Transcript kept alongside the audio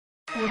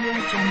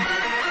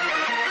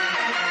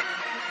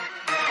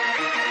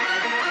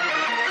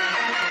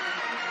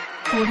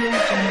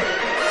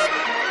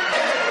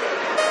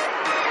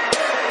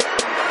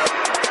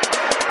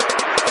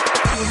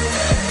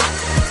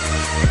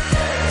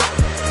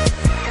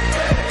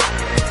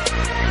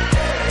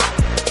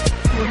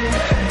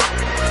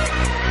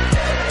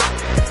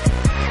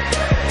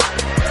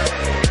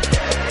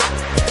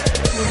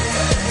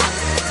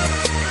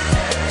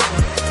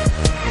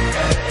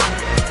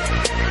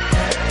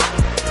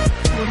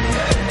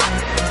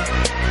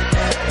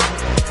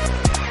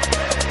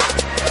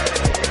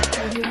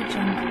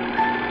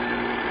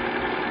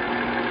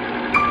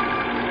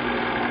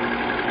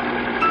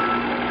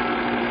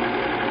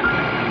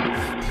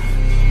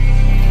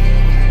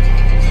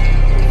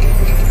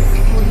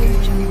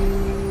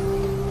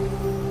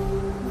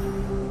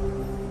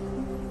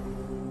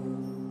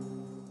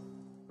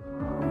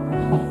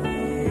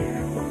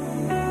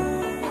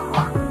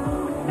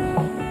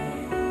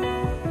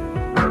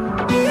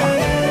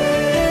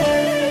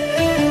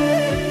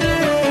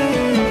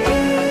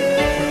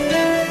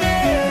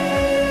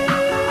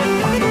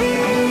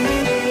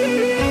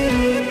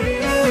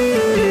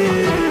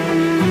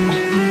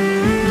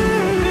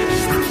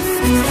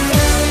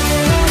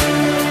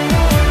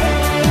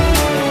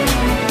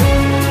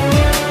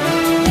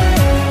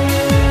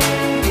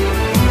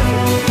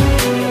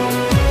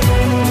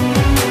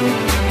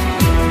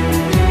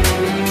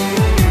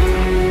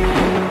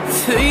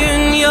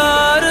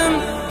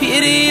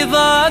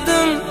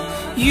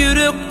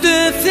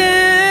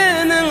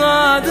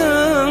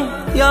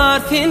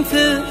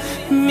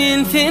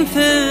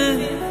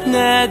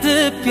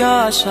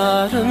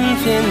Yaşarım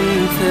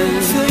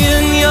sensiz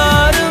Söyün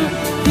yarım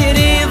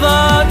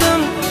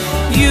perivadım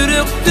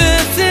Yürüktü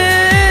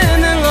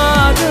senin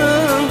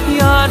adın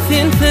Yar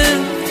sensiz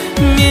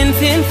min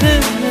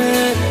sensiz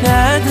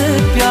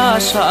Nedip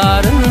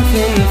yaşarım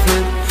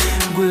sensiz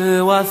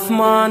Bu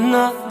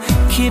asmana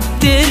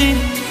kipteri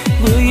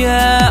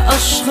Güya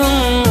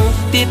aşkın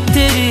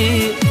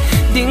dipteri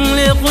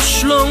Dinle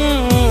kuşluğun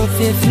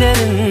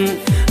seslerin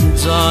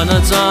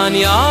Cana can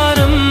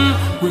yarım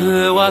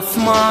Bu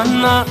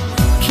asmana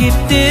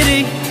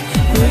kipteri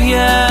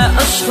Güya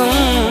aşkın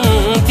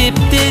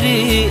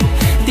dipteri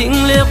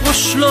Dinle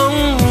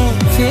kuşluğun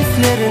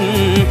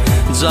seslerin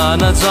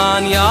Cana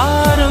can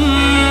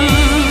yarım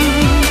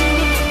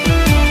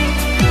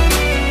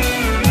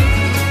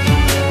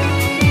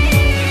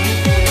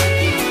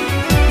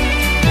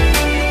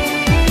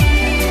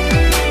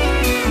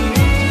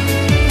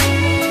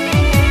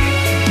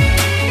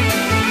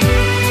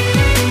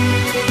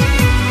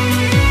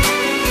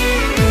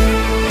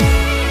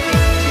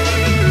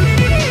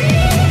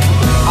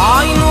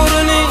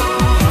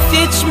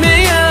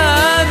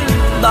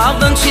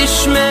Dağdan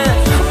çeşme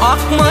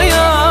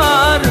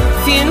akmayar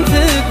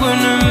Sinti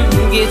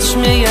günüm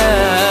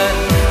geçmeyer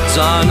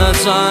Cana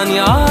can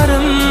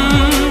yarım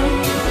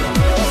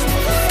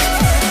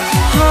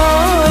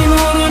Hay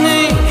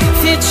nurunu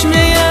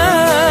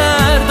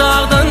seçmeyer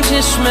Dağdan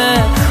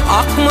çeşme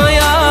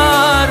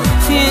akmayar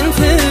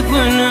Sinti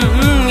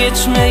günüm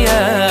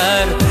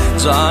geçmeyer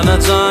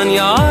Cana can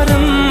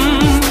yarım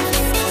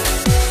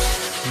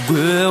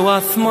Bu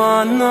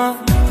asmana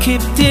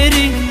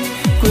kipteri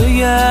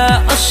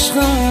Güya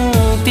aşkın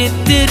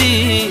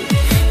dipteri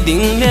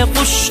Dinle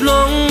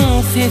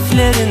kuşluğun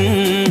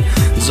seslerin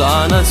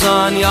Cana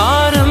can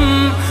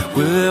yarım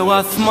Bu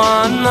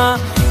asmana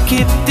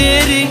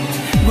kipteri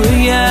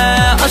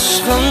Güya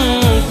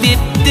aşkın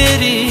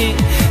dipteri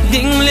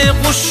Dinle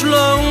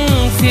kuşluğun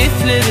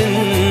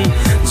seslerin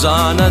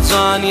Cana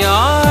can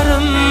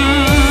yarım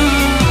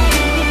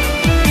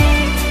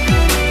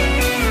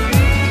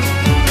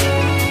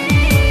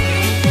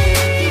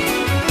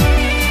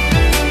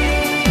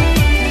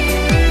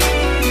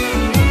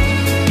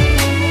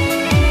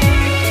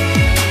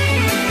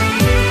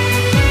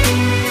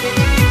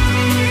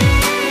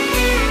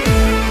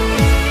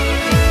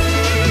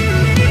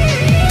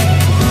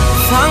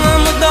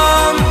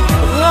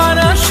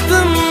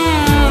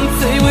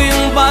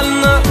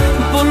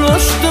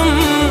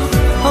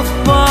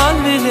Bal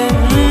bilen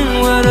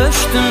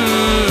görüştüm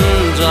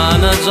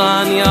Cana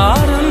can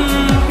yarım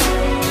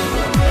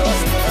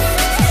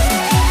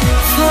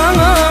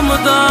Sana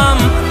mıdam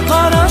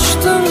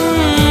karaştım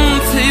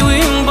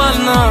Sevin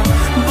balna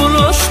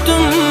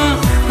buluştum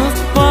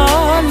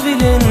Bal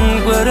bilen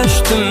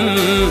görüştüm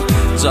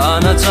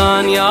Cana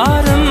can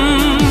yarım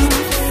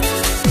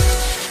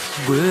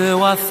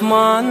Bu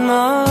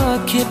asmana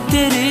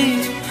kepteri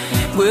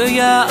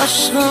Güya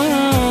aşkın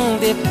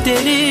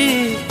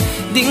dipteri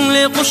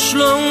Dinle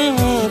kuşluğun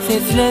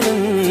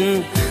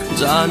seslerin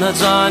Cana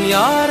can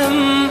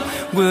yarım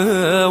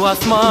Bu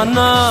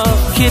asmana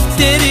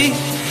kepteri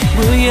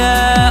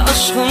Güya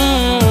aşkın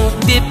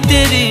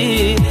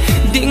dipteri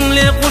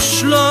Dinle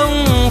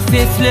kuşluğun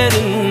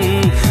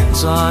seslerin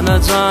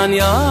Cana can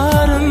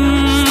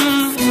yarım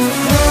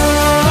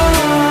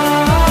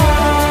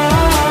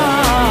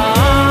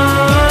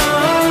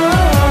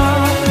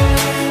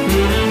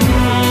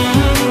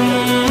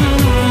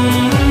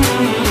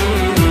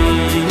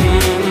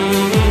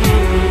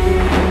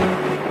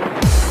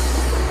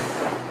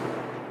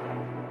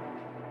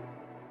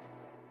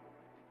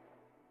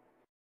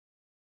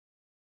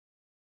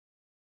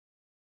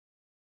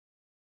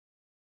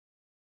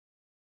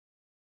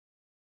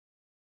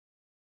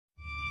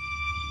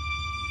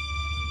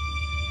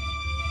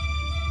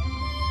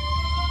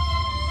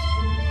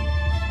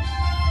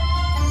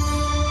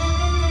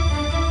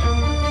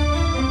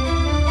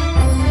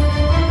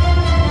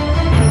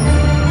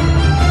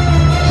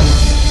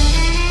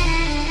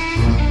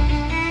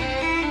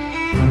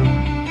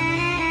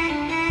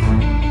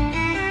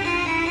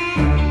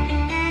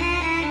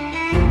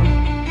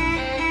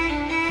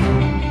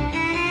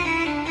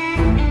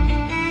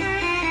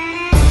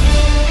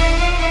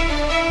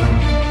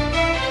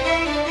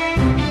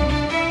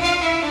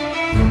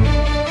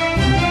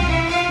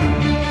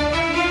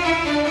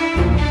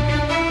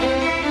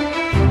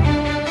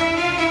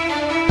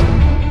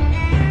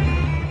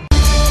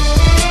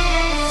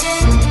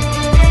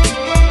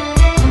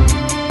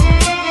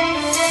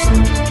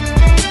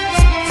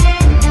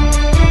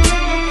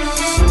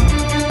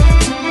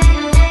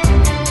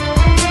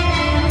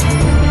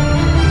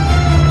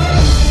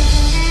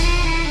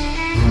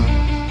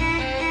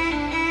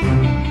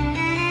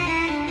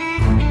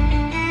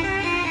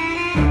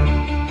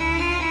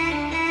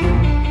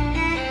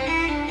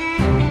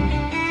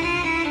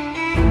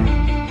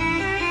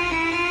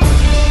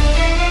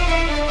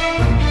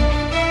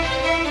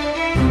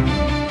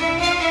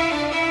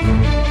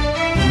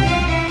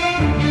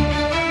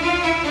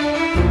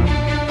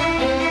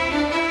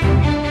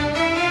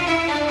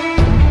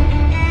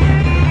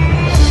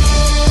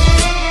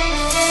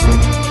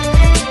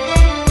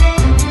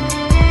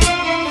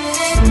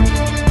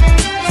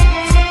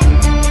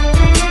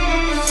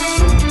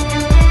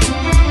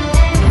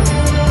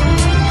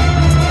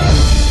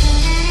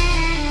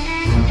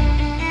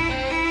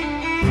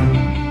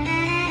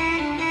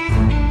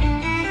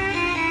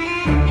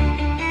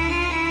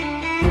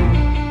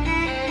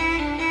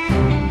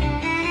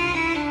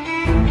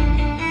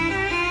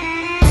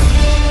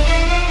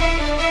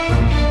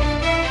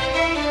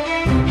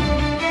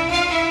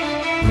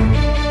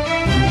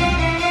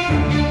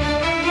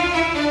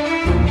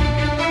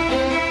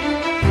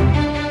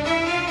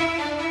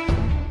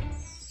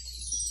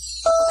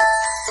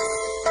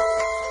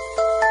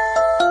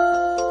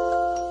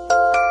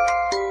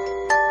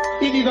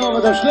Sayın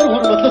idamadaşlar,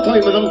 hürmetli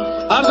toymudun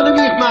ardını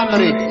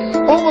mihmanları,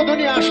 umudun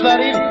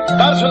yaşların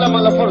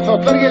karşılamalı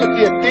fırsatlar gelip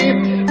yetti,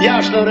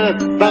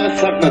 yaşlarına bağış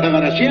sakmada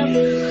karışıyor.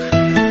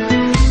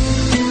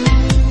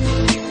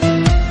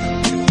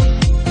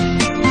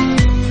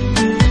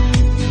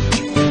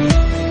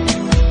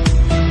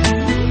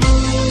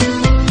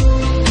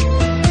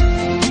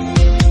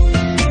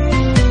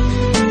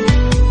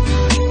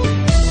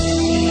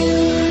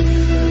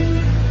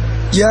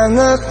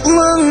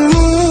 Yanakman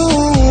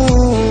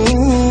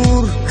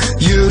nur,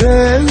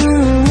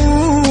 yüreğim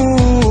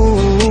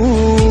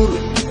nur,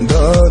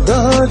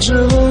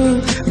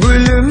 dadacığım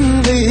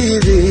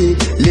gülümdeydi,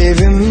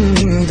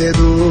 levimde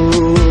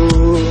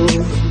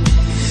dur.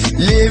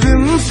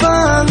 Levim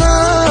sana,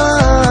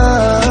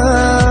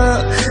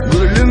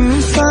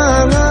 gülüm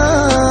sana,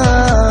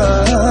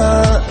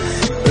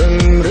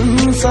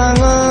 ömrüm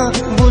sana,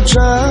 bu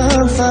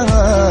can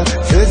sana,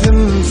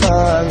 sözüm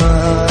sana.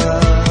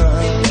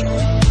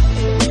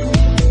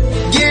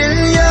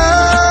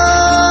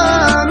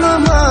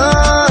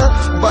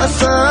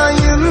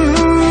 Basayım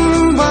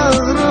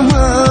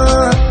bağrıma,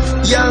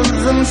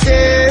 yazdım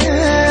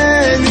senin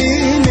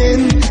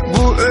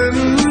bu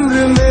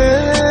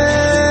ömrüme.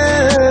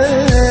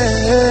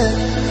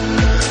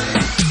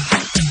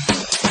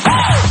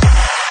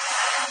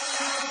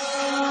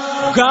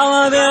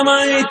 голове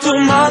моей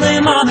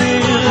туманы,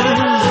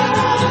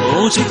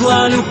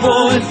 утекла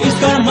любовь из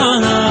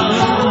кармана.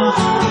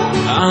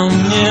 А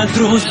мне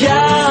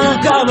друзья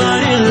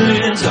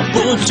говорили,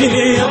 забудь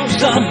ее,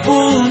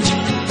 забудь,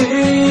 ты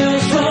ее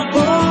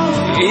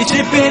забудь. И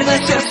теперь на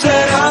сердце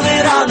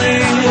раны,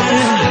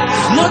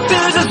 но ты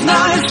же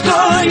знаешь, что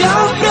я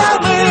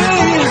упрямый.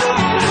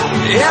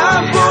 Я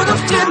буду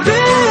в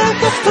тебе,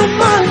 как в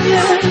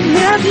тумане,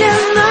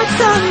 медленно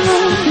тону,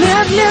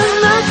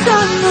 медленно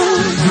тону,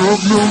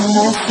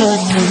 медленно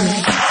тону.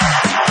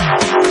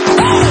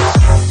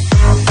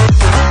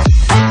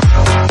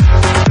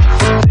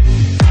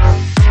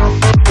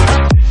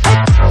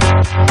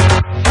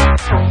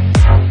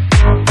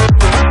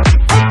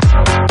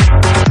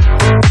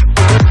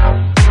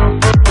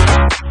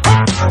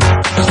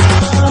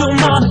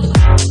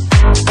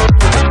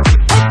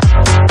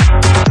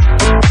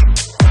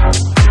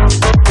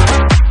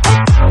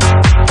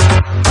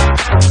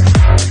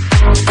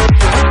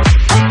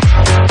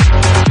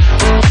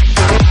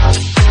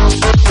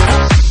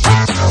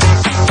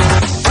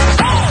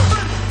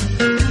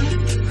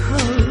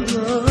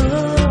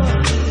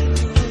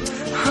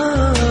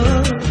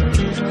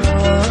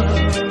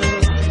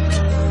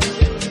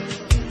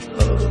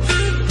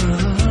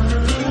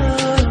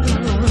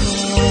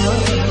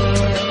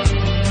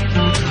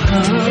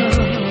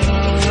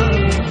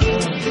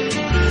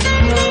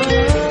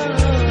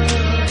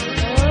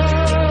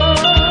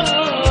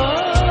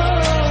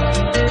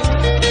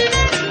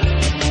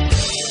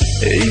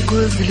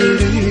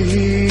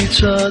 Gözleri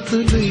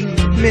çatılı,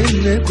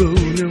 menne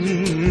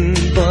gönlüm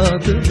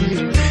bağdılı,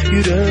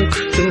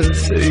 yürekte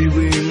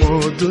sevim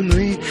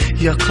odunu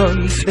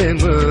yakan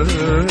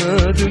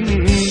semedim.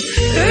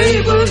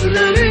 Ey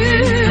gözleri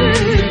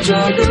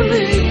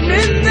çatılı,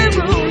 menne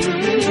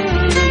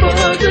gönlüm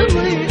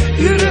bağdılı,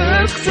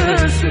 yürekte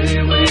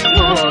sevim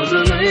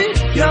odunu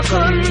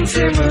yakan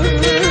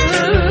semedim.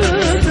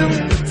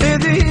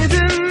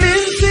 Dediydim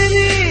ben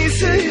seni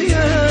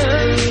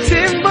seven,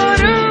 sen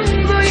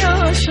barımda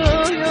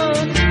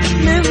yaşayan,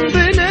 men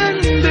bilen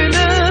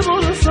bilem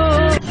olsa.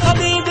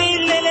 Habibi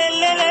le le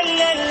le le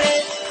le le,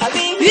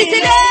 Habibi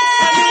le,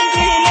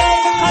 Habibi le,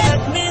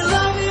 let me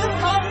love you,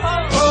 oh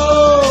oh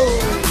oh.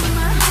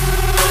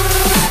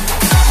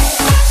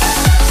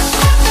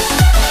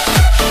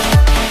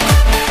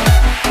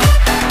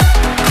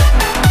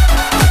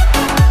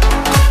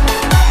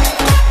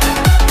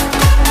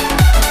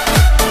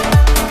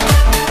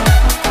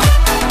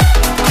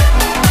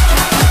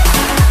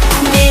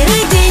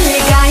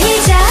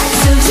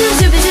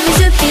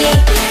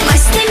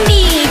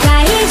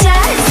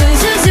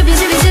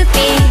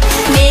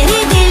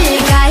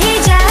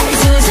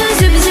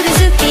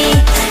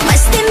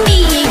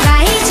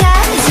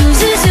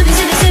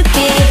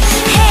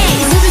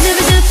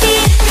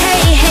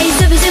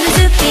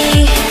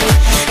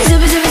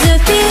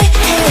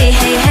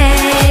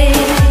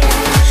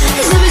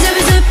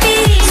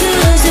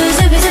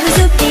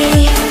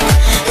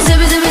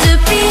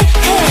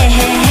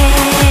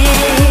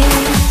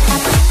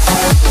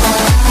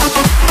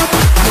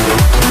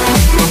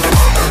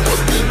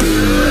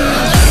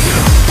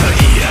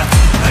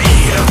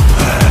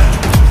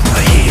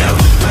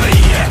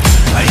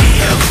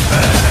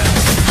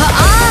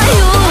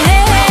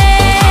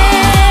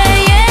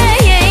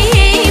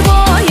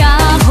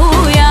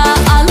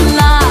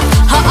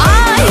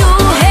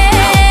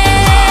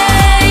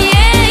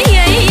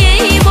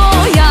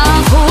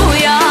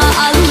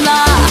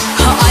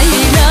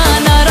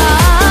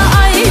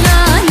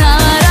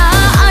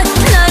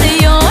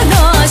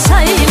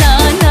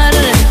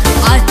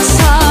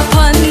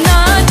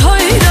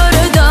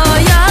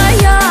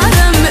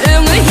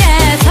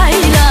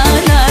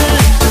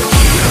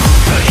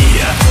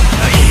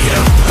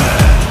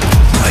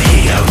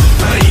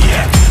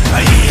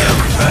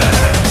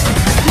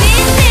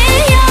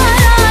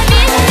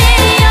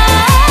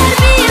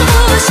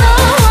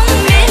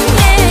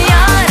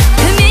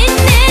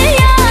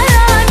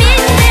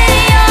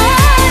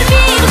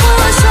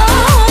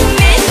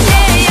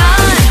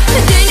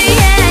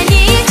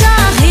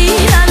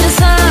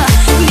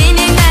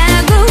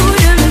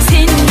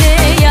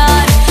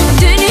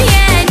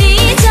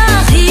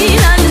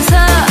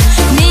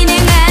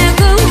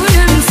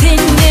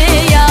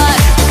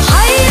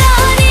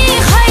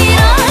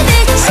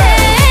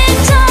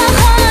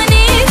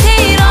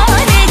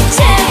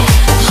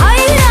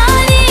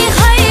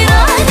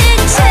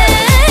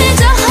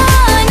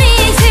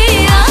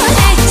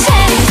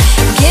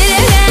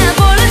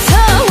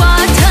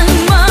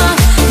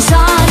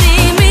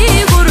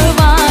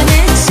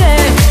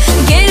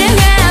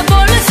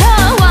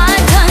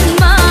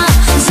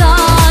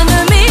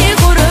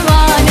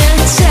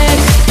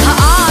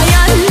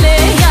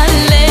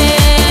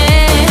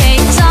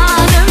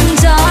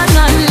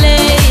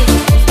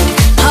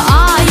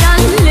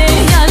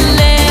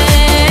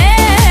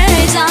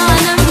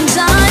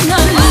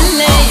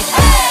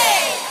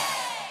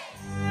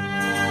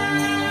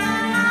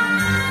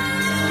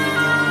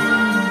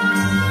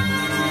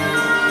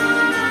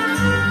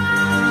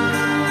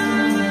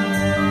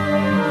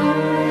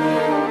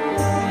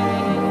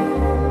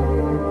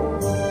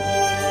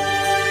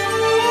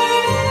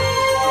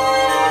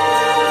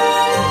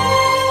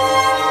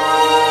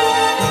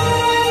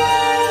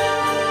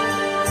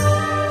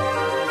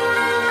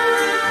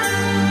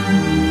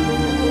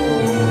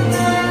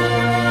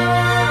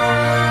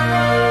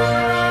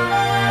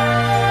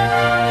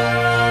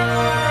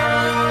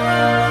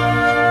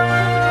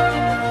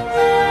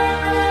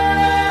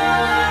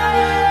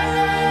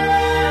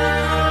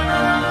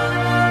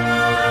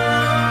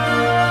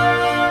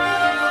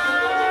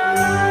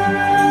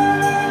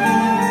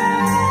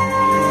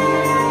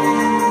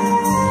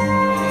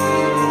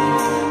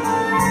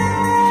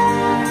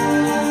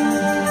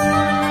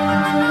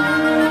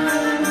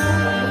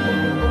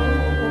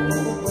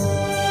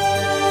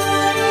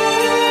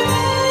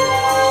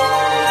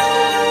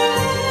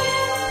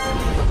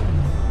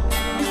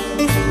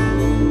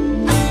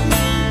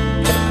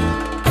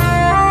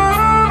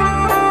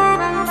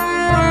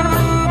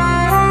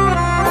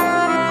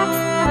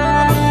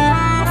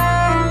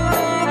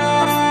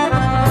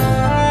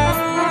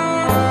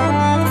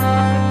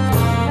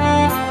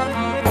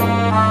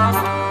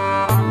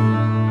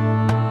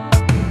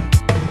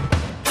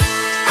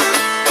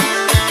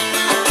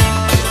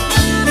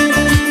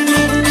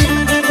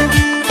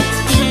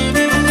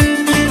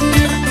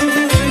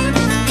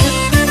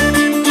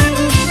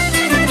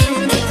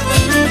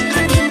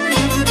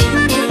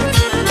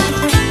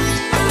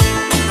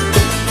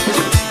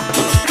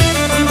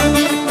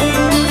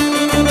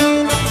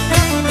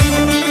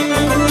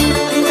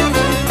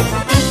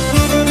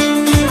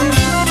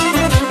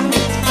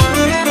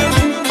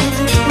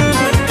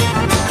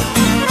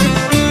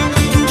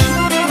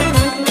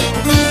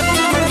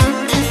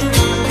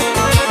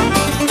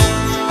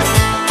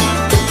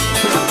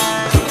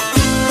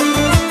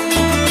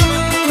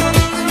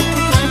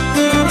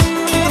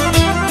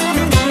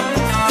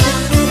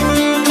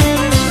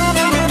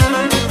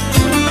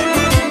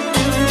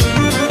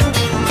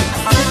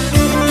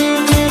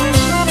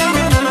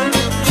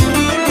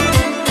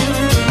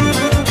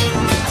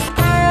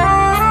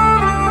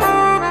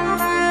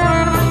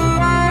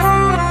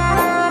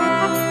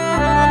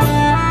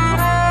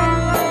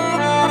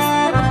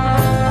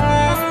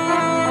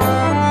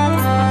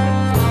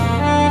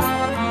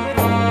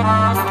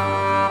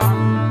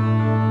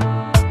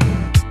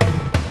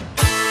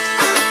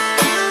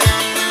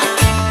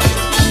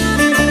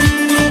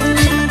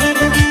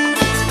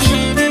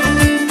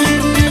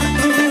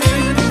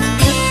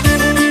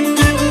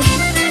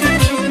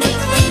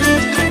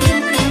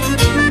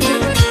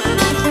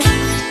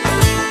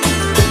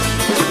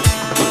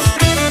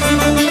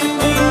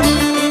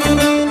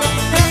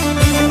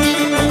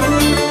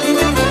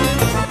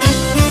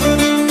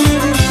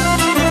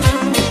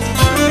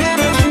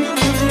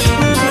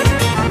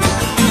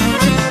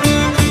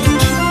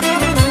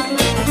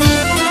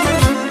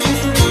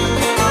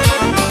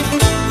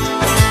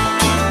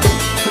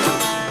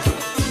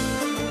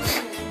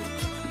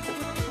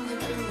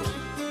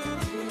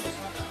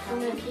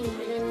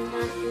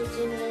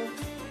 Yüzünü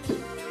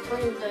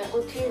toyunda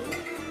oturuyor.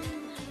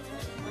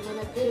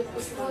 Bana bir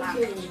ıslah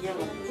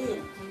oturuyor.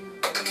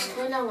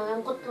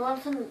 Toylamadan kutlu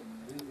olsun.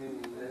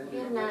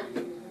 Birine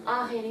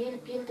ahire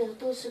gelip yıldırı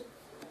doşup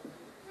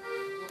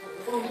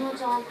onu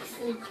ocağa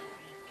gitsin.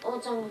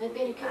 Ocağını ve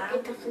bereket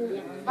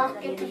getirsin,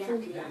 bak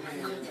getirsin.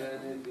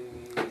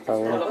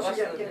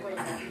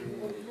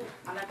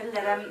 Ana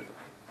pillerim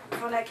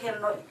şöyle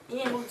kelno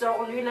iyi uca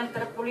onu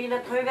ilentirip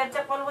buluyla toy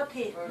verecek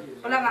olvati.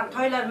 Ulan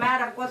toylar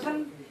merak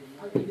olsun.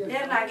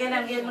 Yerine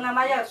gelen gelmene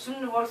maya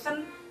sünni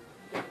olsun.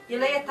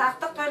 Yılaya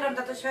taktık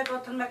toylarında da şöyle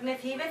oturmak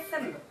nasip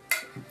etsin.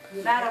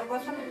 Merak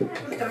olsun.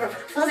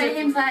 Sonra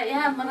imza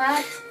ya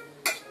Murat.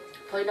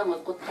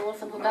 Toylamız kutlu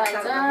olsun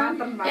Hudaycan.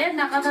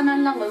 Ne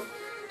kazananlarımız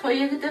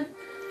toya gidip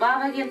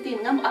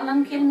Babageldi'nin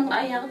alan kelinin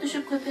ayağı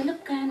düşüp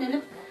köpenip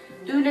kaynelip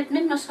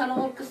devletmen maşgala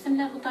ol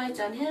kısımlar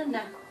Hudaycan her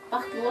ne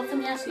baklı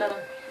olsun yaşları.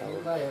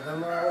 Vallahi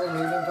ama o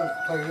milyon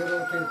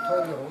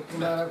toyları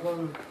oturmayarak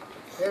olun.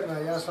 Her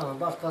ne yaşama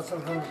baktasın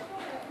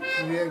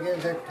buraya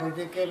geldik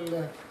toyda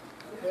geldi.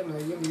 Her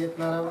ne 27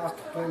 tane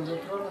vakit toyda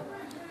otururlar.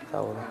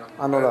 Sağ olun.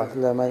 Anola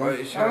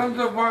dilemeyin.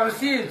 Anında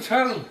bağısı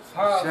çal.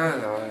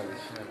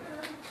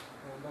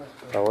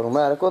 Sağ olun.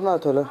 Merak olun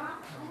atölü.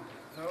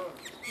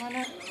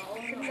 Bana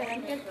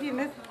pillerim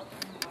geldiğimiz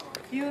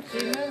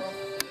yurtimiz.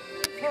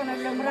 Sonra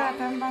bile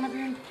Murat'ın bana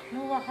bir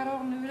nuva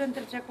karoğunu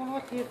ülendirecek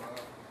olvati.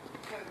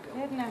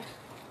 Her ne?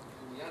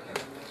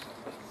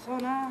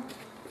 Sonra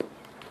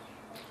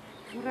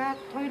Murat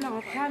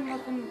toylama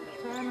çalmasın,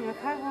 soğanına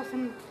tak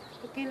olsun,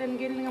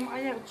 gelinim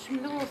ayak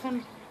düşümlü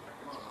olsun.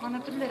 Bana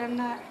pillerim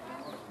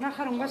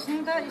nakarın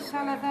başında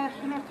inşallah da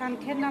yumurtanın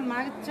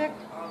kendine gidecek.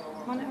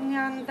 Bana ön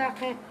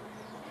yanındaki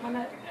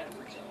bana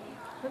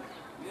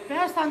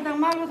Beğersandan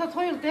malımıza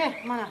toyuldu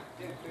bana.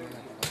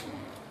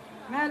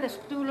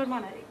 Maalesef duyulur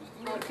bana.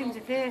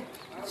 İkinci de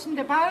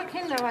şimdi bağır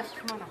kelle var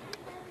bana.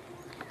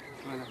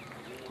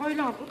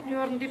 Toylama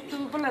kutluyorum deyip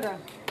duyulurlar.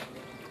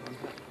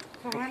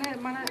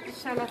 Sonra bana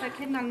inşallah da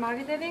kendine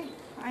almaya gidelim.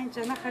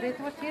 Aynıca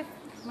nakaret vakit.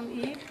 Bana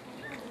iyi.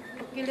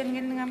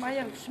 Gelin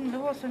ayağı şimdi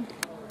olsun.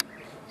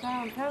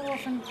 Tamam tabi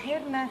olsun.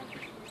 Her ne?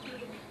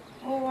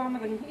 O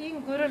amadın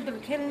iyi görüldü.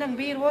 Kendin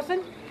bir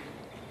olsun.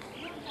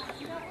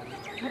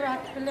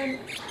 Murat bilen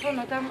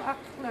konudan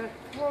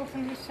aklı olsun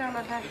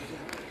inşallah da.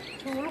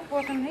 Çoğuluk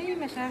olsun iyi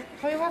mesela.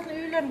 Toyvatın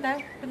üylerinde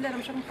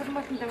bilerim şunun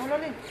kırmasında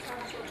olalım.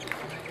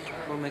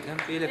 O mekan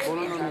beylek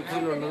olan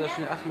toylarında da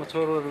şunu akma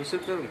çorları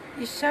ısırtırım.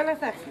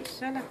 İnşallah da.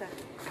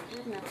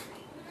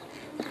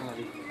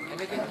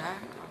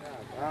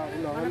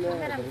 Mana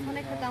pangeran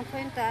konek kutang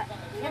pointa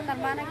kita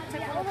mana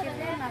cek kalau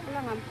kita nak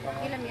pulang am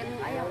kilam yang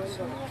ayah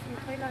semua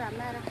toilet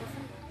ramai rakyat.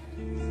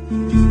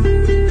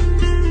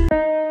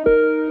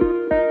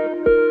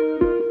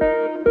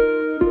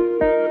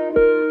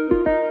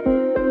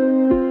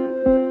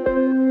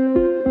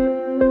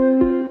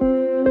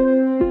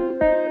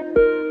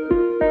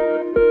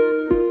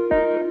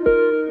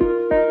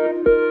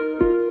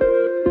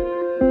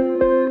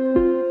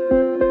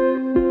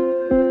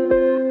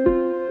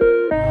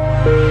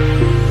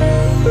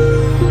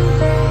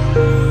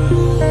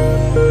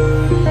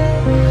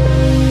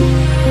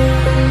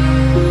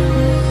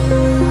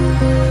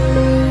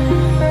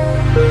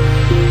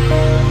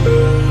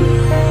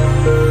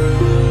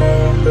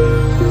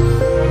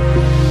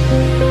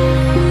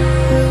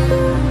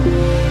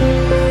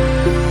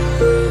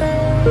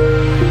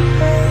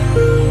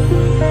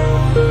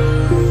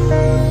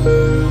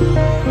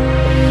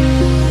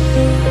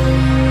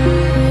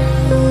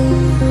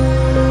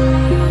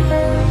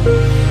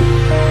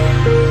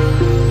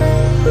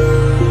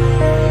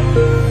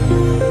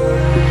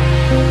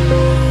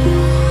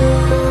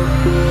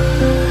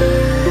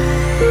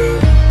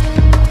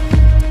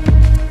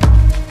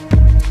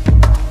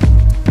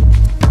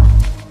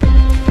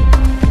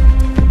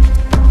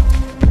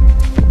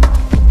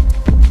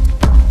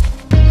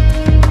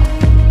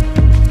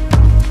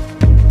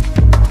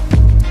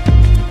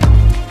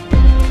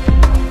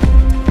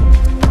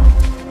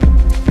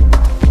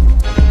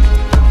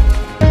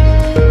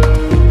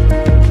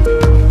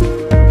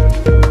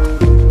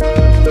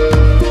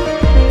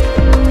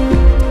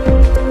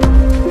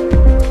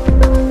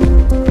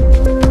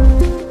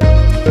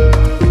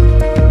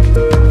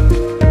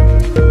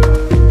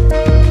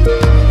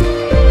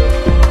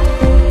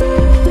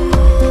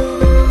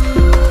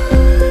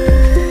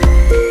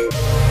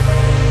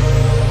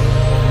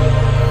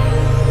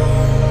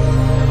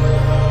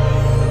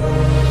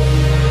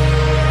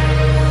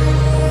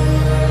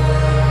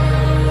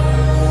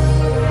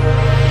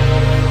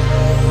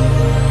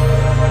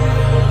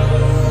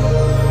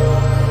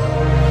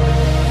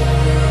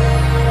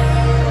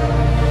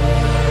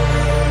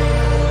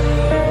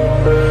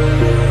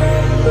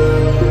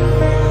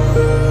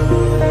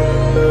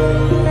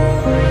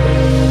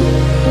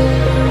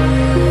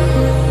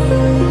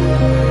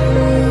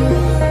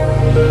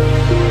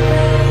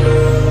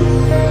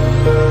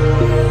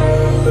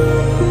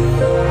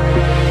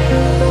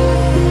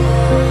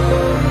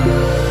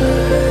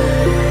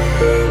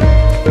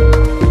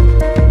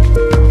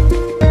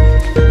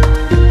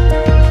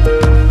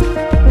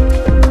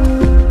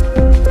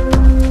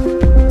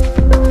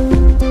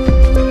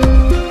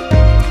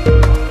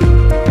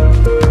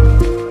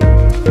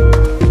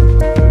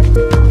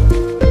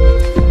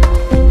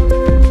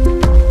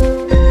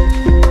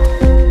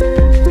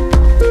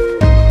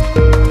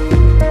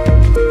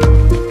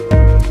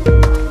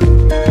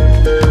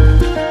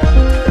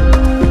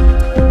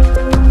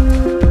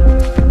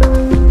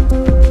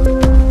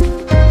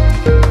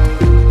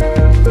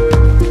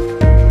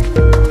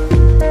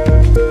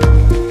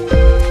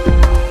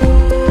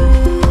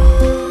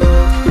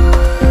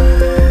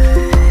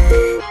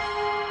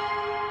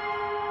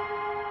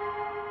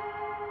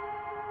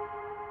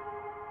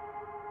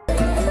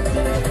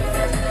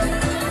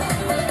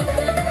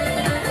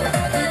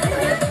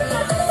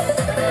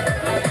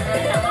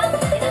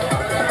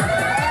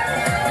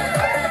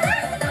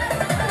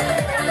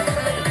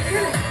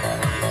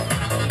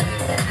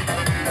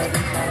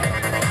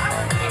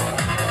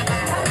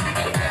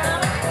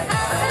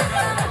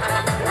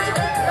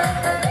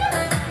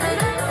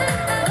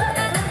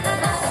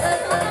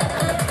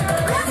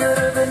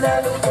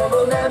 Leli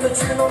kolu ne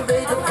biçim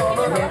olduydu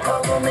kolu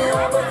Kalbimi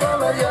alıp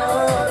alır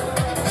yar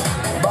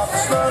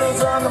Bakışları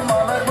canım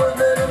alır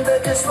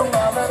Gözlerimde düştüm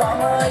alır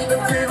Ama aydı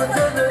tüyü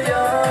tüdür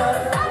yar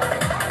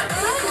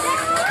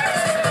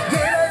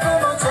Gerek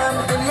olacağım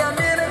Dünya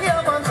benim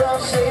yabancam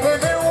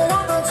Şeyle de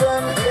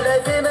umudacağım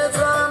Dilediğine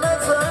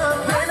canacağım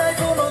Gerek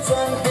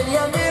olacağım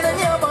Dünya benim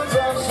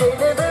yabancam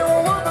Şeyle de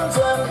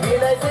umudacağım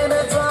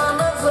Dilediğine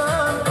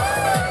canacağım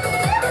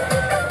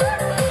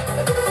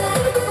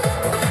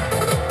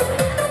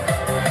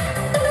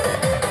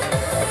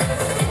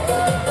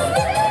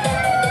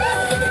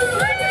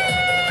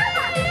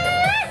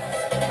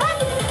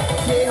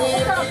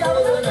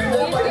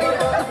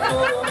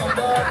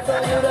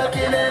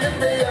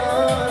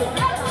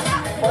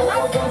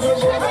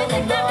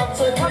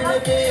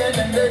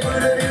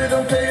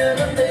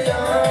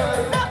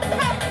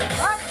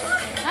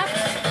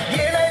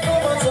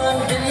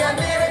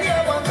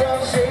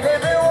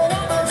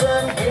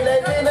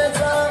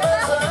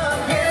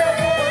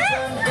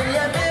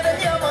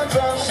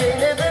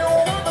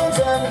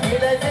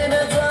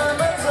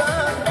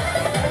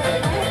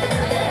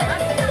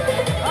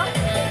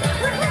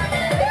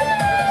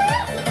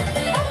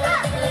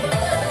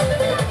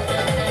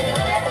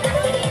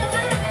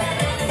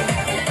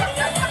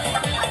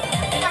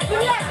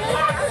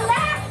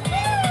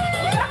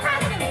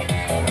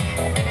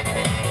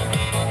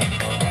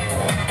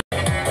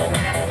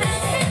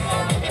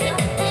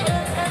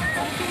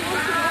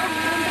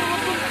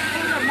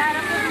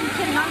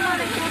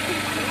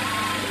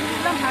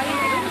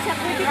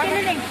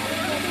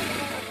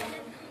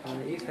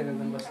İlk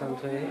seneden başladım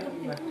toya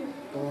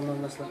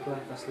ondan nasıl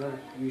arkadaşlar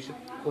yürüyüşüp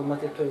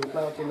hürmet et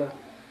toyuklar atıyorlar.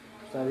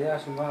 Sadece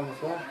yaşım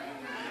varmış var.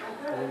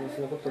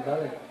 Size kutlu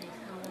dalı.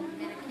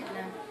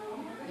 Bereketler,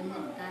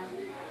 minnettar.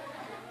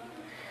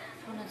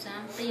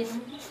 Sonacağım,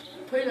 kıydım.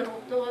 Toylar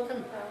kutlu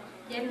olsun.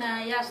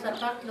 Yerine yaşlar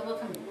farklı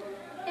olsun.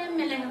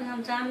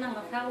 Emmelerin canına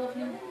sağ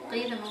olsun.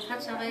 Kıydım,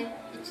 kaçağı,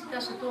 içi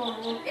taşı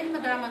doğru olup.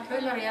 Elme drama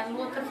toylar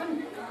yazılı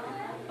otursun.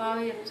 Bağır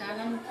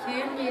canım,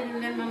 suyun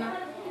yerinden bana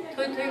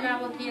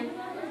toylar otuyor.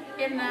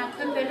 Yerine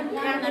köpelim,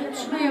 kanalım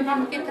şuraya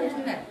bak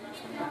getirsinler.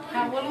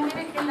 Oğlum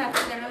gerekirler,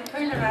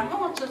 toylar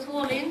ama otursu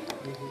olayım.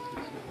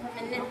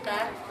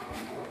 Minnettar.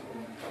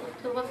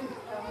 Kutlu olsun.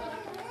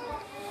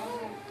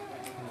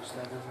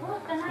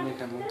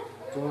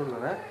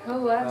 Zorlar ha?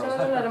 Hava,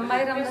 zorlarım,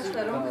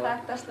 bayramdaşlarım,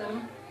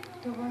 kardeşlerim.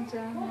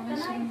 Doğunca, bana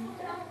şimdi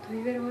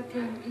toy verip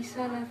oturuyorum.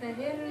 İnşallah da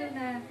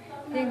herine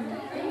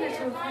Yine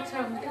çok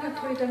kaçalım, değil mi?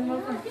 Toydan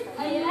olsun.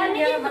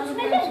 Yaramazlık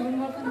ben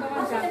olsun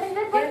doğunca.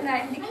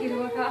 Yerine indikiri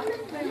olsa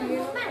aktif toyma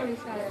gelip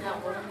inşallah.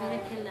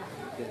 Bereketler.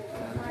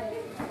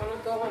 Onu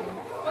doğum.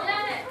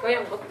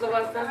 Toyun kutlu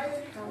olsun.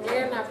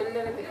 Yerine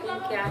birileri de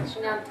ki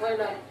açınan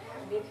toylar.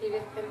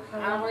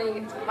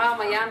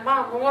 Mama yan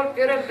mama ol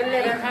görev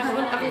birileri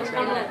kasın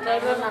açınan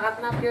toylarına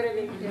katnap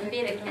görelim.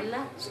 Bereketler.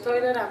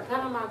 Toylarım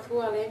tamam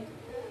tuvalet.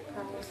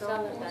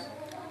 Sağlıklar.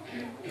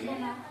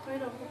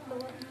 Toylar kutlu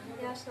olsun.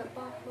 Yaşlar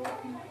baklı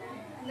olsun.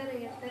 Nereye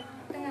geldik?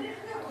 Dengan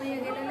toya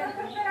gelelim.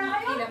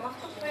 Kile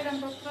baktık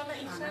toydan doktorla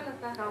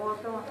inşallah.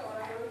 Tamam.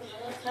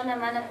 Sana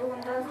mana bugün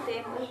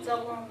dostum,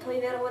 ucağın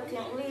toy verip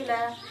otuyan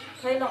uyla,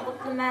 toylan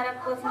kutlu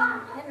merak olsun,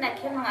 henna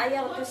kimin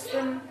ayağı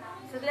düşsün,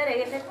 sizlere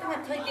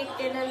getirdiğine toy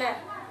dekkeneler.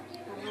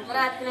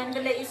 Murat bilen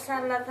bile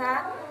inşallah da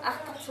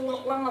aktık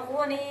çuluklarına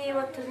koni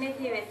otur ne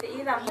tibesi,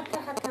 İran hatta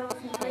hatta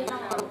olsun toylan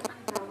oldu.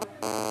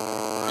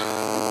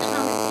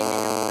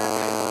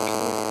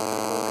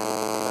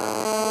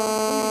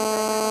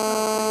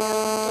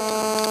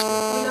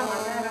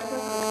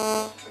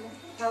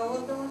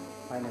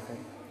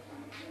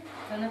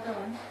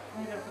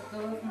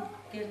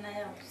 Gelin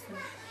ayağımsın.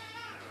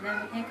 Yani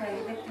tekrar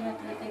gidip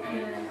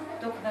tekrar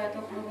doktora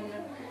doktorunun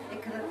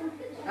ekran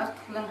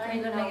aktıklan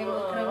kaylarına gelip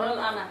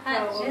oturalım.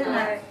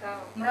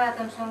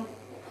 Murat'ın son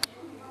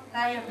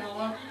hayatına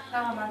on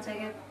kahraman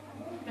çekip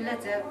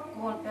bilece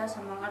kuon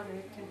piyasanın ardı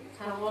ettim.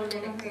 Sağ ol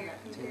dedik.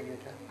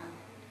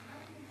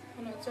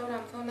 Bunu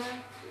çoğram sonra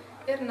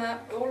erna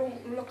oğlum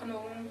ulakana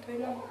oğlum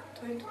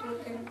toyun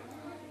tutulurken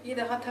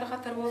iyide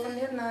hatar olsun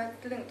erna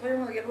dilin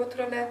toyuna gelip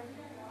oturalım.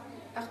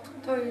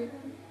 Aktık toy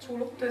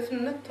çuluk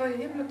tösünü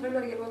toy hem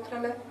toylar gelip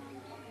oturalım.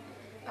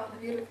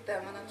 Ağlı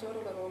birlikte mana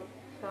çorular olup.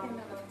 Hem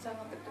de sana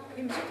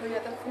hem de toy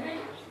adarsın.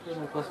 Ne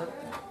yapasın?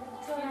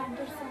 Çoğram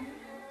Dursun.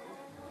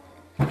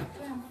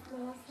 Çoğram mutlu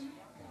olsun.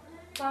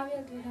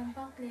 Babageldi'den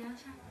baklı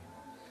yaşam.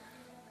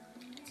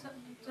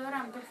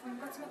 Çoğram Dursun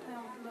kaçma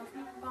toyam mutlu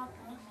olsun.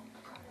 Baklı.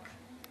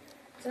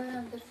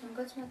 Çoğram Dursun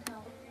kaçma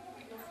toyam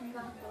mutlu olsun.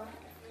 Baklı.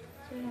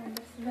 Çoğram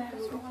Dursun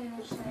kaçma toyam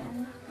mutlu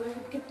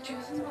olsun.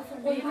 Gideceksiniz nasıl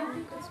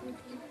koyayım?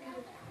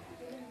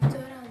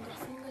 Çoğram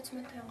Dursun kaçma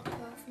toyam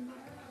mutlu olsun.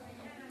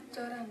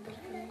 Çoğram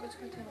Dursun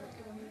kaçma toyam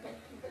mutlu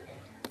olsun.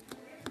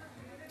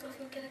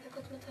 Dursun kelede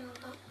kaçma toyam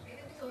mutlu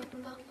olsun.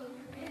 Baklı.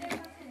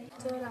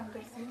 Çoğram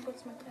Dursun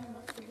kaçma toyam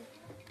mutlu olsun.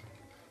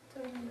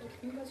 Çoğram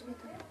Dursun kaçma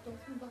toyam mutlu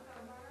olsun.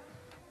 Baklı.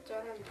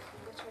 Çoğram Dursun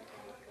kaçma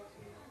toyam mutlu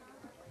olsun.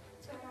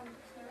 Çoğram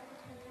Dursun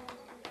kaçma toyam mutlu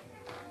olsun.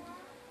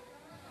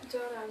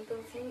 Çoğram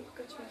Dursun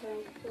kaçma toyam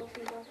mutlu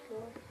olsun. Baklı.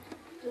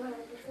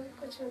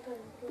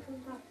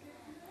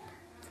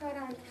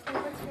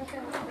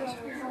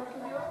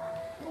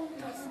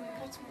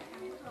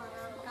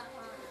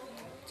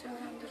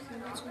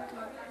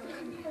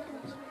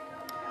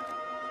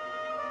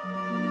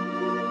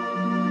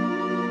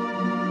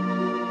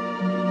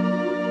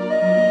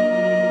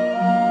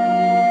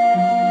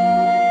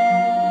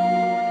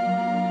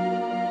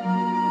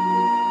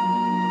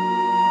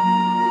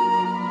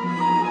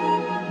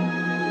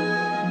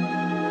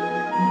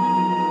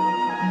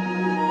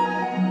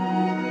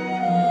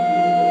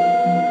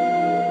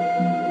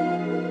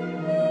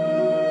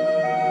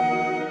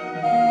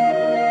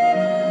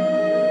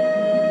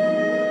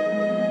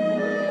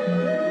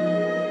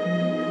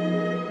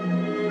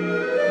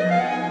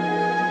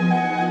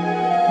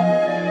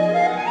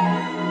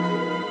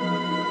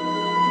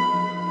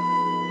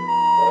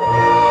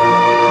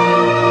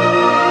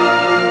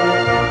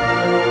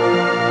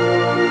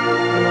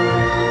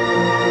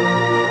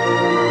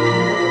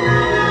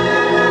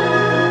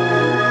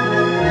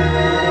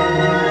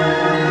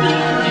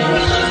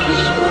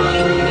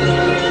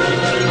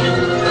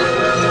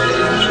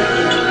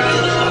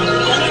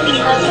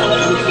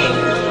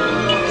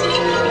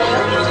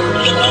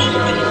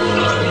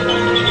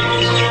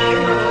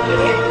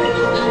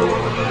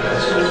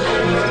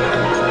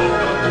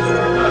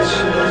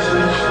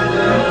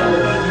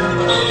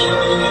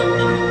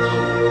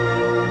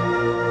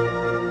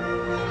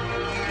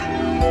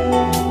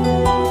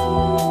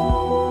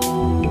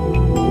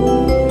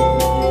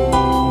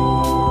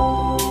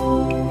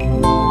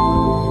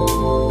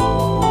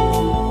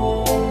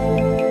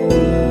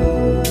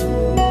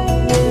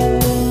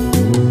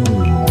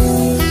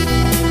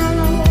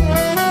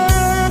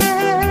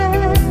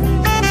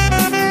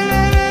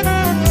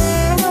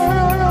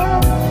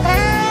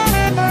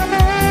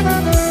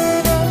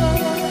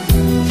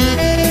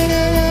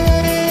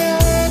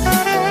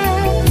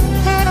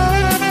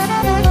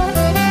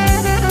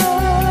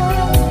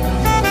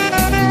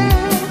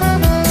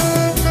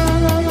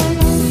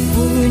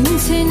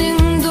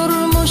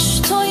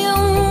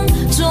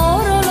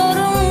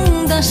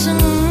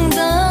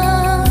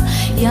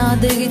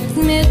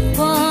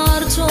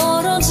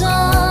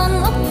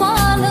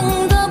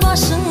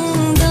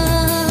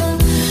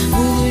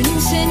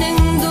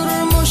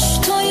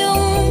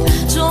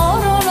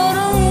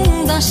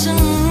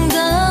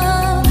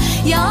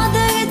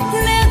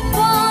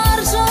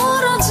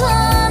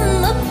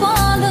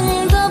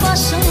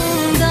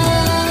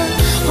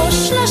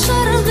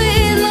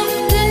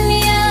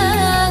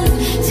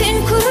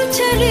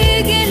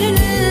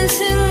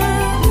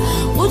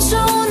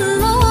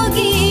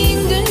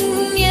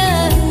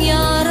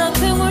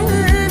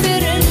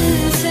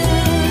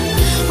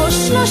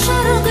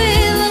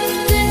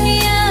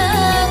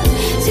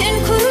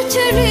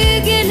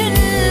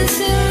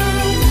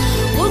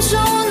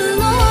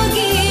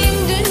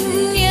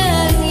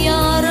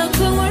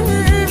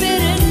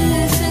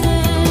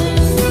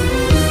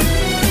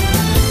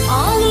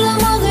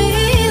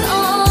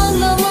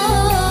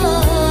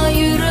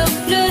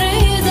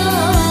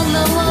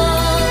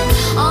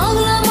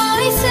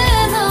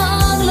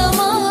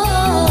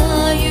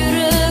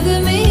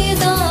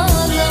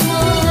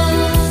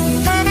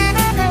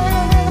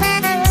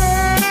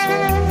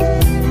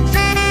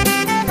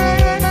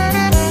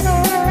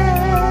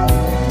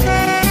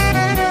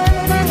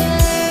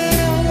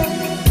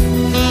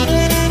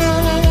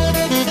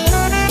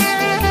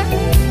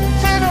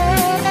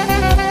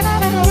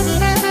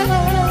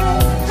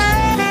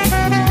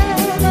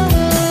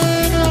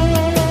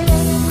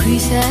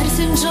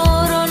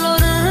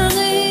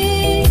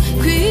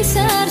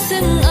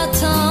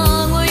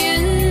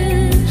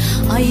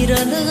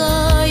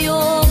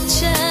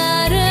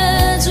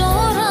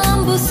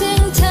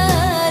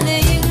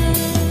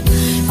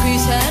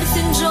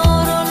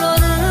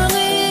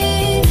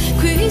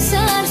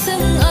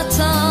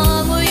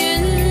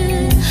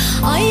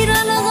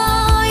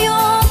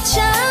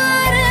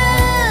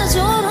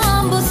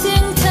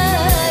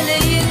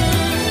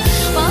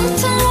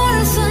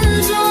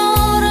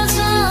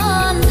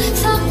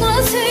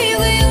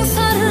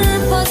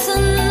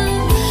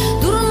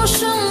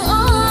 Durmuşum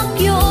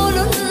ak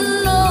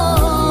yolunda,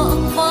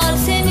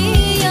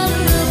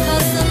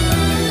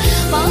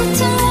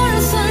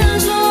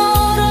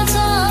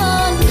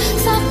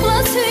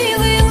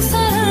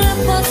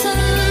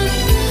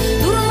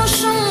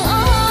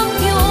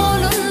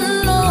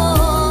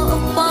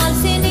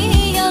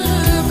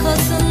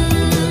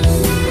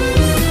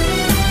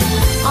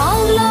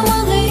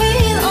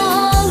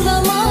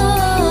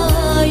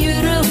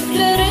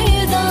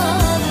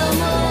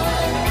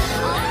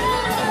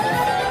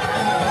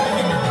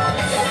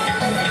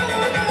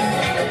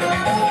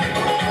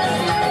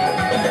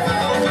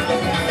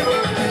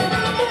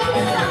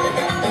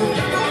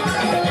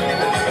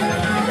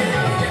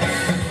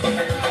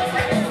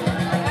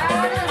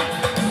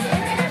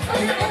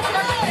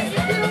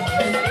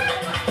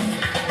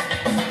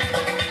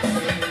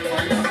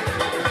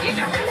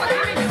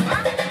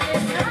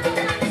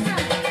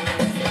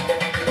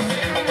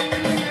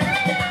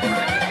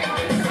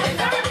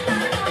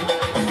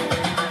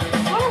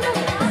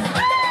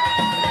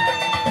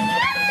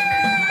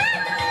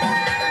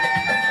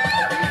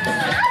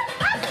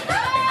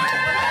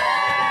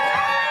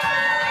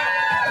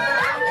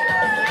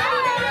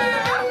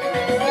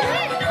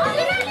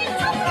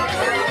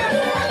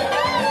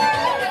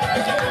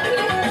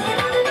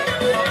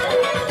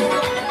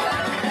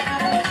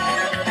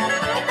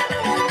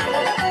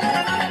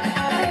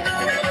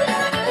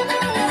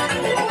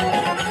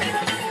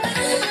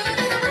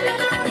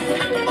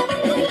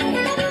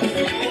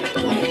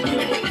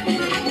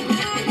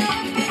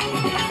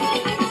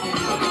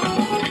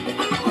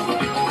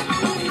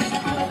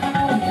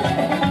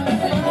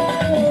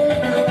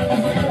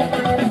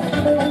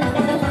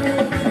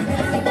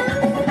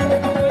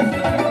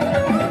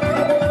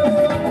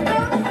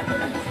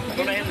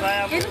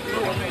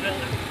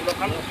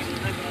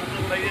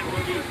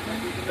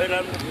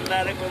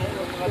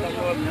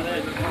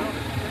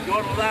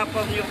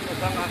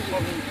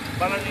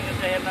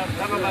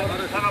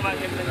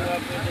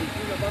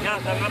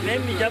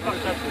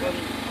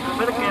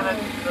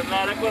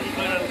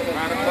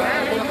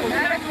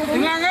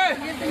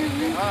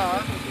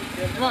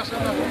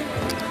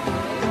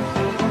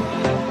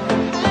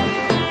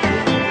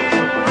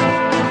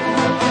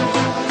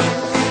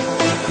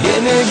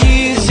 Yine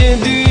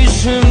gizli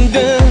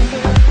düşümde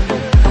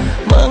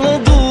bana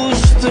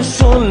düştü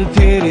sol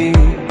peri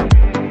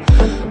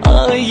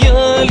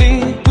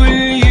Ayali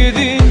gül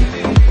yedi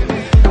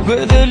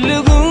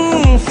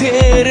Gödüllüğün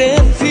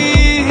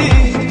ferefi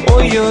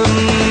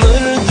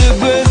Oyanırdı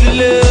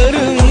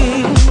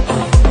gözlerim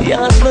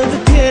Yazladı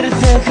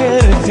perte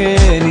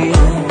kerteni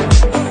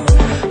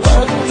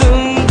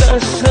Baktım da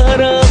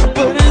şarap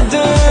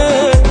barda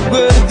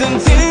Gördüm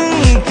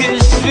sen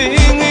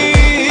keşfini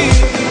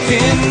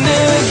Seni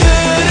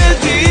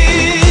gördü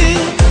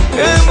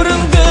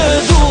Ömrümde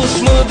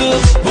düşmadı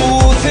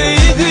bu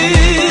teydi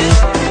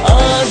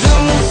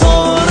Adım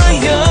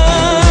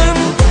sorayan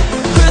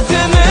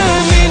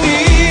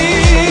Kötememini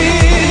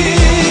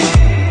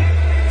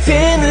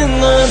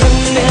Senin adın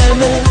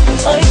neme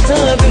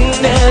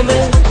Aytadın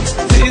neme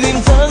Dedim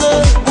sana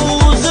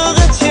uzak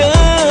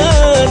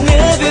açar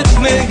Ne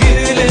bitme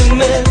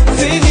gülünme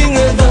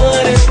Seninle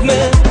dar etme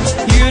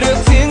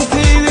Yürekten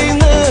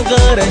sevine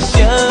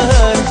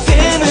karışar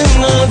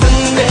Senin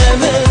adın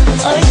neme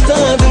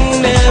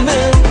Aytadın neme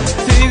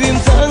Sevim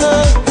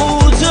sana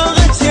uzak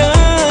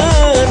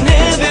açar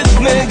Ne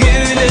bitme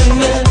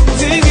gülünme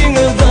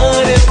Sevine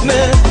dar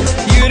etme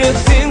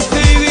Yürekten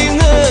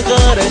sevine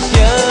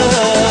karışar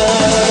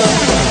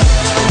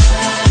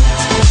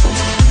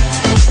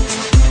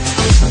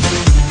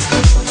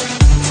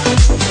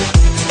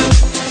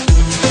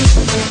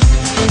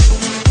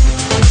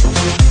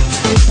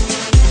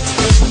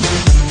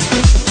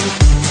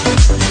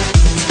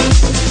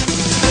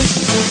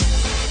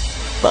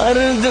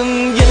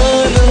Vardım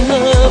yanına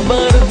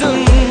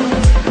vardım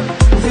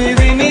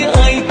Sevimi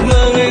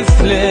aytmak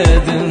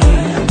istedim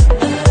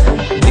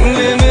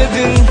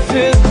Dinlemedin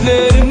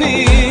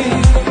sözlerimi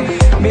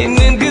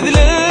Benim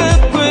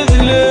gizlep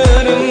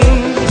gözlerim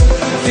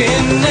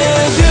Seni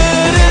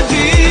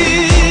gördü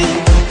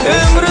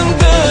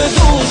Ömrümde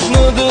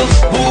düşmadı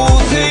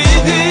bu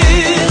teydi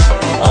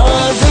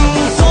Adım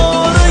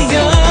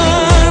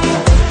sorayan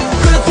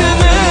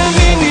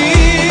Kötememini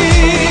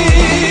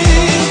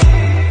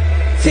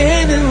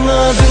Senin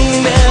adın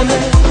neme,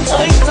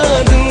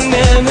 aytadın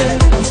neme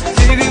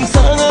Sevim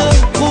sana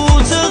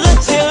uzak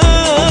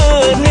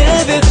açar Ne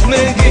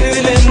bitme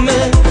gülünme,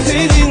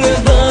 sevine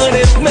dar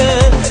etme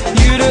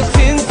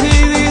Yürekten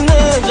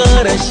sevine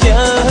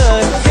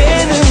karışar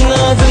Senin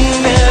adın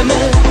neme,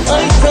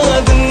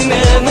 aytadın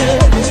neme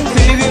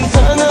Sevim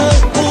sana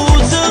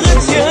uzak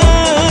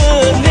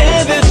açar Ne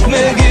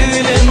bitme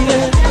gülünme,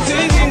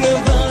 sevine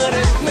dar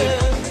etme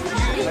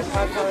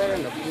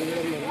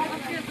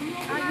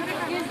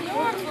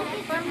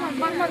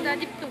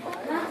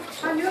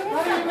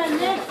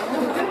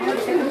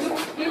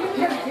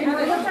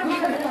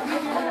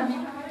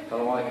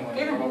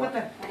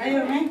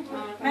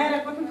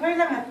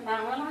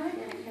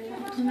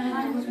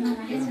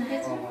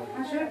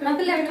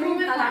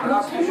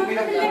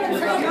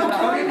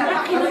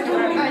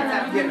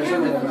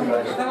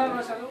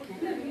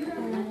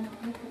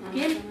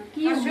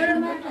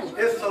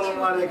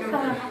Esselamu aleyküm.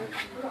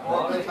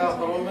 Vallahi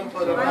sağ olun. Ben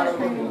koydum.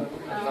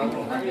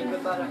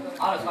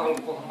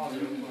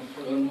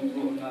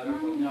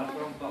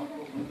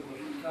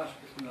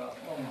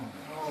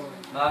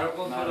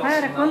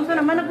 Hayır,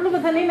 konuşsana. Mana perlu ke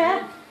sana ya?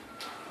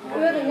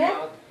 Beri ya?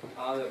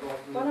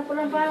 Mana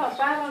perlu apa?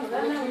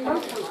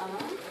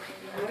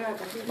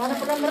 Mana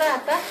perlu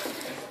merata?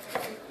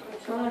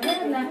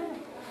 Mana?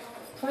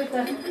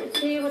 Koyda.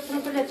 Şey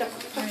batın perlu cak.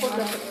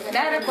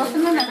 Nara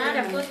kosun mana?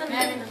 Nara kosun.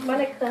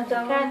 Balik ta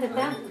kan ta.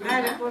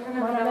 Nara kosun.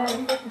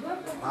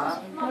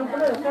 Mana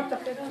perlu cak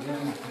cak.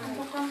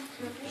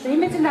 Saya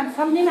macam nak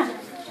salni na.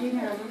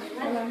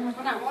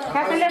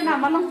 Kakak na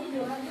mana?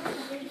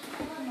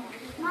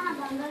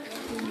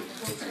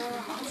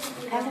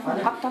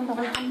 Kaptan da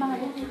kaptan da.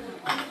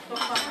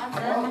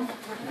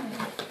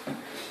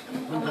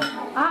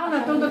 Ağla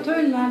tonda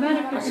tölme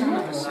merak etme.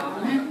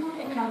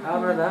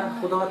 Abrada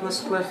xudoat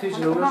nasiblar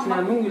suyuculu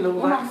uğraşmayan mingili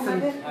uğraşsın.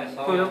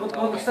 Koyla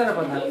kutlu ister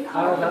bana.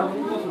 Arada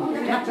mutlu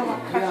olsun. Ya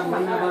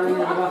bana bana ne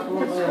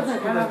bakma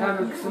şükürler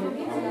kamil kısım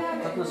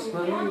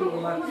nasiplerin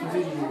uğraşsın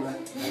suyuculu.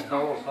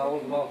 Sağ ol.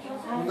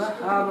 Bunda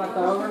ağla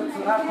da var.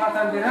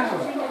 Patan denen mi?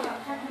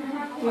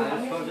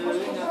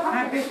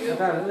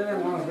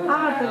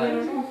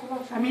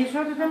 Amin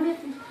şöyle ben bir.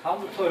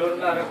 Hamı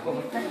toylarına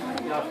rakımı.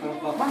 Yaşlı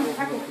bakma.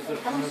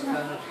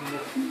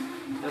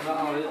 Ya da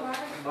abi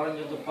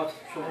barınca da patıp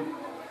şunu.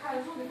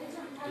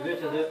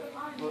 Evet de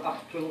bu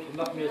aktörlük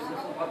sunmak meclisi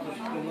patıp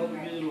şunu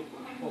 100 yıl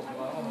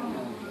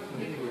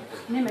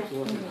Ne mi?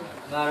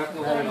 Narak.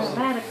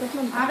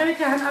 Ağabey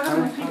kan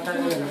ağabey.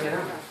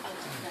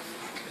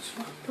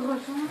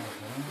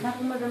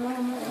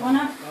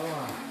 Ona.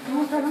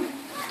 Muhtarım.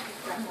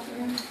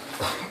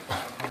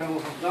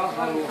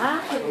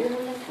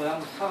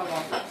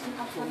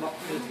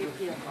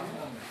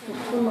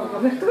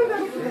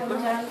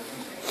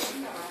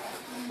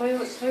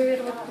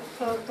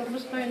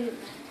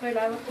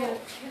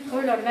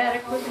 Toylar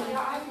verip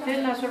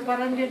tella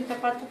sorbaran bir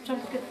kapatıp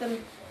çabuk gittim.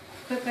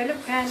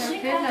 Köpelip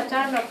kendine tella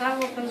çarlar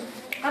tavukun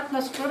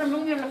atlas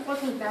korunun yıllık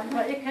kosun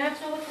ben. İki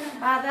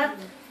adet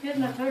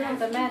birine toylar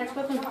da merek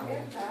kosun.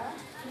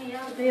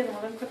 Diyelim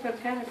olan köpel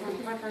kendine.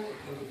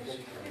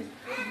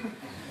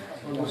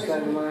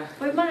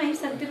 Koy bana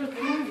hissettirir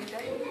tamam.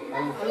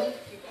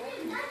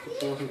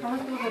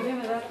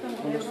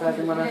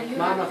 Stati mana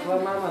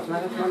mamas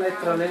mana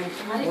etraleng.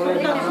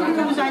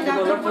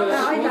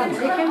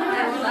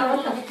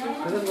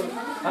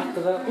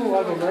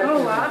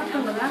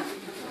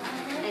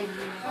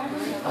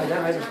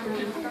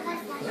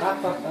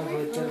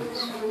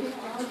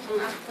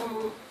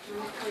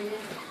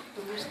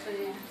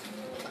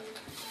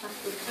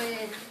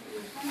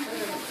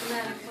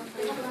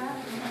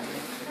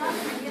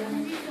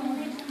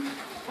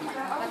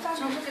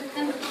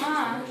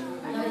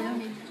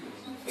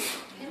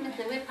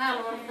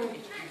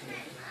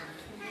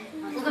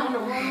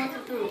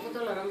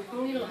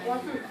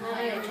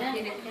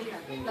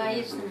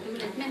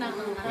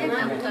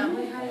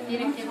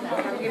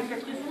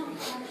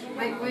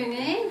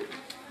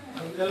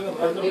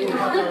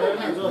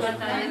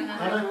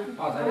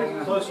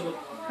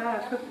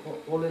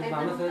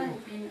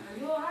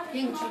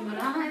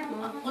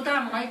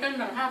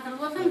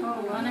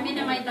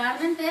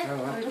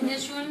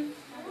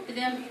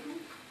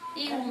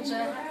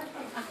 İyice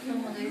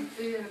aklımda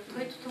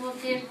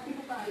kötü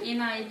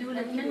inay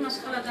devletmen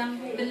maskaladan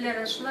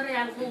billere şular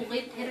yani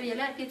bu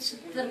terbiyeler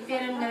geçittir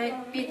verenlere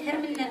biter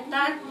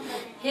milletler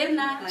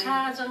herna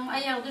çağacağım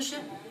ayağı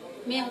düşüp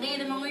men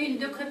qeydimin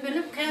uyunda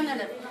köpelip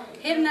kanalip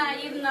herna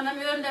yerinden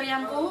öller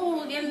yani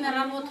o gelinler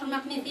alıp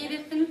oturmak ne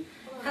diyebilsin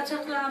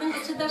kaçakların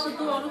içindeki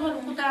doğru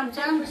olup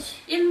kudamcan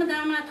ilmi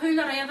dama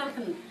toylara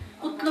yadılsın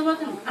kutlu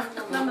olsun,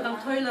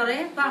 aktıklamadan toylara,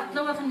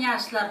 baklı olsun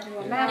yaşlar.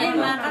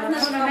 Elma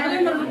katlaşıp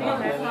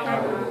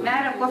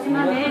Merhaba,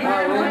 kosuna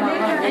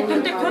ne?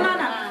 Tümdük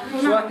kolana.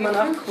 Şu an ben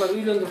aktıklar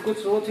üylendir,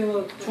 kötü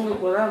otuyor,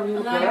 çocuklar hem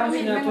yurtlar hem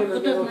sinyal toylar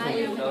otuyor.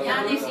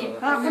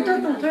 Ha,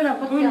 kutudum toylar,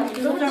 kutudum.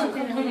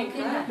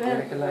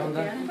 Gerekirler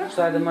ondan. Şu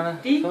sayede bana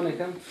son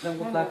eken, sizden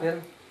kutlar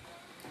verin.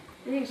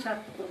 İyi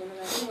şartlık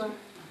olun.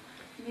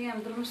 Miyam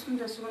durmuştum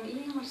da sonra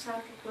iyi mi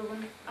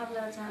sakıklığın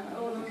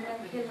Allah'tan oğlum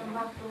ben keldim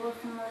baktı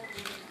olsunlar.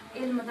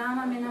 Elmi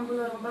dama menen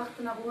buların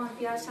baktına bulan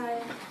piyasaya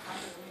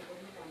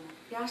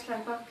yaşlar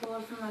baktı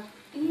olsunlar.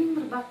 İyi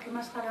bir baktı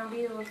maskaran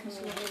bir olsun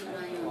size.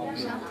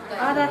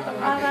 Adatı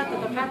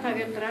da kata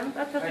götürelim.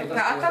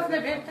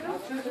 Atasına vertirim.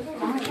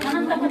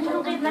 Kanım da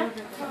götürün kıyılar.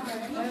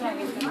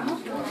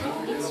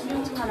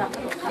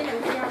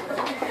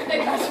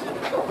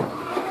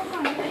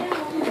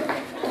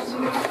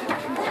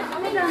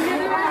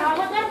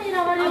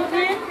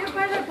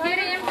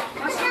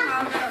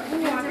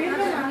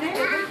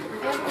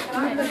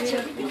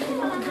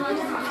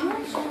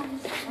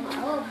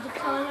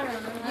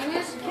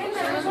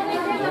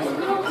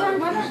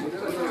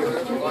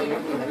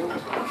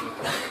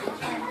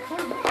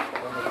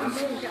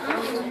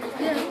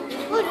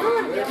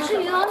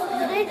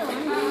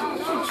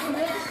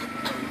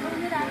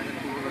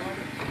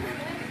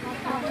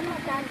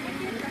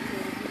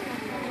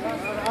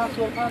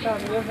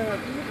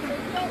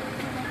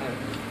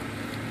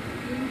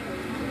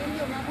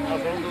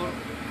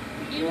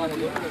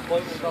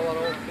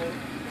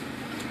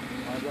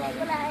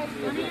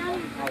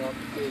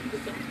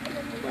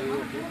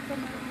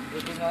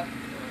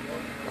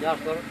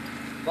 Yaşlar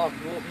bak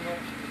bu okunu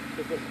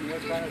tepesinde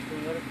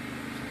kaynaştırılır.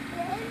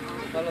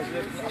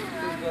 Kalasıyla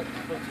akıllı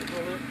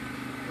prosedürü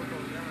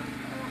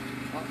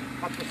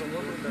hatta sonunda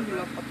bir yıl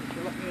hatta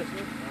kulak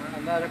niyesini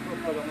Amerika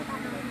programı.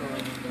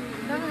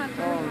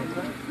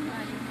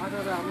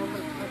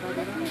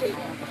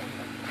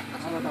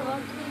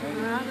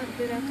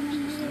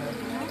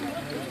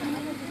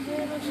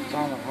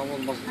 Tamam,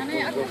 havul bak.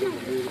 Hani akşam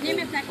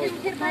yemek nakil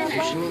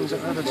terbayla. Şimdi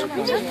zakata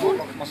çıkıyor.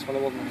 Maskala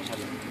olmamış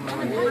abi.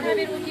 Bana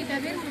bir uki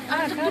kadar.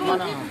 Artık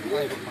durma.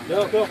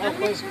 Yok yok al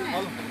koy.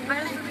 Al.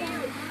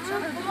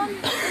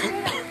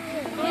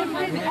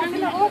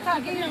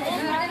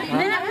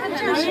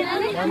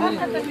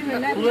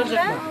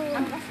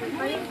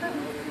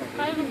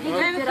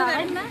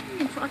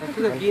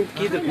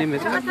 Giydirip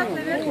nemesi.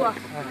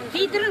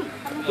 Giydirin.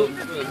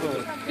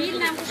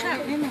 Bilmem kuşak.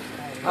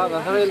 Abi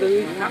herhalde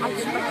iyi.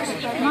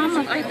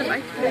 Mahmut ayıp.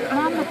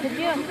 Mahmut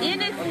diyor.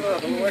 Yine.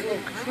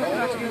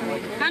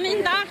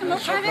 Hani dağın o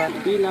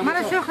kadar.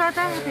 Bana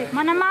şokrada.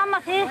 Bana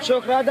Mahmut he.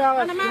 Şokrada.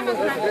 Bana Mahmut.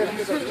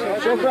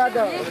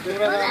 Şokrada.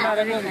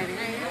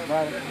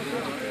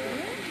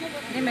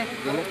 Demek.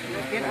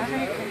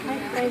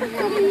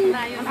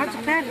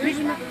 Artık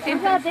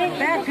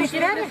ben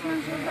pişirer mi?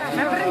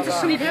 Ben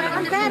birincisini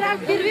ben al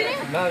bir vereyim.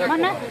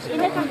 Bana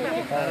yine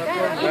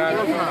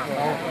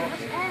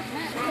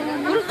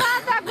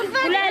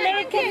Kulale.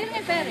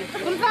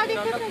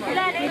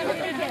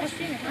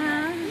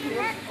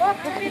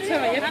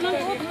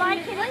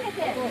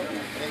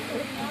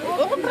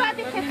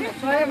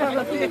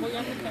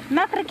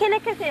 Makr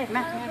kelekese.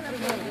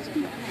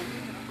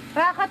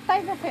 Rahat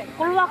taybese.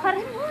 Kul vakar.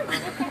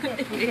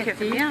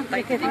 Kesin,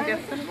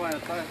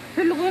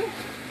 Sülgün.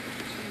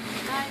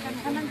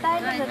 Hemen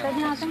taybese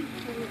tanyatın.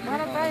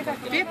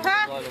 Bepa.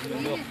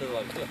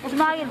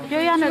 İsmail,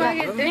 joyan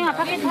öyle. Nina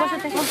paket boşa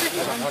tek.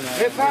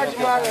 Bepa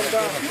İsmail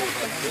da.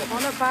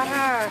 Ona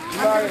para.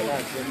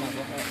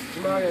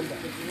 İsmail.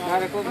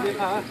 Marek oldu bir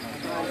ha.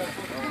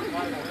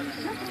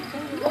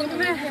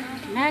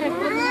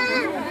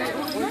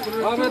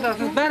 Ahmet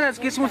Aslan,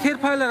 baraj geçmur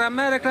terpaylar,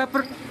 Marek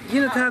rapır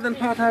yine tadan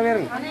pata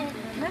verin.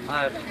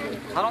 Hayır.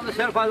 Hanımda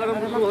serpaylarım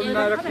bunu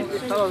merak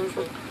tamam.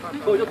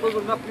 Çocuk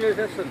bozuk yapmıyor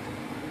etsin.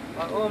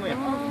 Olmuyor.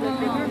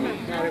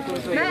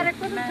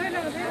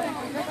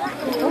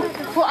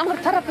 Bu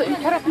amır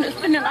tarafın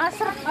üstünden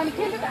asır.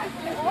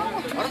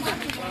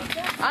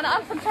 Ana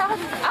alsın çağır.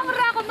 Amır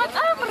rakım bak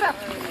amır rak.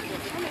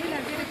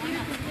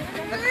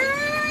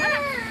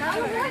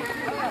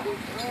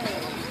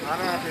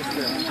 Ana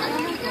ateşte.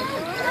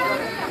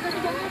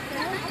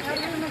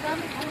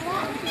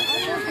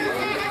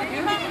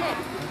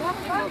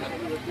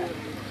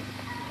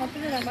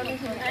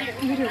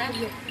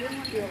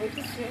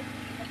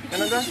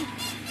 Yanında?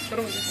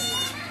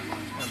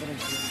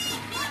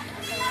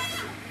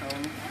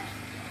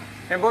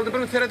 Hem boldu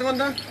bunu seyredin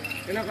onda.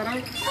 Yine karan.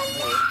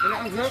 Yine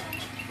azık.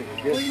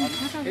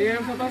 İyi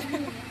hem fotoğraf.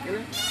 Yine.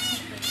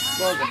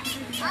 Boldu.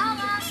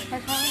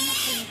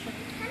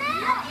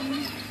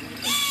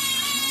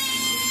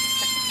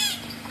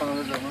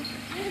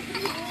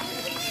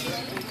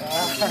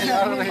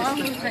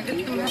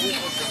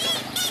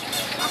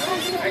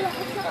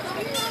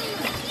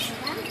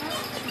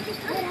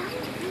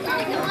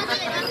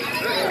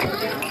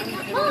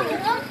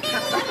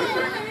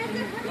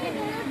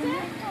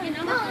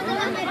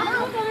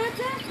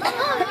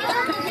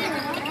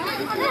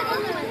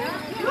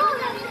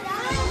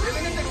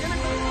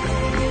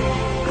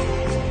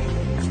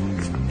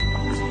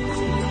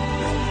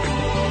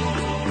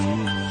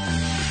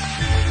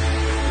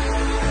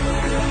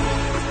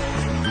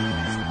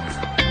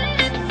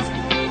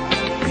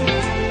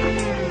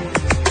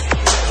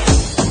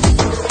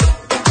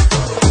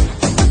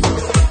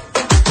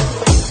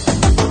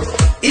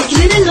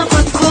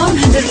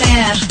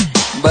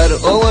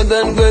 Bir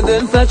ovadan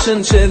gödün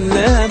saçın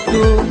çellep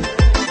dur.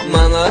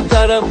 Mana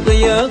taraf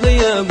gıya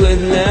güllep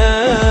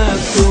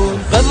dur.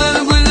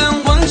 Kızıl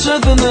gülüm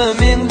konşadına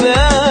min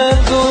ver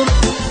dur.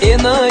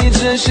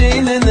 Enayca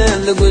şeylin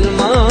elde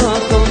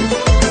gülmakım.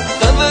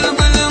 Kızıl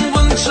gülüm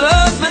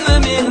konşadına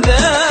min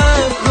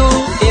ver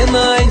dur.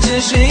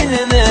 Enayca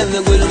şeylin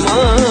elde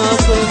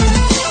gülmakım.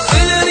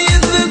 Öler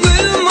yüzü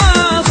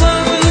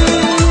gülmakım.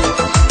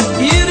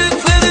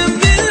 Yürüklerim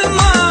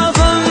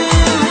bilmakım.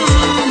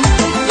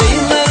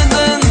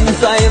 Kıyılardan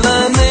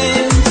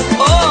saylanayım.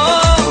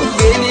 Oh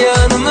gel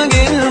yanıma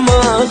gel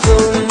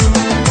makım.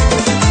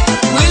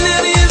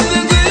 Güler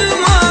yüzü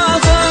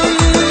gülmakım.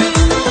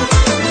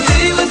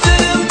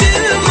 Yürüklerim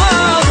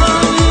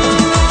bilmakım.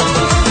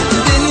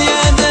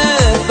 Dünyada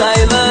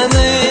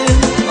saylanayım.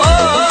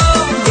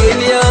 Oh gel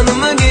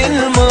yanıma gel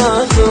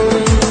makım.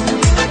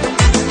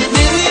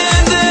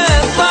 Dünyada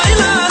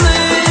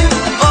saylanayım.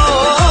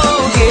 Oh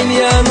gel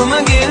yanıma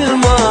gel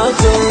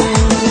makım.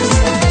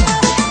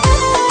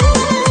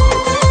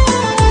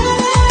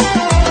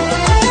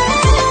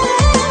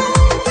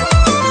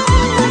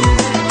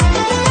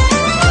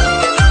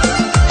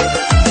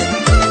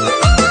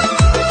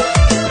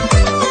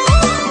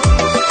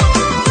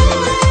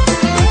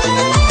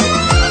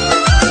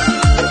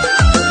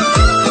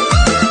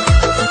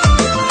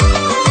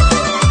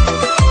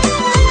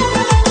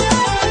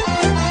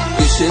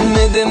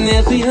 Düşünmedim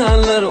ne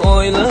hıyaller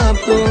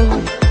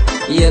oylattım.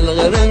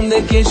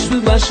 Yelgırında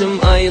keşfi başım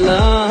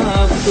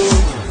aylattım.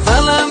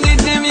 Salam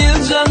dedim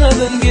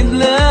yılcaladın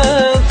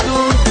gidlettim.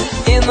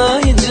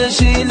 Enayca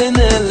şeylen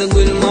el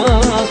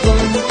gülmakım.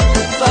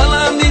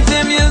 Salam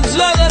dedim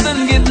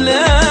yılcaladın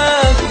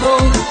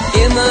gidlettim.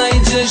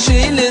 Enayca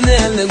şeylen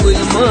el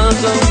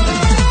gülmakım.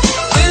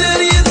 Öler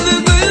yüzlü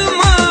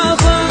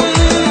gülmakım.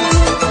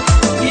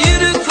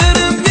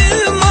 Yürüklerim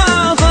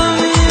bilmakım.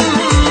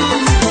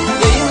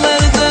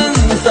 Kıyılardan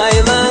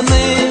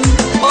saylanayım.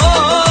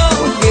 Oh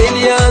gel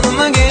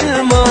yanıma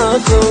gel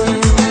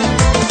makım.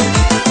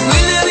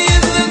 Güler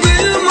yüzlü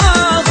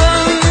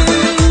gülmakım.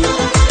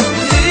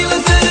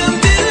 Yürüklerim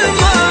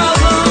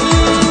bilmakım.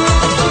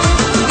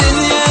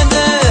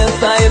 Dünyada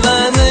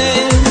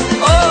saylanayım.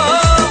 Oh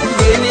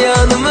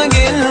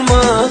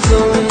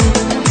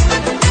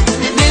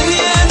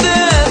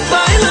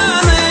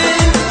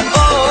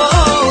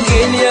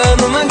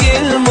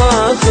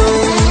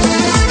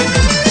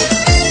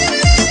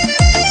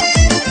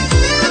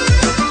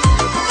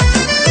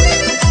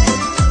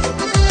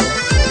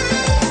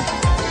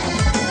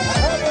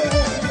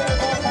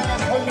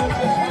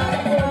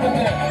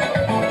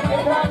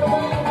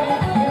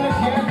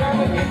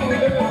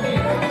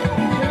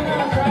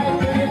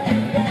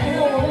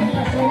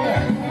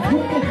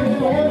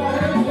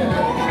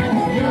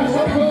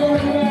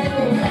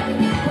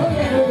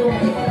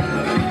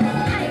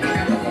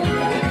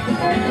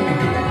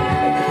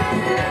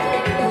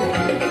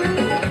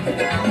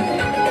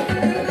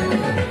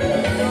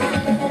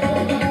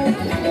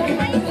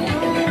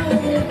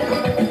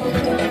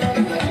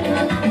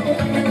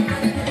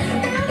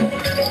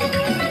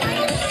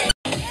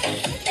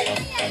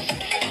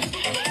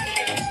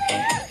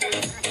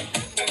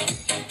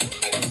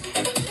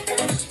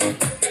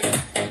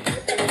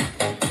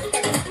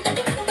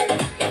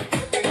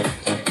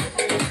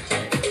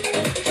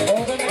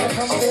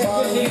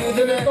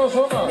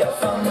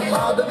Yapsam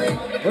adını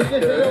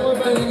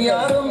gördüm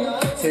yarım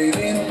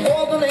sevdiğin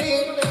odunu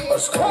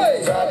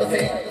aşkın zadı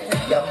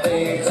yaptı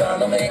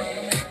canımı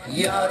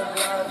yar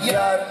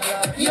yar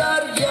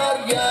yar yar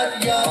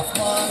yar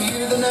yapma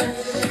yüzüne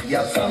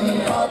yapsam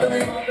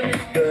adını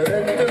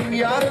gördüm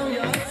yarım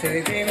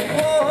sevdiğin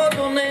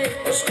odunu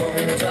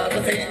aşkın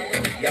zadı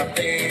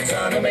yaptı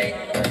canımı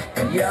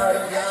yar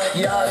yar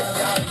yar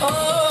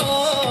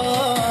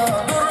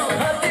dur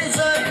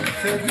Hatice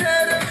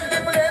sözlerim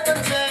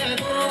dinledince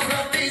dur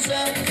Hatice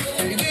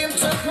sevgim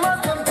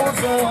çıkmasın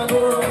kursa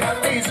dur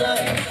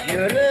Hatice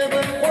yüreğim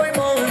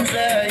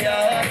koymayınca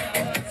ya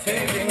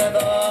sevdiğine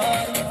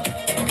dar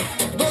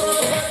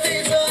dur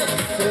Hatice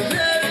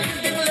sözlerim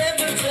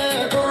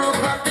dinledince dur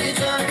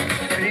Hatice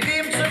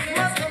sevgim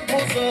çıkmasın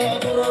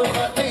kursa dur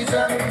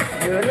Hatice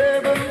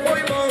yüreğim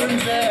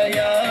koymayınca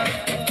ya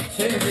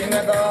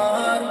sevdiğine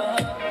dar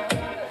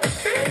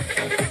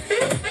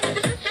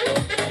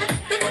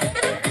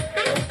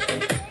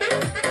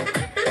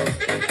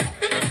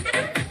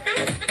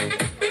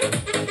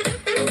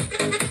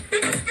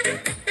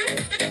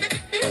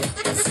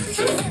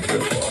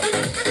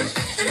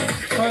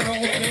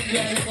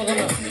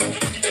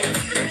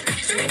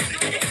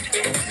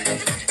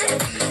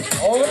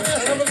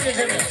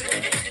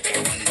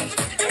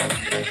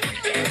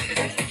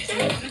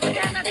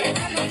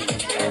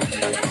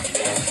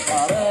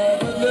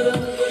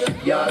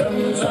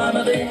yarım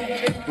canıdı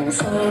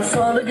Dursun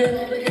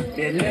salıgı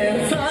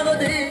Ellerim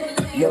sağladı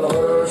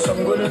Yalvarırsın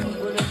gülüm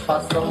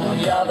Aslım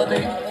yağladı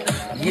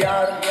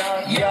Yar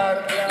yar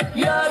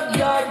yar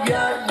yar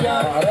yar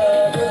yar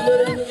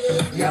Aralarım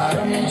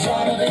yarım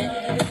canıdı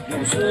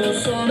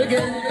Dursun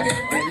salıgı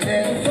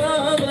Ellerim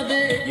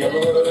sağladı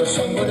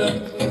Yalvarırsın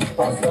gülüm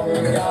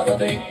Aslım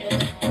yağladı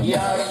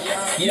Yar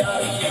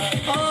yar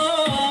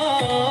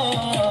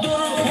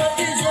dur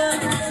Hatice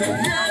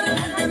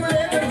sözlerim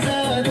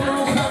dinledince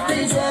dur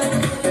Hatice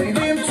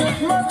sevdiğim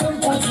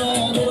çıkmasın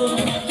koca dur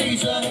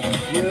Hatice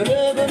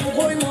yüreğim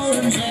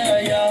koymayınca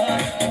ya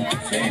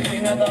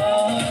sevdiğine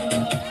dar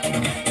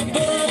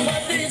dur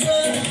Hatice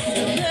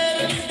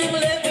sözlerim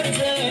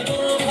dinledince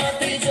dur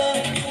Hatice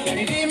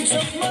sevdiğim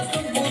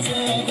çıkmasın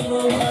koca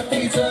dur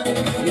Hatice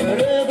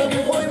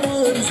yüreğim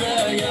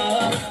koymayınca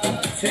ya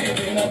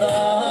sevdiğine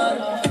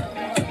dar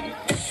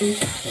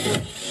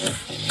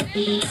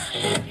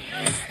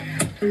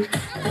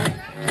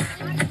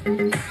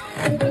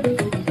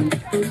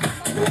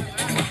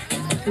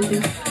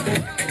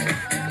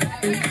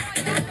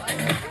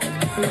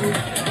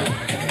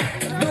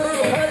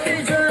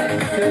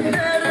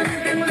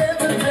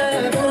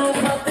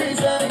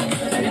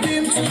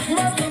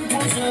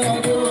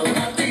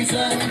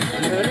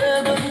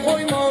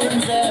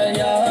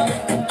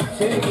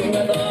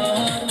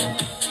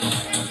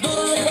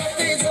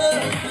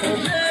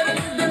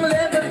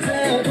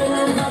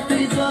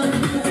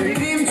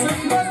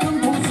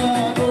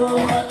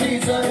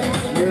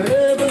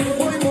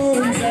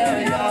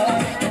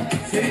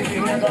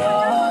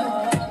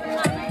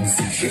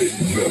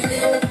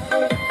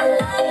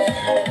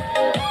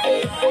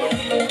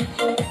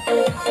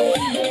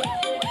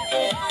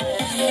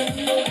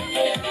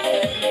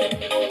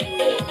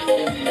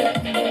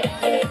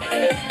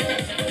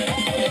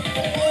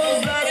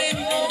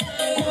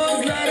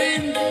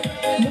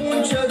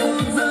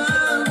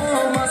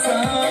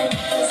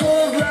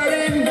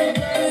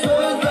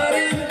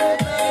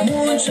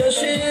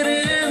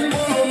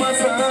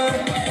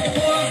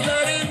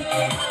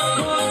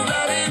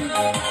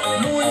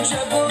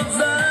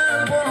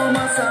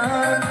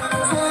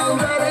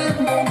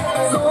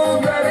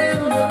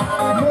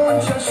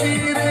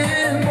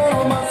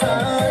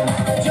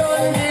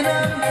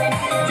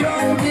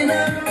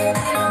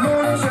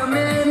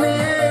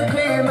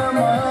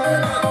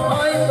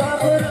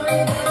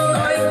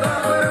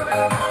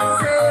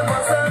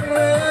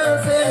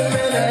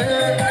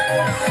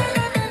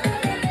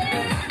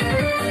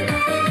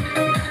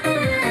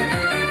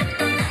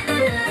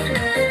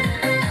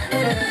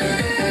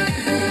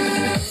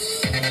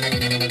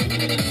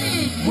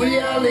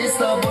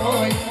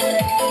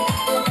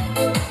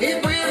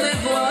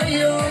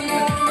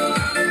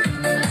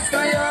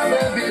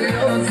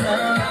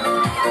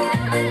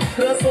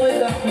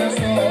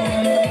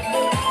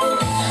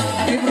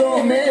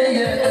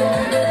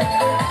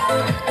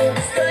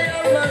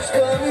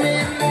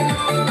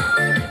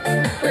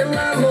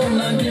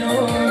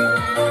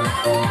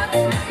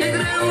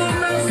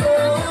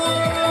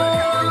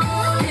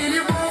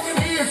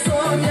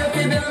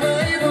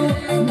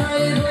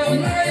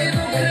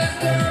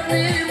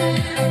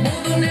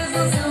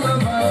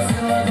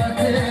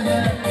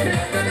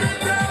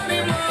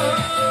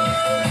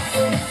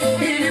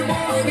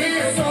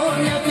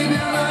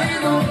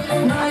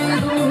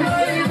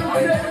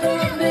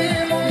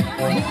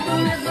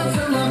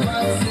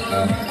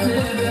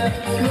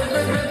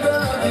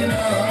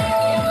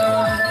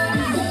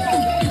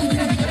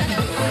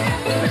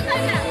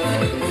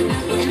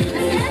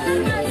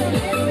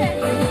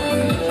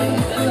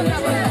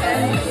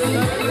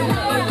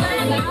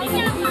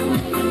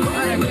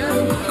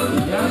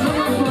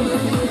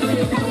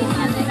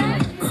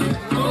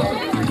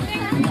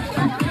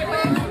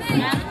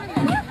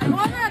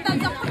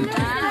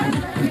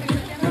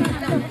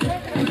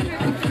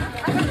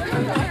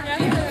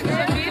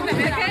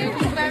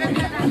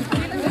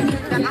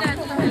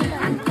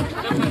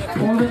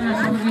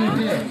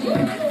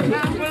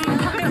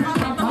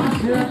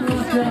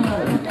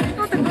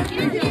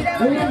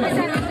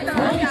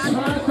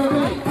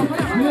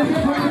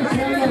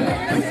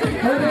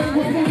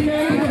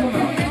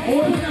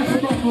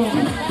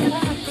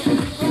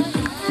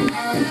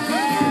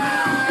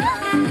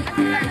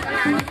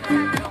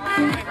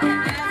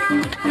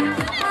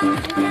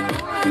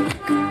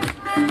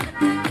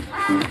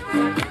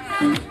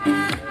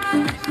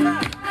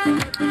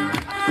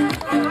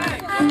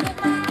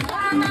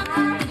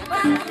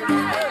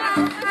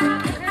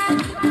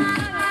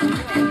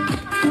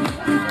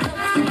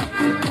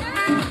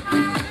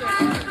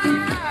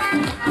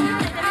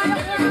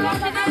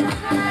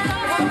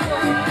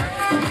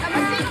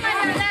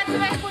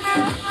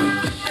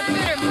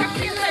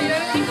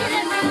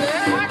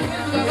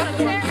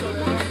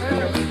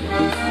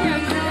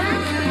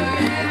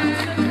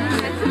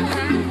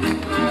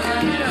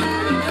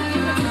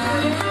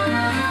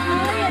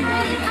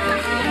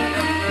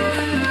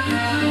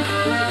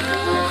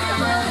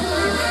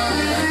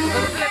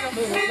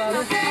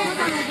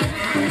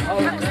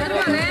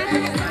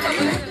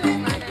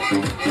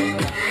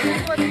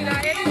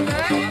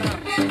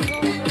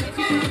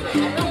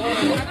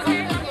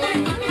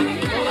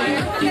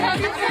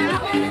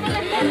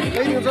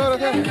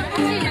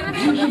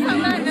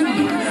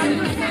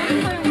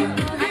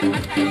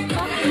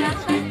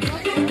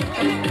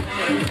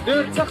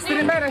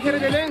Sakstırın bayra kere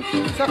gelin.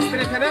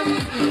 Sakstırın kere.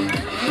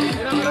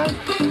 İnanmıram.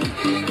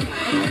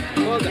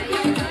 Oldu.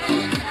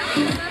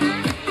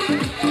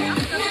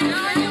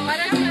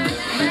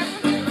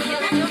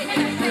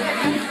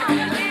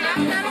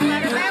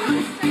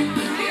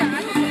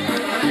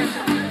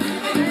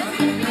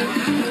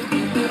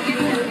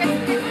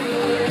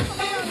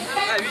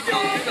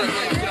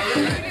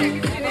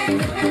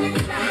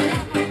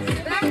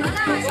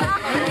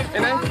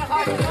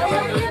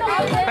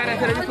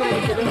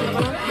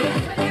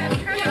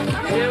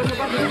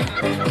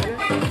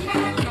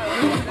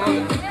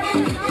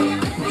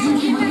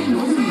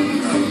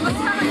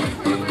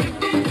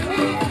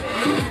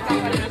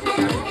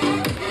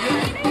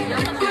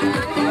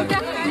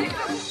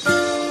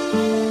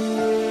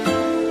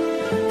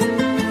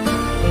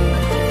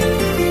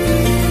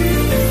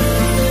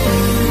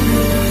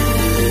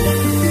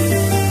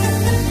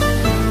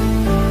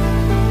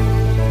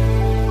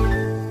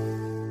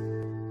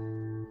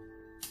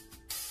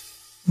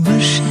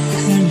 Bir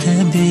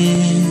şehirde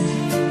bir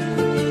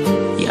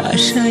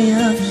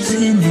yaşayıp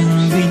senin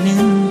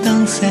bilim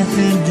dan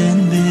seherden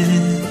bir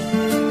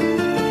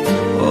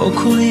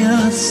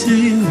okuya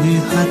suyu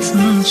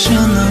hatın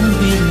şanan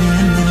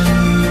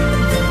bilenim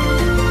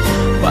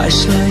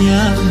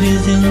başlaya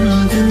bizim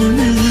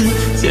günümüz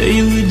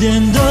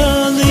söyüden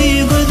dolu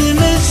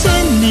gözüme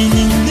sen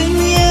benim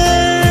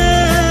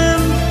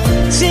dünyam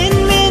sen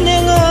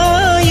benim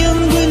ayım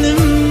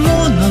günüm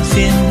onu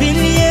sen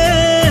bil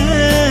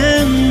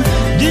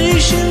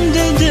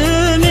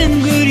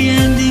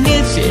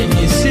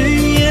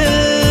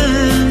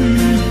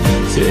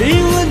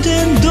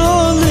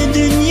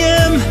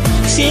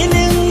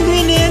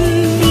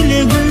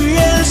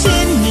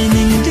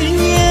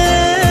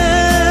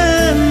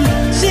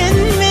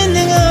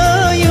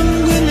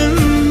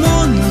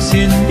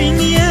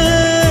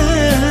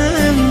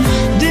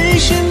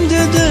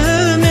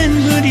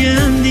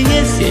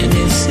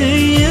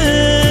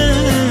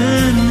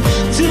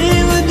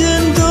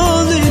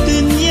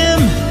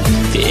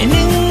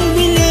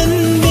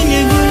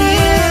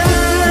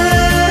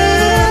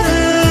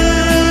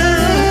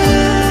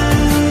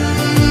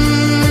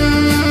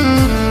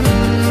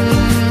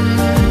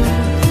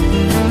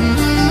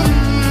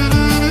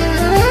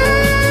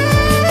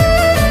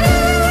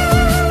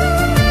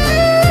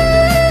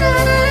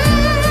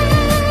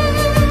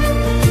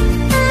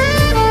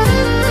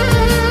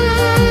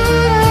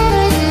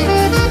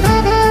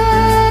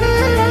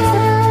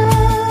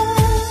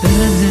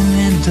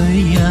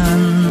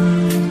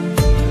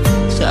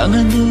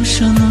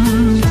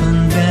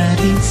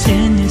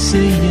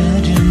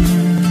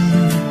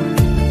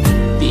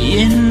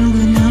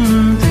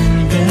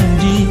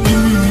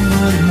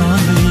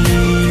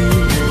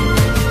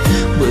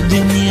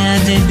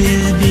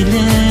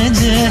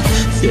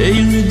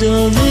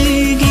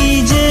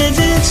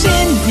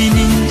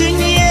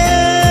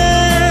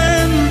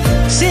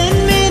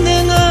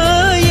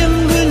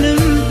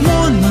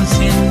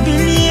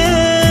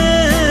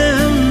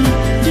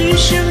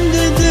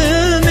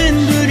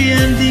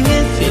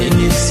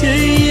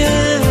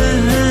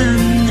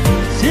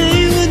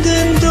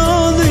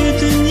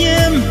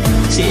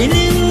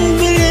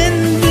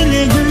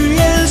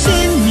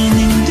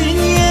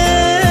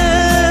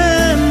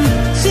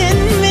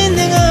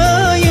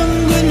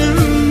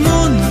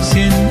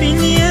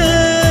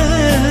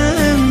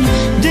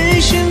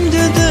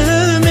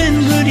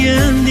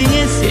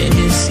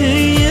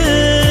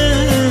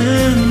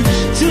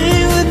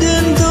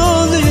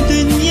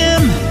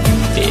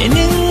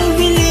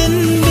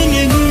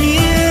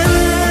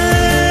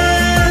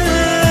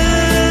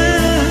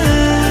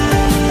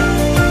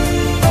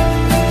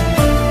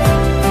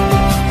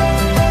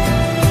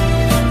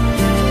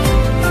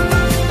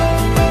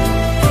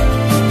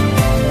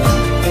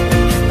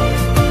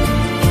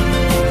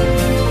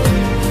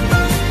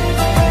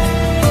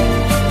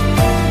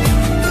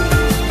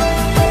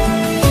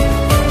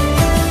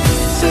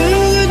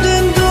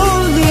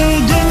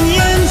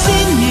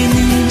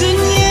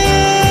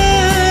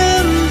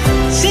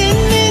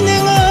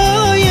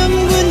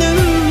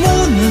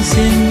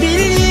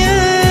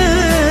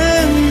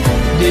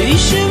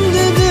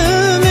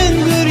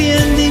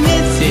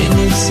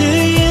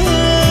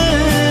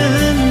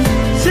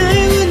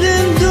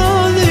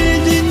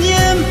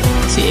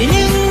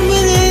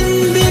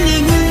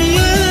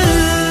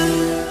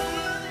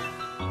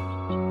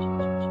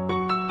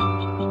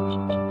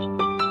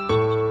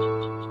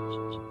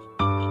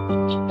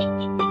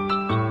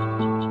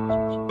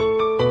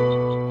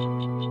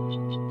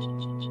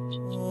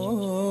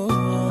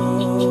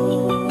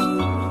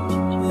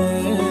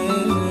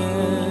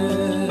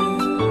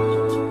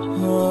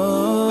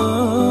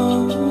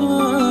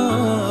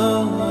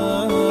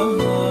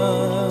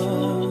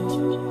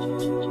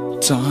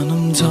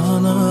Canım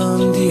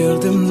canan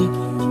derdim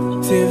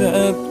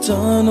sevip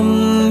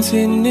canım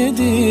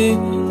senedi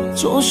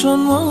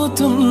Coşan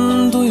vaktim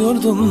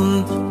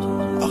duyurdum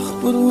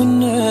Ah bir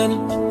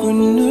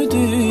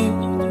günnedi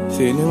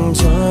Senin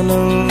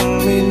canın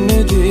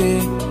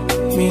minnedi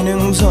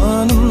Menin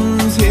canım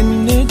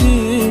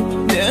sennedi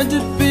Ne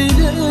edip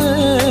bile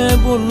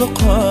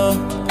bolluqa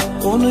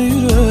onu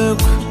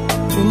yürek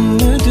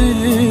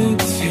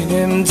ümmedik.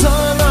 Senem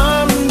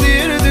canam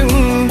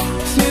derdim,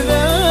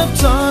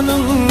 sebep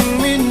canım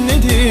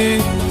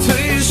minnedi.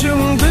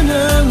 Tüyüşüm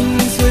bilen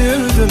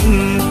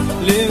sevdim,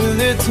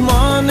 levlet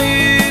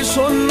mani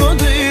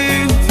sonmadı.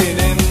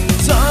 Senem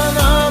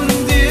canam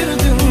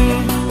derdim,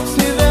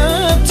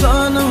 sebep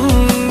canım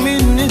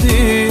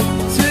minnedi.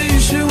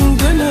 Tüyüşüm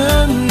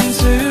bilen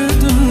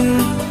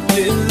sevdim,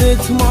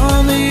 levlet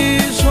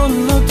mani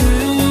sonmadı.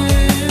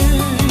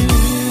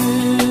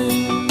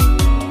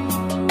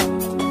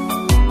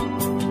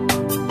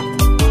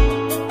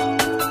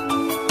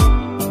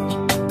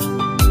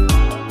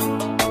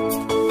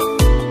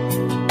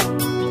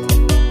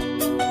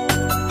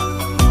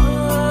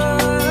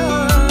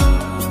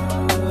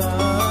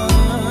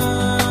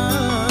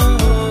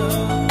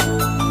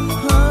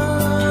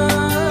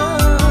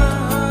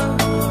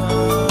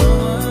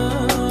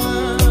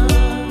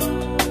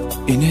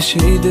 Yine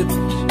şey dep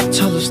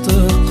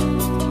çalıştık,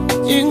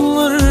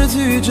 İngir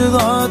tüycü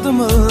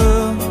adımı,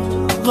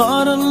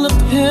 karanlık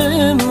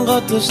hem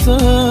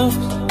katıştık.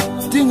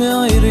 Dine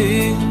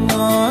ayrı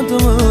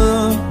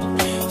adımı,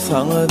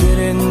 sana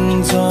veren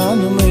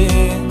canımı,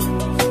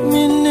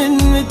 minnen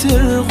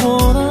bitir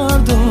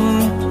korardım.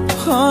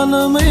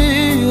 Halımı,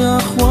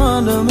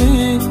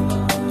 ahvalımı,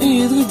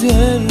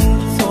 gider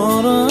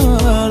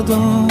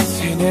sorardım.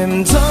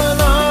 Senem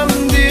canam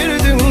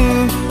derdim,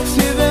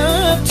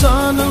 sebep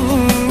canım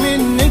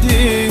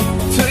minnedi.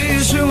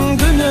 Tüyüşüm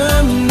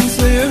gülüm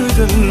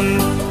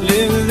sevdim,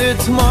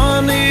 levlet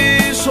mani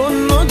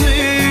sonmadı.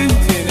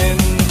 Senem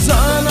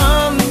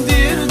canam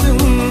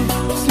derdim,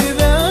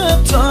 sebep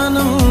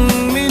canım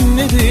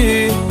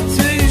minnedi.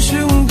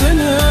 Tüyüşüm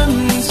gülüm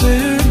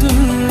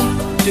sevdim,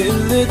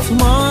 levlet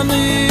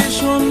mani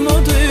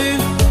sonmadı.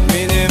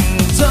 Benim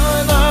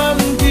canam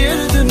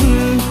derdim,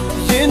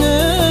 yine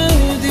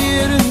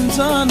derim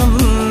canım.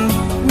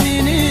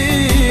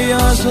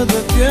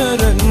 Yaşadık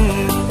gören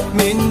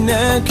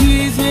minneki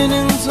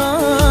senin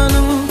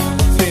canım.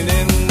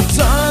 Senin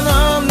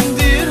canam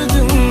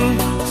derdim,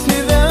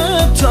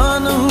 sebep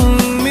canım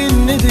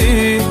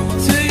minnedi.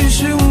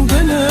 Tüyüşüm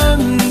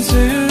gülüm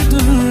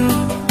sevdim,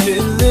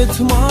 lillet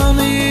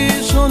mani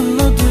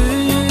sonladı.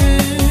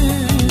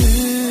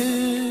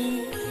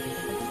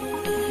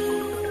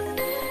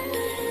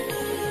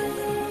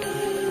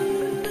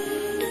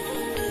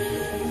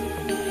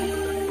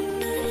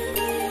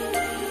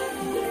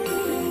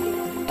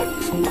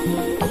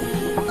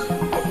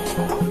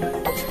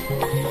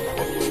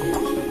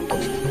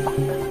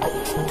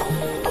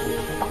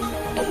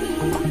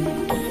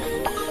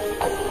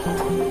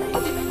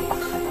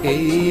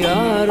 Ey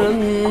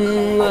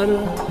yarınlar,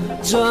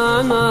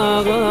 can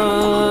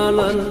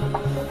ağalar,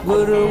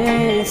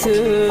 görün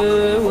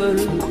sever,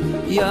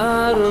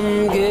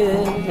 yarım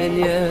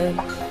gelyer,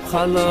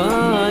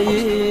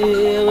 halayığı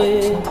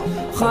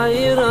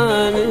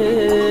hayran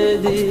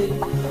edir.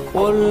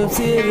 Ol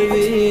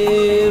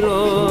servir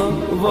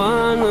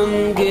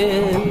ovanım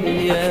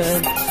gelyer,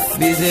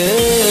 bize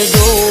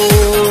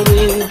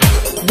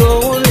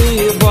doğru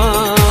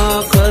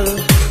bakar,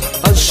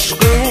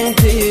 aşkın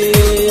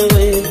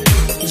tiri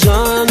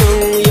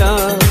canım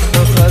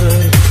yakar.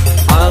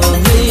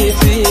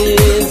 Ağlayıp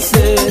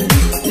ise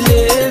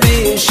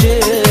levi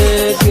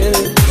şeker,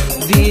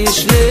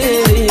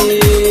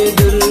 dişleridir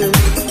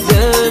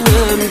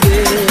denem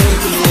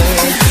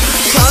gelyer.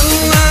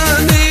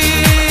 Sallanıp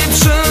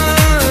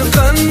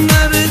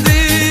çıkanlar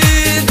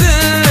dide,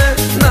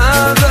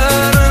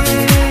 nazarın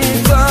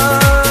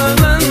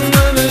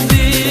kalanlar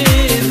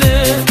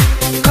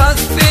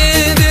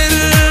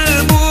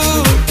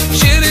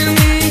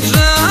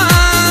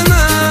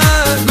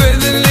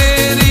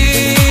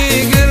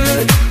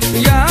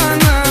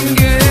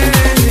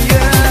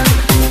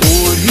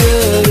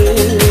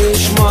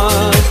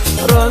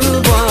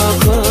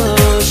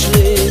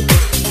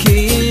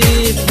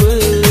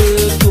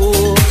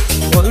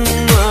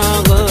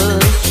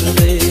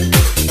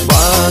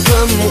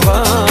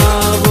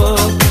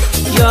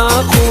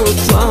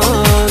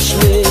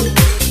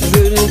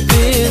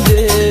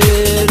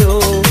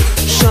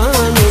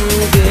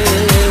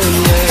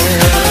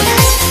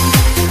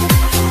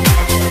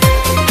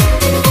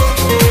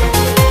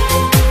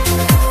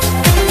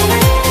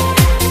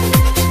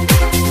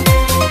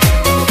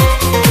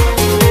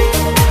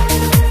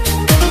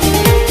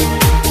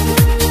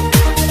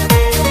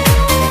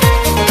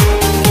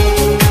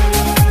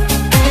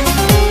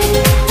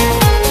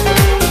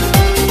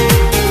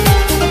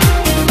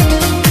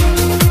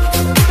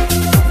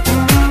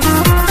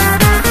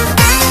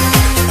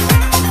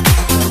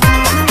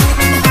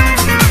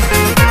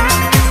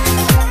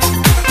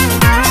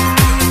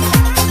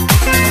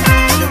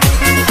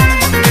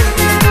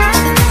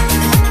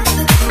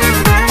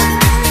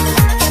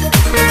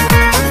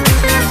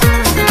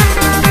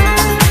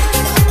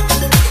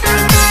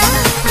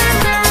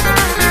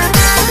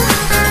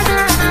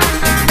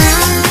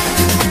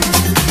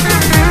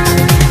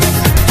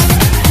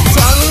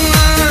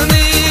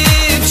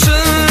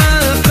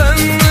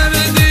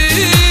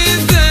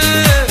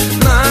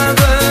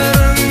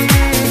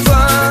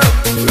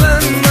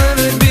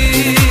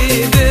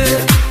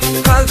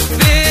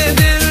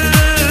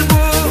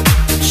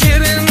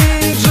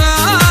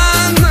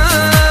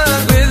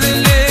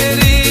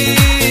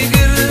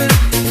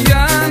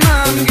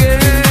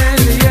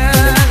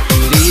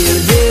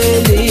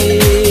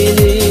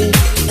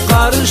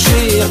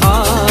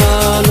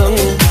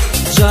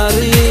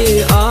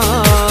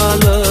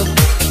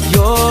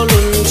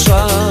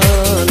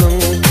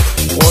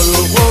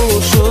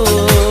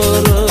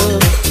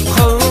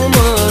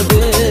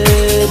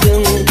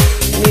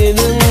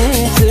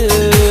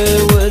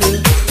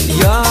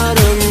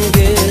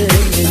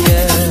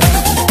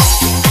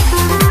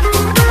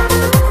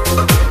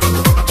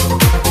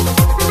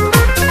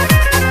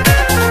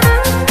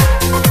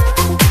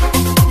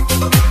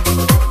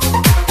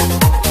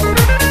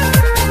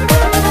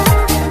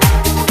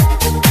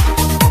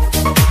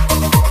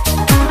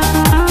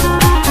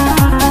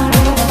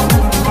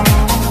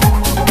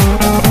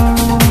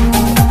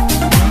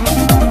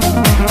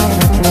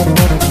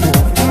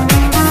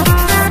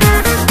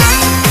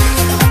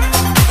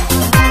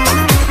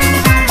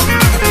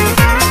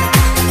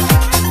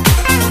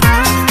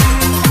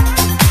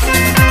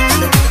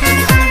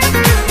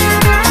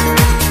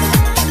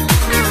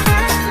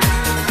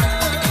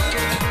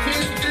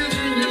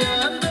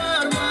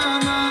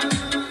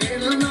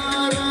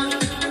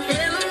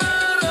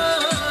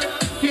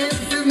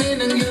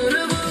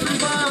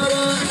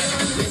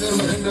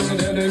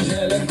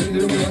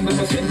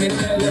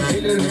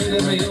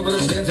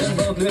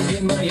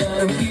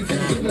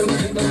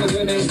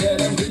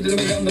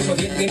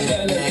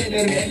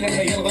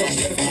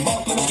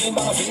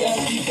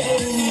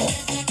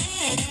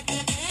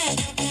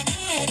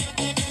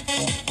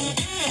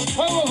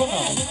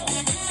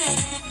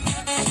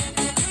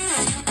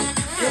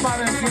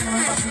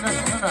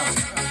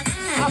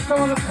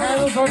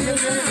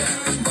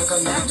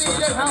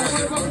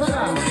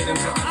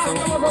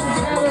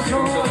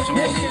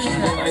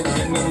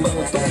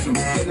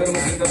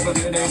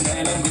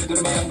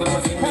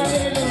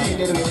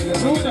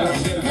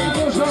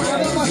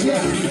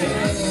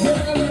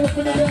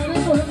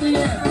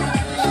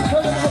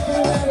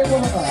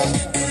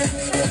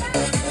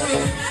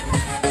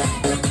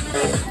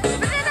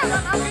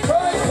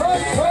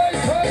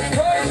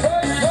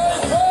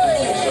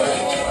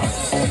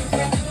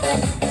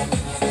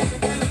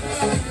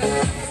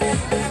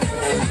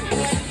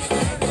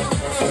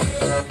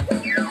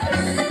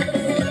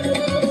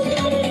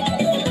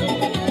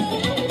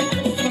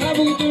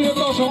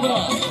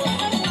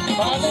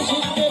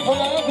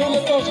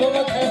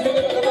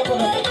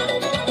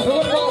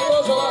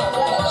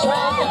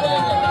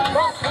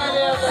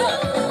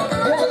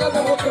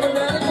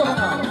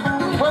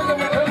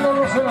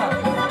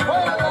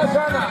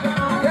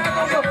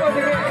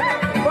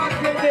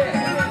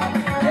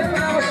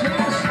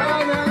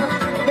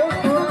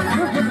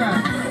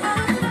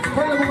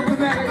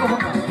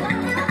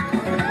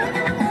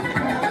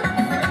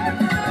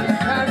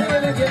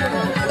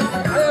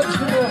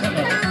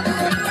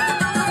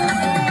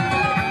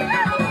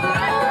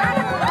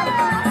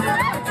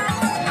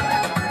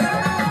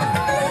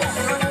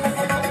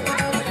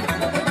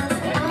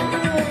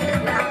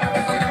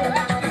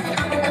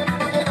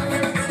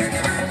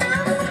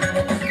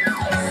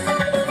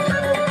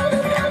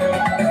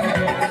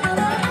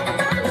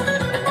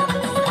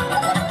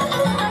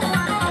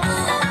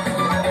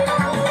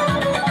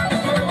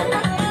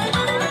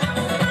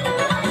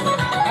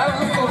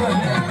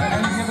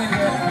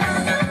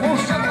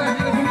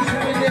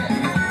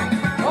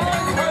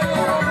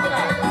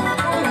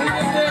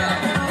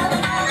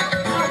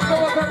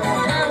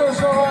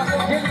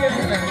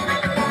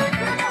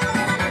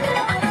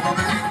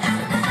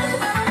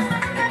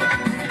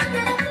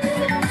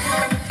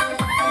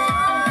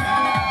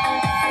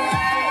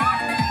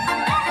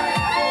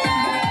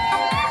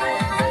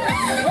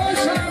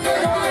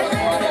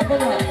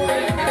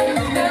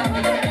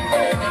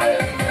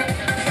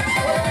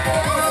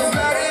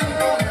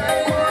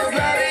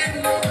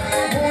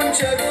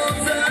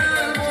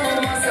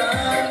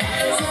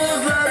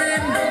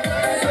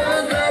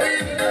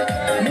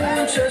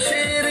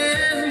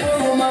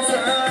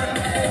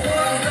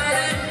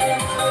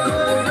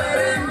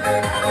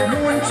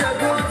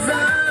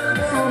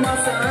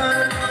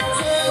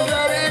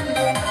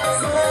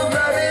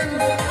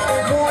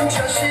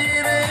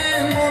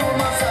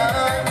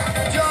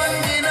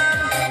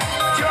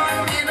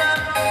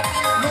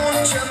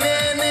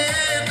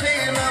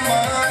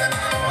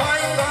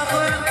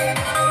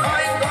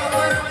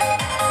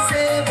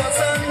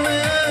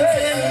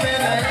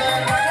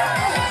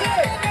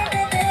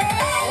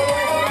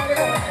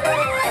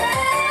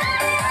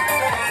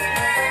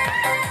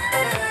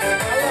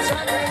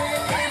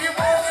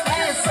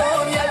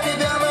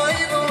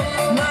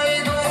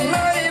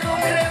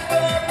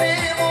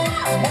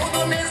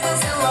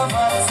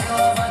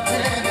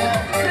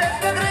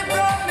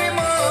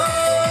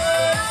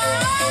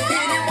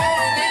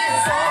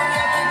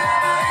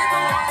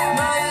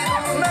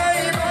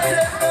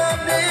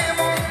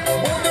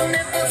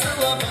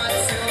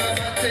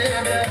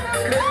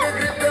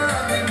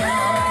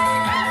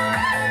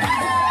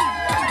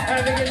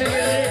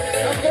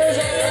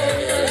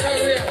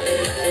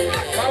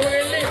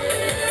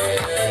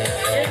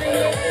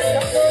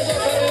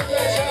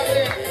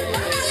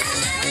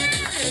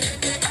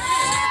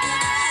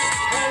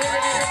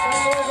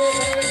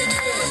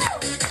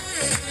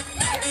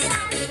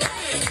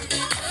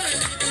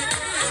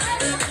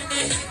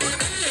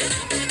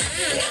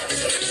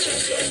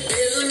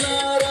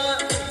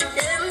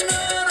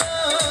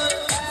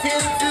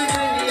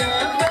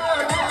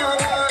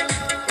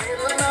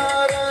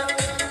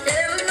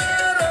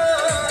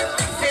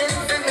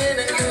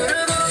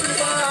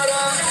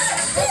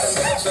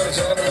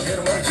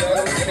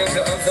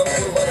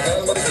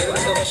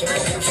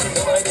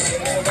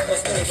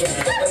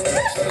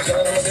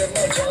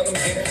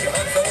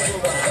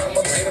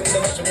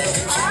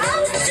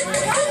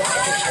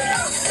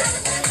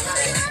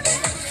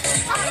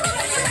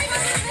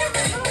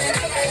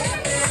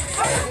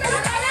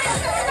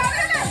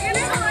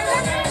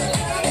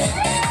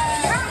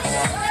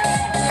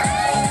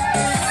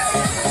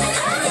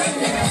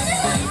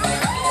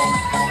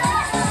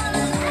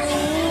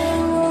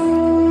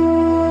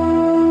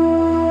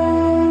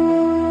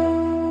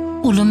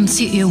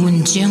Ulumsi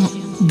övünceğin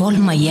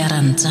bolma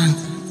yarancan,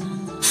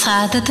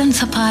 saadadan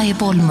sapayı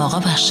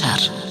bolmağa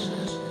başar.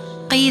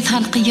 Qıyız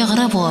halkı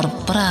yığıra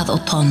borup biraz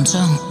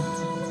utancan,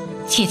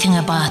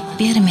 setine bat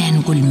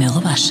bermeyen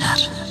gülmeği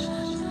başar.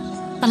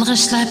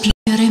 Algışlap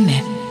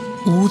yöreme,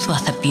 uğuz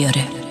basıp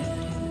yöre.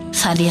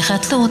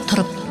 Salihatlı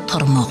oturup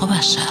turmağı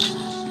başar.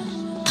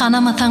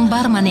 Tanamatan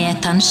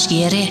barman tanış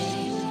yere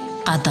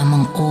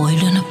adamın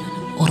oylanıp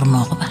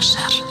urmağı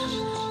başar.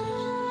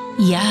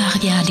 Yağ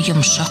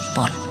yumşak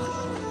bol,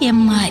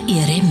 emma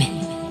ereme.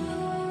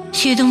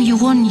 Söydün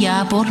yuğun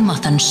yağ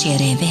bolmatan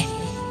şerebe.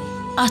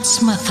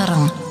 Açma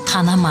tırın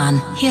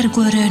tanaman her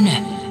görönü.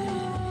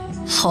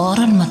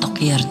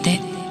 Sorulmadık yerde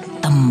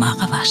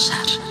dımmağı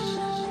başar.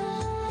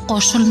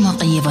 Koşulma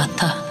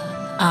gıybatı,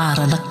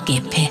 ağrılık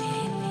gepe.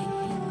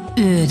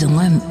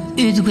 Ödüngüm,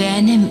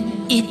 ödgänim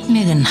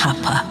etmegin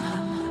hapa.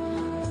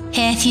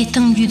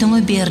 Häsiyetin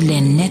yüdüňe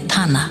berlenine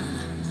tana.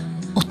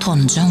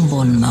 Utonjaň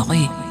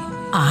bolmagy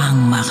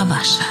aňmagy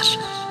başar.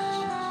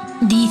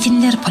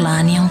 Diýtinler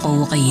planiýan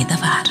gowy gyýda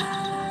bar.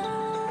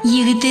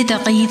 Ýigide de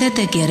gyýda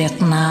da gerek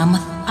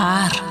namyt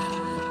ar.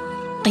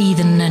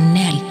 Gyýdyndan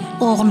näl,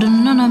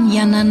 oglundanam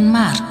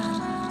yananmar.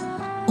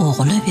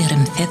 Ogly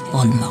berimsek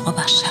bolmagy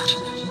başar.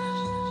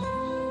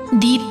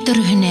 Diýipdir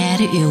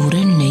hünäri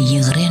öwrenle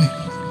ýygren.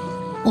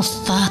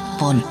 Ustad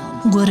bol,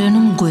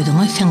 görenin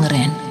gözüňe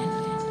siňiren.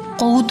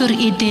 Gowdur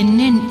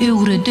edenden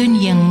öwreden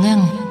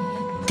ýeňňeň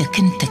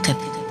tekin tekip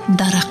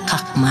darak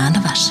kakmany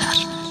başar.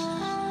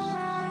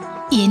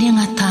 Eneň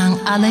ataň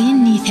alaýyn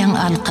niýsen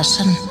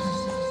alkyşyn,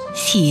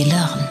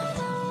 silagyn,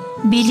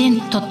 bilen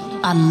tut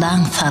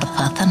Allahyň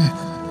sarpatyn,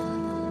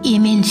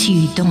 emen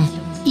süýdüň,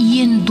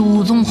 iýen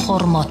duýduň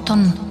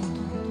hormatyn,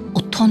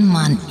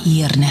 utanman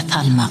ýerine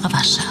salmagy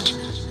başar.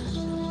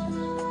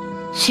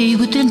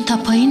 Söýgüden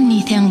tapaýyn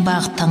niýsen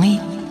bagtyňy,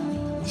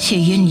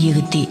 söýen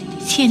ýigidi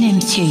senem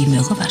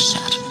söýmegi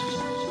başar.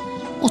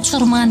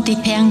 Uçurman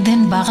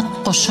depäňden bagyt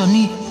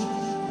goşuny,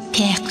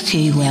 täk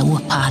söýgäwe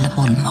paly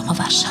bolmagy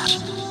başar.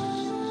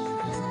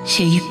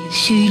 Söýüp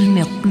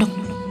söýülmeklik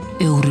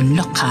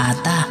öwrülli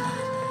qada,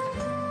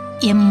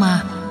 emma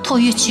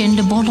toýu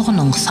çenli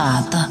bolgunyň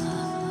sady.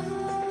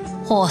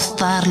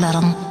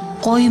 Hostarlaryň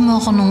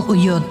goýmagynyň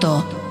uýada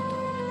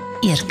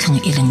erkin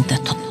elinde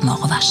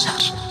tutmagy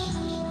başar.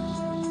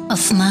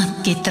 Isnat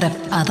getirip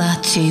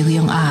adat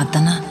söýgüň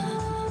adyna,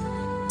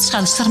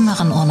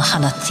 çalsyrmagyn onu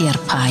halat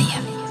serpaýa.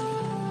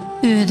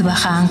 Öd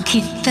baxan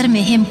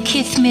kettirme hem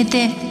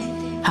kesmede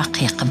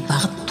haqiqi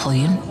bagyt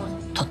toýun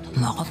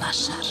tutmagy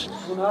başar.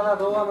 Bunlara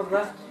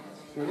dowamyzda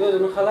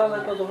gözüni halal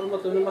etme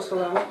hurmatyny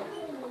masalamy.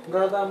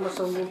 Burada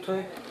masal bu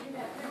toy.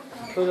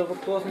 Toyda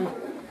gutulsun.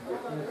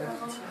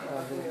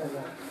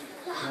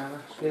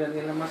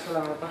 Gelen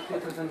masalama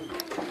başlayırsan.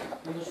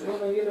 Bunu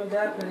şurada gelen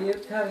derper yer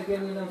ter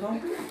gelenden soň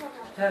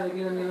ter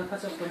gelenden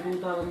kaçapdan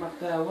bu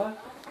dağılmakta var.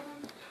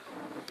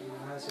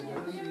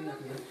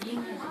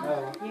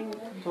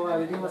 Toy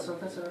abi masal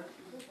taşa.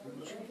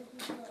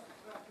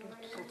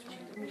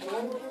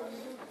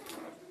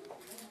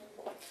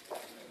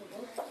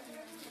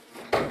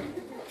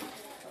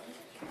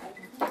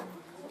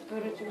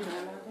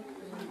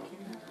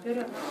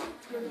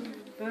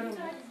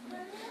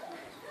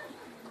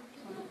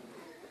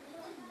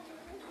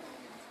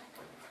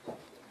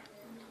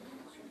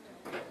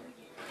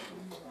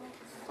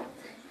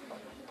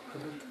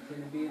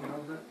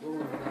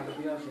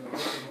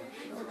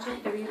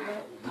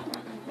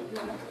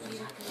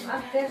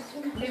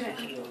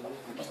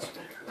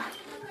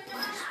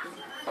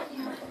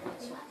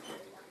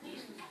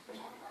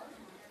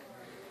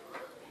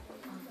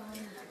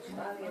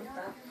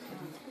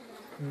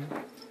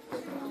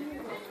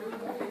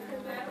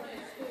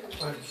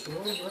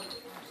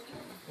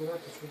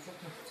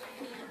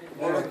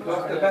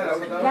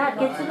 Ya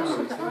getirin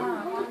şurada.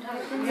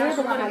 Ya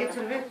şunları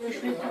getir ve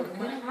düşmeyin.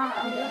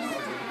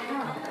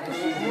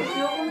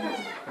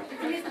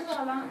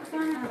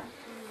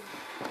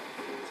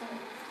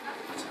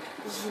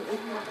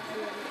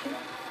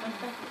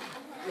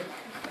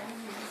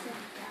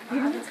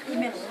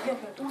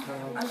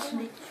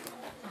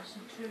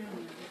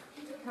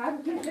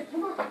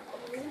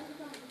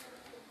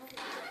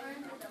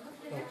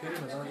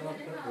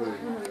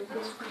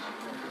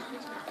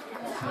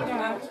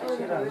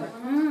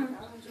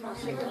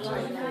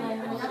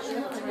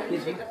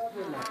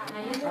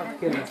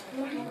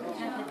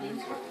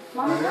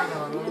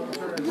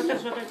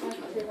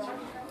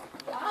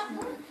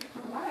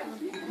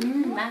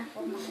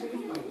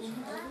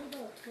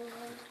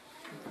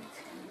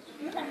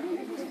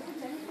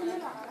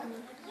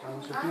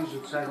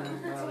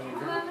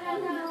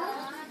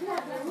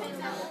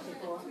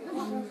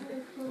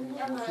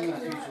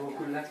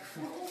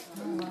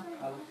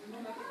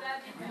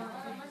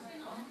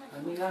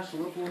 Amiga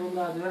şunu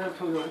bununla diğer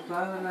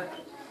toylarla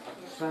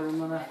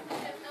sarımına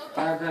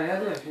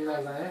dağaya da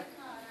filanaya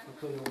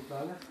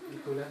toylarla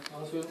ikule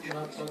Asıl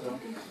manatsadan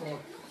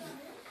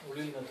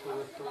ulina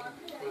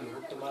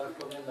toylar tomar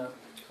konena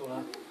sonra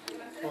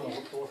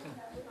olsun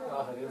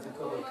ahir yazın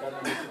kadar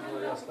kendini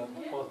böyle aslan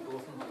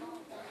olsun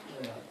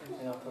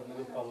ya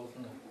tabii ki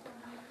olsun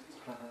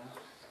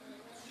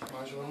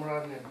Macun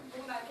Murad'ın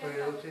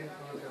toyutu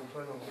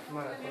toyun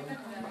maraton.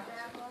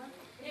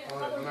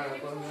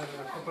 Maratonda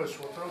kupal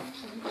şotam.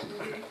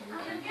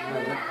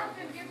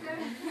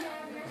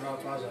 Ne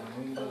yapacağım?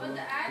 Bunu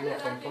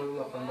da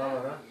toyla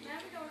kandavara.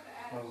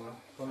 Allah,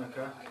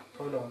 sonaka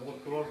toylamız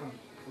kutlu olsun.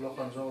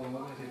 Ulakan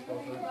oğlumuz nasip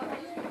olsun.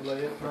 Ula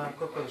yetmem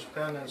köpeliş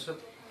kanelsip,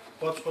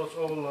 koç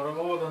oğullara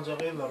oğlanca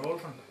kıyılar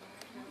olsun.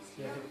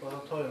 Yetip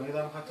bana toyun,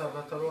 idam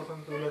katar olsun.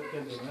 Devlet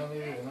geldiğine,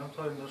 meyveğine,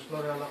 toyunda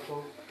şular yalak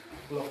ol.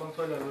 Ulakan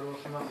toylar bir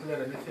olsun,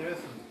 nasillere nasip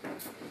etsin.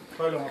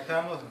 Toylama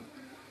tam olsun.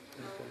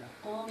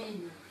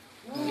 Amin.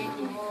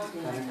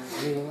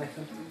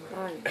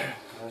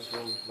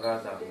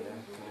 Biraz daha bile,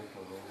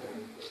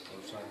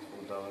 olsan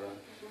kudavra,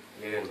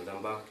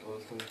 yerimizden baktık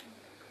olsun.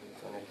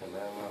 Sonra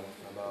kamerama,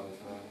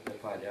 babamızla,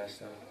 vefali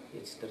yaşlar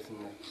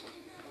yetiştirsinler.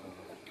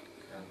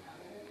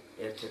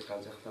 Erkek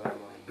kalacaklar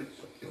ama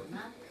çok iyi.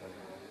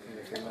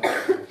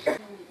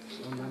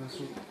 Ondan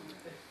sonra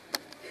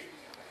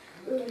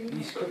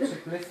iş çok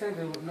sürprizen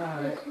de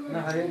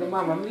nahare de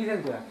mamam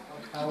diyecek ya.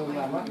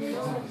 Ağlama.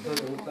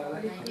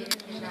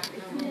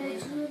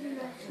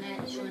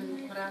 Ne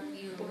şun bırak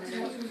yiyor.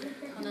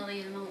 Kana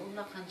yılmam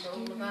ulakan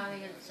oğlu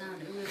Babageldi san.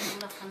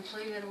 Ulakan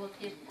toy verip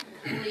otur.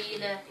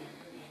 Ile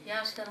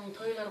yaşlarım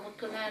toylar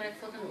kutlu merak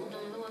olsun,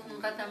 udumlu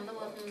olsun, kadamlı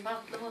olsun,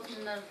 baklı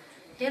olsunlar.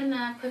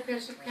 Herine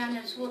köpersip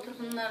kendisi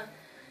otursunlar.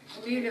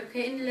 Büyülüp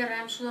indiler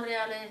hem şular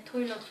yağlı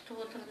toylar tutup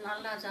oturdun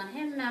Allah can.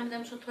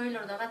 Hem şu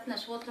toylarda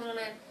katnaşıp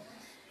otururlar.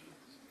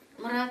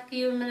 Murat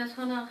giyilmene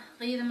sonra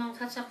kıyırımın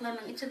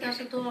saçaklarının içi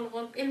taşı dolu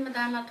olup ilmi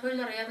dama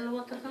toylara yazılıp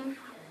oturdun.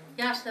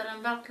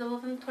 Yaşlarım baklı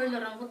olsun,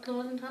 toylarım kutlu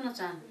olsun sonra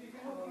can.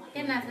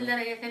 Her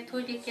nesillere yeter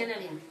toy deyip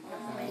gelelim.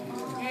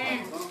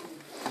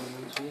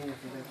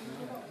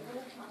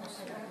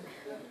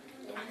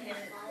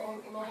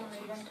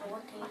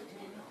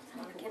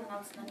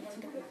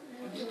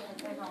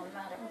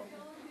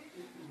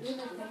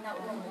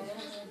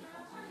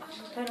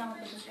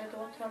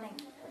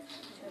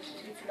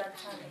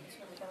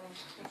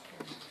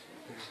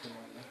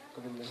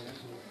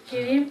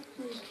 Kim?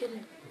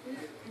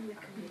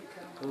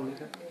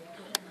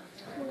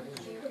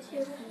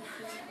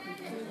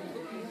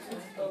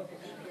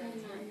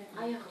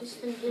 Ayak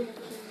üstüne gelip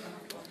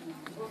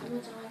okuma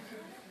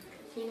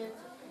yine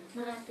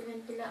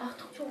Murat'ın bile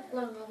artık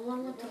çocuklarına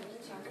bulamadım.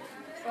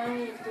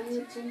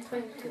 Babageldi için toy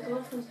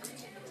olsun.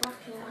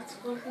 Baktım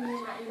açık olsun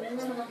yine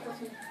elimden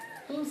bakmasın.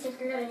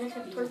 İnseflere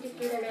yaşap toyduk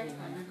geleler.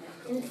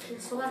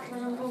 İndiki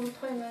suratların bunu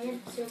toymaya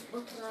yetişip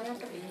oturmaya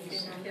yatıp.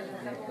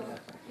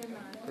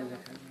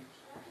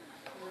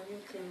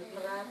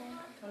 Murat,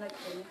 ona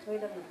kendi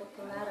toylarını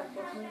kutlular,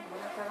 kutlular,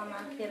 bana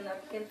tamamen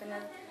kendine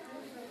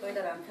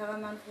toylarım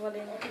tamamen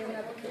tuvalayın,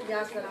 kendine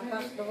yaşlarım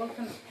başlı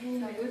olsun.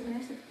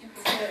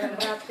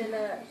 Murat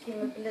ile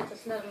kimi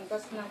biletçilerin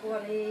basına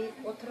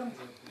kuvalayıp oturun.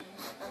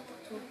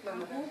 Artık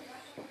çocuklarım.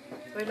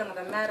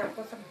 Toylarına merak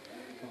olsun.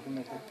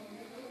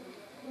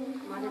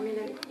 Bana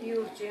benim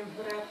yurcuyum,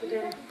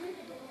 Murat'ın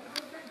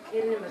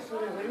kendime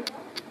sunarım.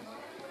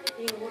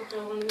 İyi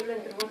ortağın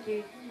yönetir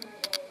bakayım.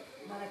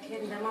 Bana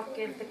kendime hak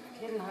geldik,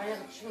 kendi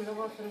hayatı şimdi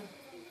olsun,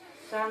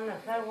 canlı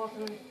sağ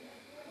olsun,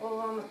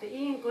 ovamızda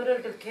iyi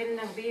görüldür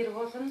kendinden bir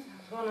olsun,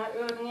 sonra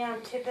öğrenyen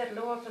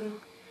çeterli olsun,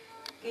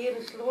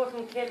 giyinişli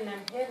olsun kendinden,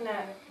 her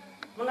ne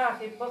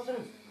münasip olsun,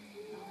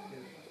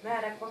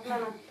 merak olsun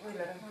anam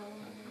toylarım.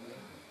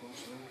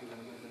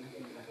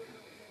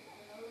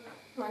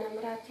 Bana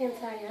Murat'ın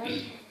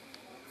sayarım,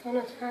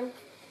 sonra çıkan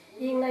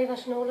iyi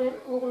naybaşını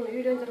oğlunu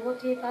yüründürüp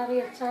oturup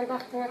Babageldi can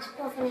baktığına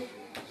çıkmasın.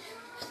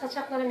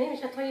 Saçaklarım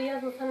hemişe toyu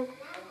yazılsın,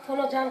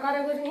 sonra can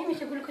kara gözüm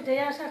hemişe gülküde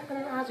yaşarsın,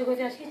 ağacı göz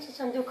yaşı hiç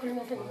içen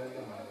dökülmesin.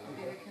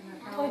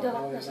 Toyda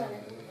katlaşalım.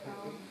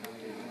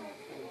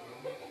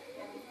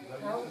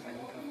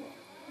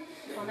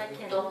 Sonra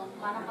kendi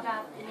bana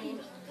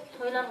Murat'ın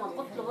toylarımız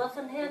kutlu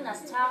olsun, her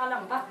nasıl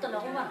çağılan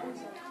baktılar var.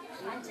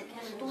 Bence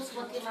kendi dost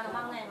bakayım bana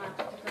manlayma.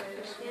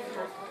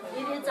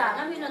 Yine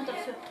canım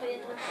yönlendirip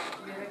toydu.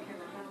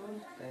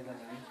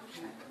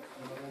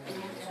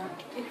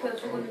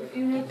 İlk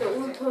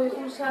ümide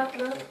toy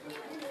saatler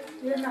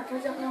yerine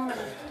kaçaklar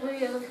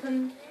toy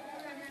yapın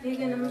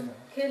diyenim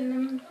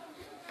kelinim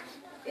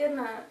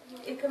yerine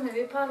ikame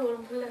bir par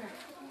olun falan.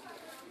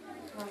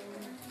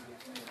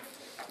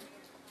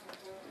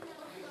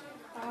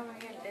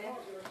 Babageldi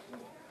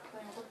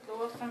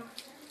kutlu olsun.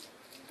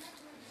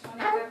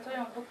 Ona da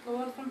toyun kutlu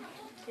olsun.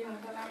 Kimin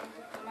falan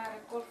kutlu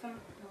merak olsun.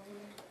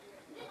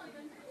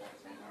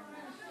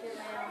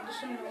 Yerine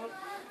yanlışın olur.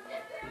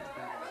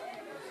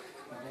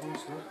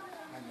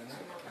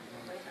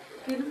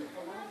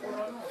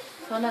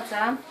 Sonra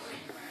can,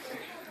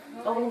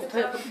 oğlum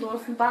toy kutlu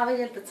olsun,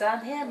 Babageldi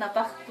can, herine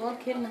baktık ol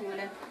kendin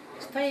bilen.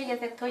 Şu toya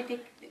gelsek toyduk,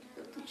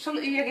 şul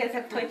üye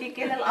gelsek toyduk,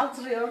 gelel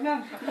altırıyorum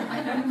ya.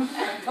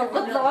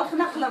 Kutlu olsun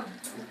aklım.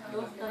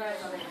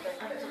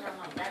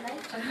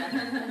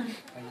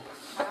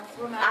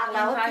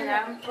 Ağla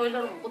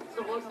toylarım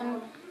kutlu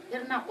olsun.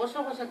 Yerine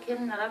koşa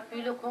kendine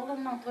böyle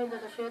oğlumla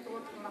toylarda şöyle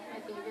oturmak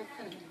ne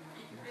diyeceksin.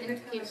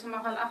 Şimdi kimse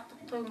makal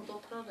aktık toyumda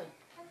oturalım.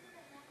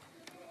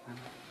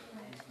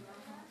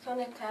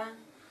 Sonra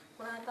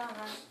Murat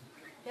ağa,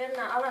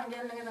 yerine alan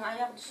gelinizin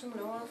ayak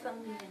düşümlü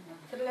olsun,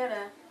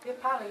 sizlere bir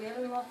pahalı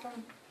gelin olsun,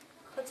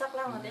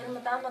 Kıçaklanma değil mi?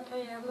 Dama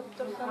toya alıp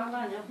dursun.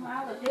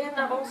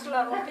 Yerine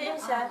komşular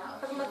ortayımsa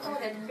hizmetini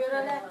edip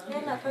görele.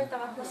 Yerine toy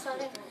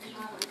tavatlısanı.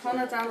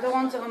 Sonra can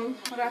doğancığım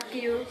Murat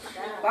giyiyor.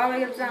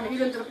 Babageldi canı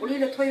üylendirip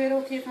öyle toy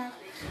verip otuyorsan.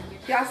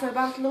 Yasır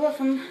baktılı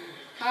olsun.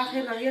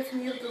 Ahirler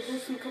yetin yıldı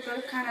dursun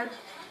köpelik kanat.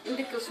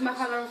 İndiki şu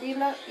makalarımız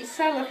iyiler.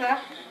 İnşallah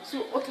şu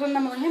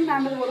oturanlarımızın hem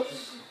namazı olup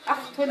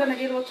toylarına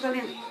gelip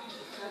oturalım.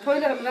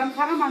 Toylarımdan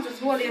kahramanca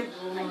olayım.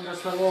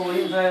 Aslan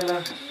olayım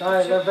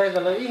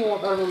dayılar, iyi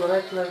otarlılar,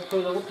 etler,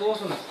 toylar kutlu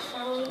olsun.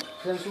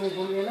 Sen şu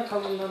bunu yine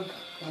kalından,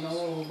 bana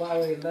o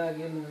Babageldi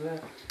gelinler,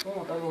 o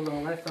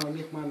otarlılar, hepsine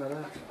mihmanlara.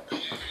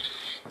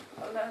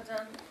 Allah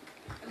can,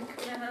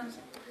 ilklerim,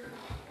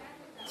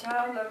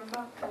 çağlarım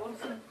bak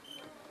olsun.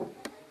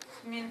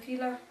 Men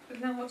filar,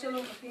 bizden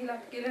hocalar filar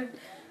gelin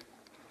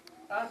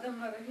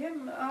adamları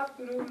hem ağır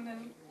bürümden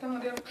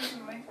tanrıya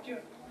kızılmayıp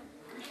diyor.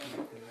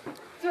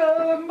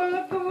 Çağlarım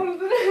bana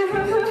kıvırdı.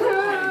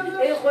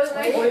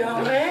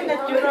 Koyağım ne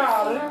diyor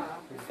ağrı?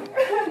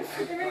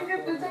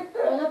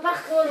 Ona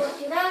bak oğlum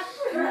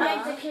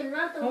ayda kelime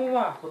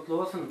Hava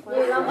kutlu olsun.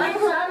 Ay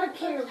sana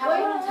kelime.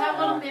 Koyun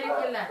çağırın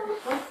berekeler.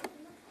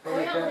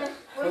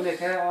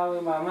 Öyle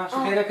abi mama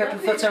şu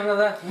bereketli saçağına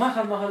da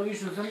mahal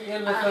üşüsün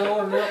elbette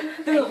orada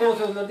dil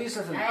koysunlar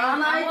değilsin.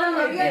 Anaydan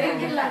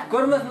berekeler.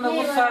 Görmesin de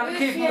bu saat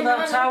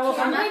keyfinden çağ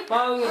olsun.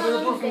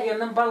 Babageldi Dursun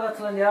gelinden bal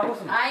atılan yağ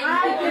olsun. Ay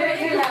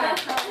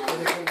berekeler.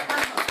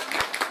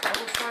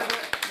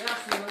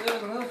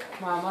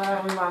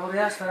 Mama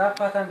yaşlara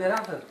patan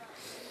berandır.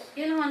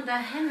 Ilmanda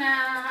hena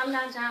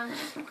Allah can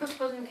köp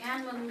bolsun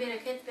kanmın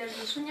bereket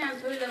verdi. Şunyan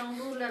toyların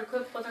durlar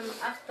köp bolsun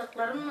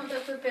aktıklarım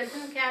da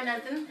köpelsin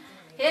kanadın.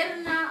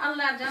 Herna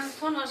Allah can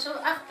sonuçu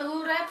aktı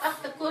uğrayıp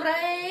aktı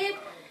kurayıp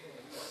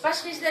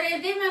başka işlere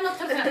edeyim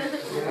otursun.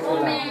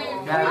 Amin.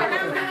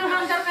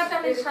 Amin.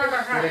 Katal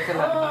inşallah.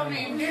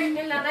 Amin.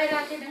 Berekeler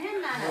gayret edin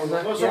hena.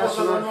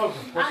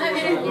 Ana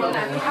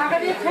berekeler.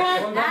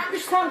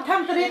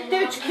 Tam direkt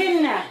üç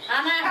kelime.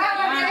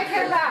 Ana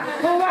berekeler.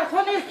 Kova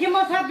son kim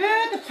olsa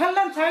böyle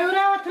çallan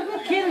çayıra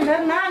oturdu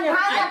kelime nan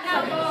yaptı.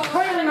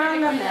 Koyun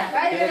anlamı.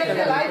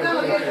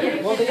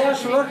 Oldu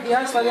yaşlar,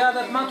 yaşlar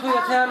yadatman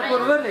toya tayarlı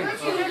görüverdik.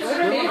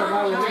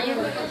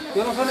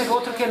 Yolun sonra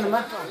otur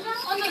kendime.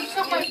 Onu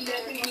çok koy.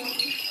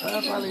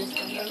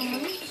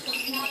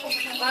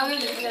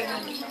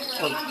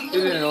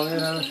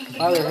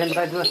 Abi hem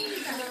kaydı.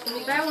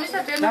 Ben onu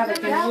ise ben Nada,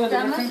 que no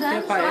es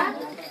de paya.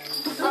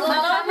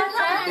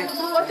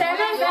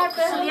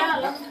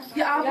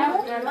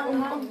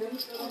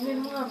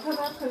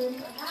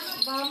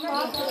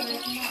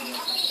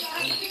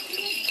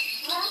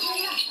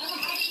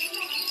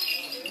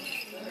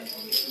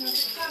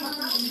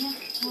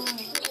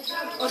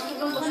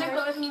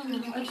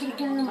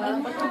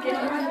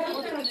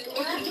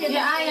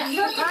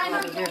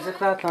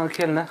 Gerçekten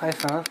kelne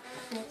kaysanız.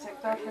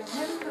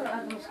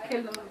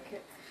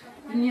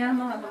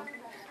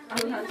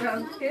 Allah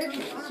can ki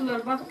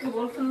sular bakıp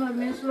olsunlar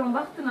men sulan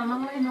baktına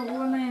manlayın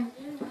oğlanayın.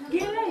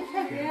 Gelay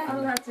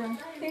Allah can.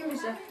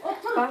 Kimse.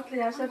 Farklı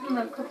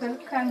yaşadılar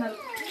köpelik kanal.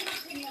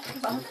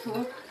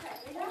 Bakıyor.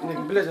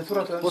 Bilece tur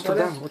atıyor.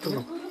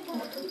 Oturdum.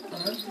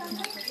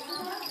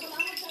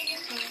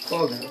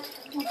 Oldu.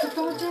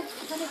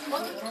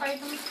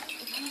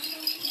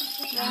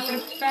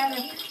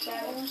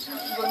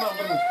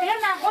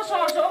 Hemen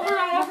koşarsa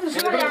oğlan olsun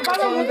şuraya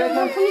balon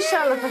olsun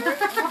inşallah.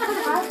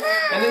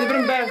 Ene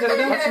birim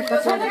berderden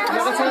kaçın.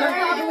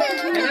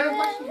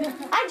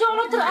 Ay canım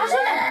otur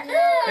aşağıda.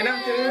 Ene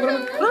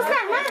birim.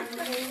 Ruslan mı?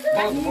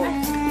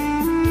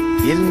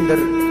 Gelindir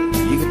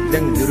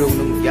yigitlerin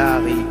yüreğinin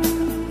yağı.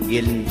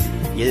 Gelin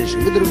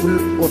gelişingidir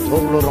gül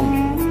otoğlarım.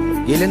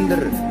 Gelindir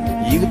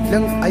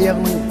yigitlerin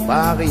ayağının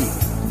bağı.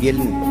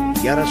 Gelin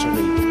yaraşığı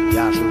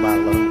yaşıl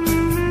bağlarım.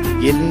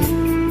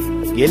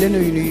 Gelin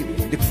öynü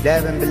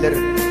dükläben bilir.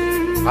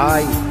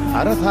 Ay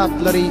ara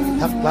saatları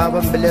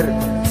taklaban bilir.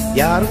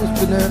 Yarın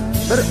üstüne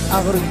bir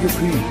ağır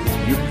yükü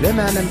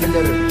yüklemenen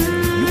bilir.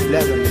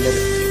 Yükläben bilir.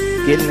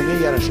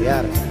 Gelinine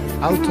yaraşıyar.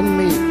 Altın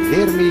mı,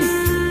 der mi?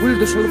 Gül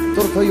düşülüp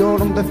dursa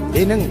yolunda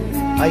senin.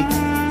 Ay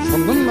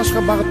şundan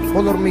başka bağıt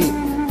olur mu?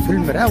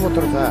 Tülmire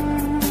otursa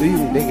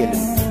öyünde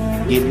gelin.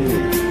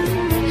 Gelin.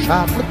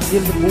 Şahlık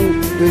geldi bu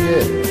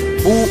öye.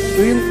 Bu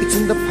öyün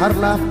içinde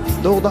parlap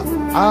doğdu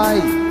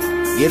ay.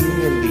 Gelin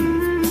geldi.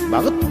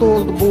 Bağıt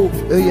doldu bu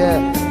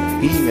öye.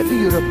 Giymedi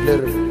yürekler.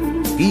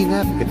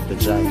 Giynep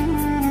gitti cay.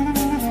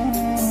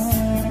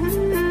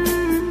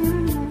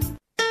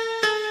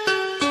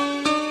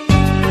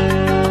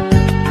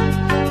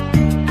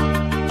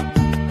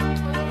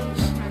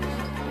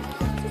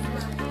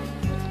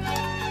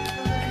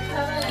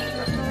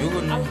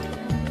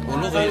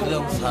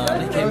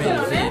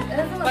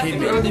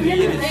 Kelmeli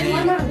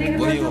birisi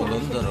boyu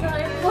olundurum.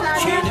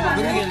 Şeydi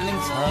bugün gelinin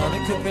sağını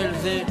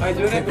köpelse,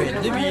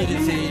 köpeldi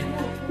birisi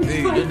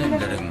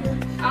öğlenimlerim.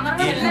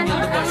 Gelin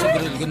geldi başı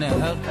kırılgın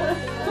ehak,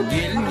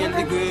 gelin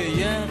geldi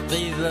göğe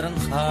kıyızların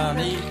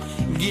hanı,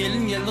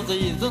 gelin geldi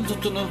kıyızın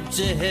tutunup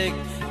cehek,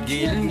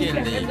 gelin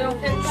geldi.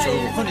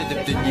 Soğukun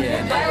edip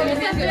dünyayı.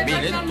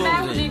 Bilet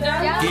doldu.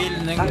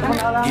 Gelinin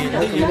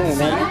geldi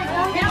gelsi.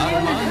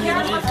 Armağan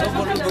yürüyü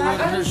sabırlı bu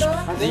görünüş.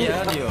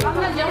 Ziyar yok.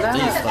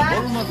 Kıyısta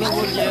olmadı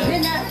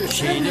buraya.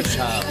 Şeyli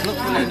şahatlık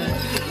bileni.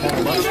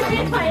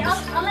 Başkanım bulmuş.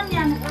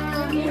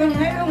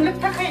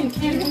 Önlük takayın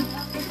kendim.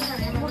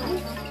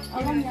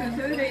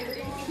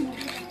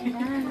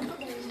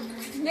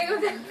 Ne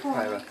güzel.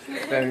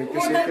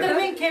 Ondan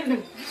ben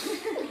kendim.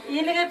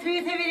 Eline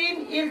tüyete vereyim,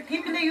 el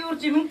tepede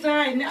yoğurcumun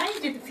çayını.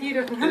 Ay dedi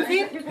seyirokun. Hem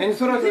seyir. Hani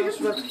soracağım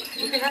şuna.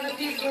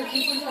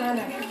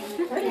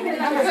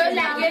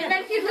 Böyle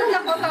gelmek için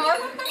de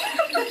bakalım.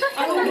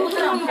 Ama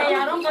oturam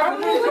kayarım.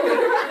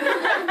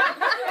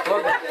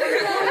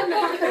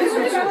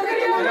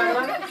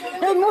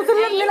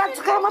 Muzurlar neler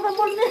çıkarmadan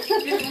olmuyor.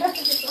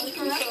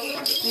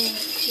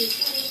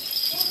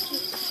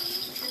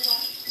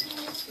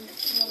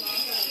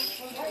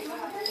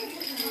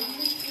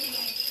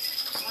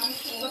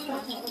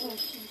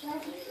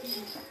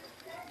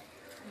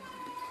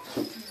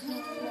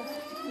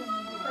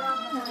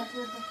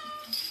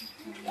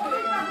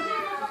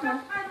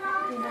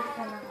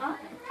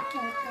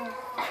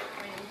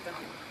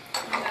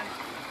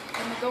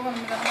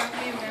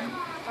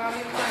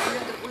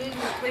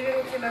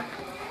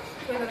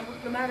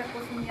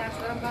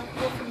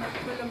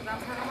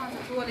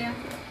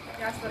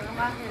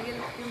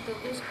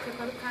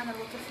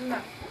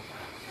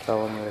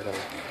 Tamam öyle.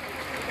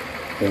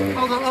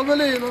 Al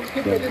böyle yiyin,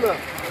 köpeğini de.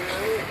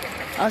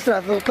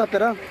 Asra tutup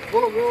ver ha.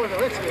 Bolu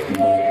evet.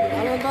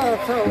 Alanda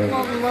sağ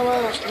olmazlara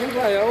bir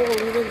bayağı oğlum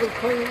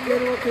bir koy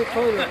yeri oturup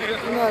koydu.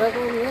 Bunlar hep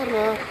onun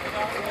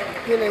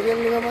yerine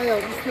gelin ama ya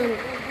üstün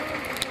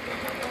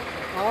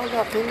al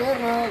da pinler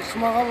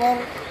smaga var.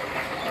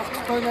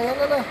 Aktif koyuna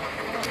geldi.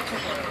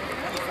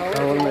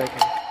 Tamam öyle.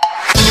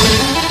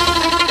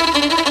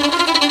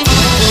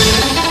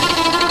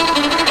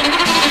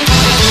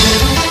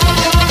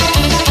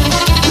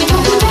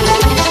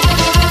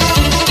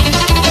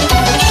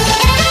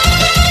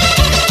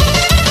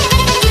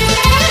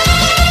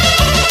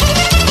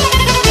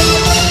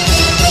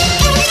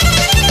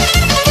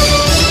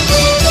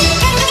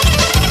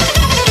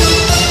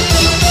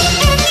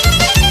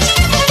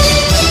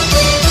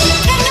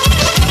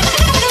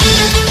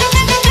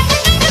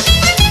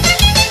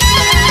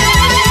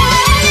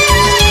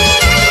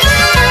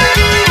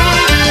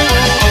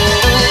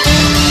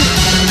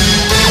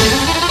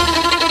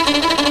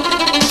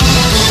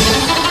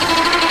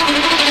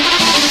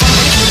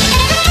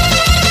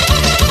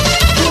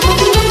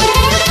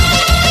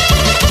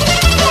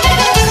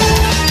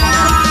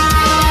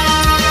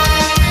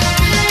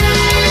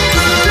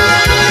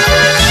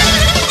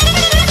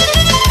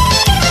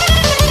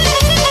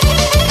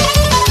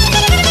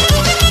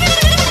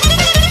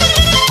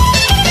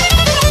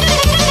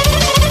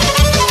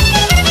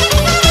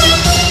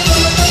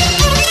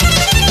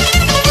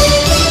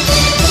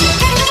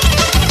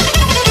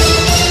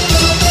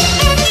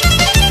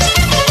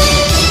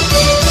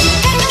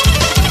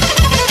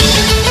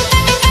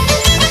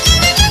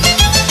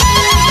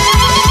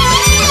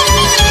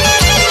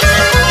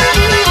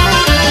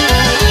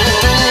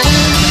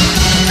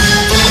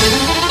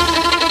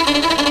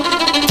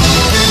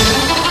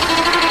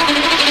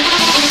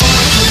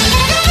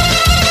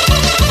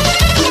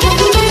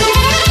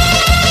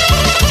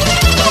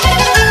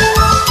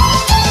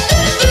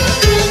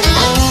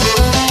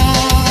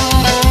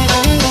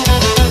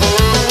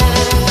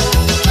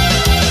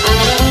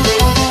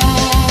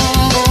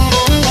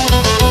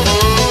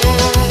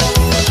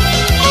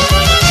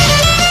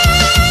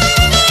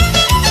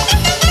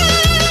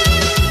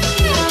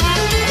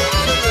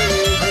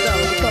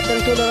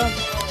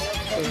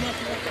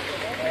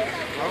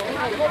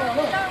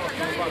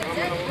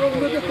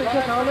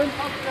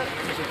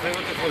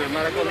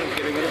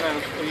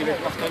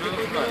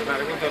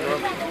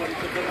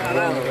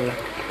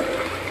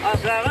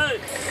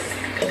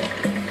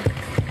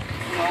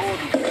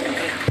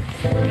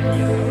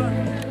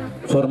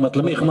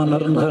 Hormatly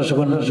mehmanlaryň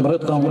karşygyna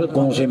jymrat gawrat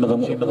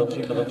goňşymydım.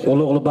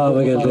 Ulu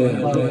Babageldi.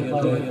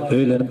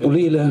 Öýlenip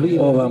uly ile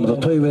obamyza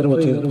toý berip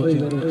otyr.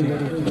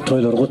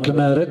 Toýlar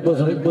gutlamarek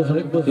bolsun.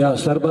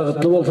 Ýaşlar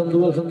bagtly bolsun.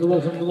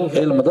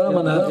 Elmida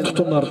mana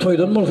tutumlar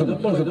toýdan bolsun.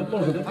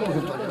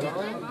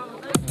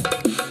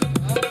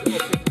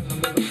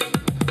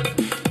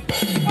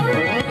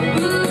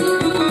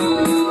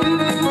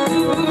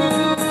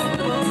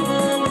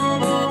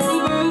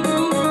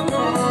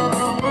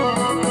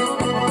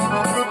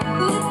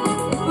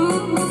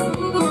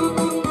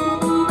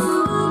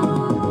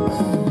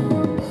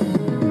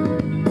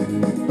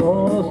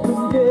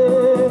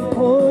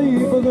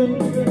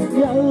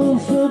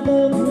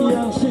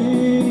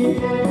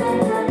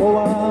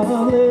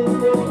 Ovalı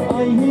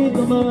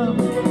ayıdımam,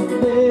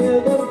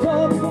 beder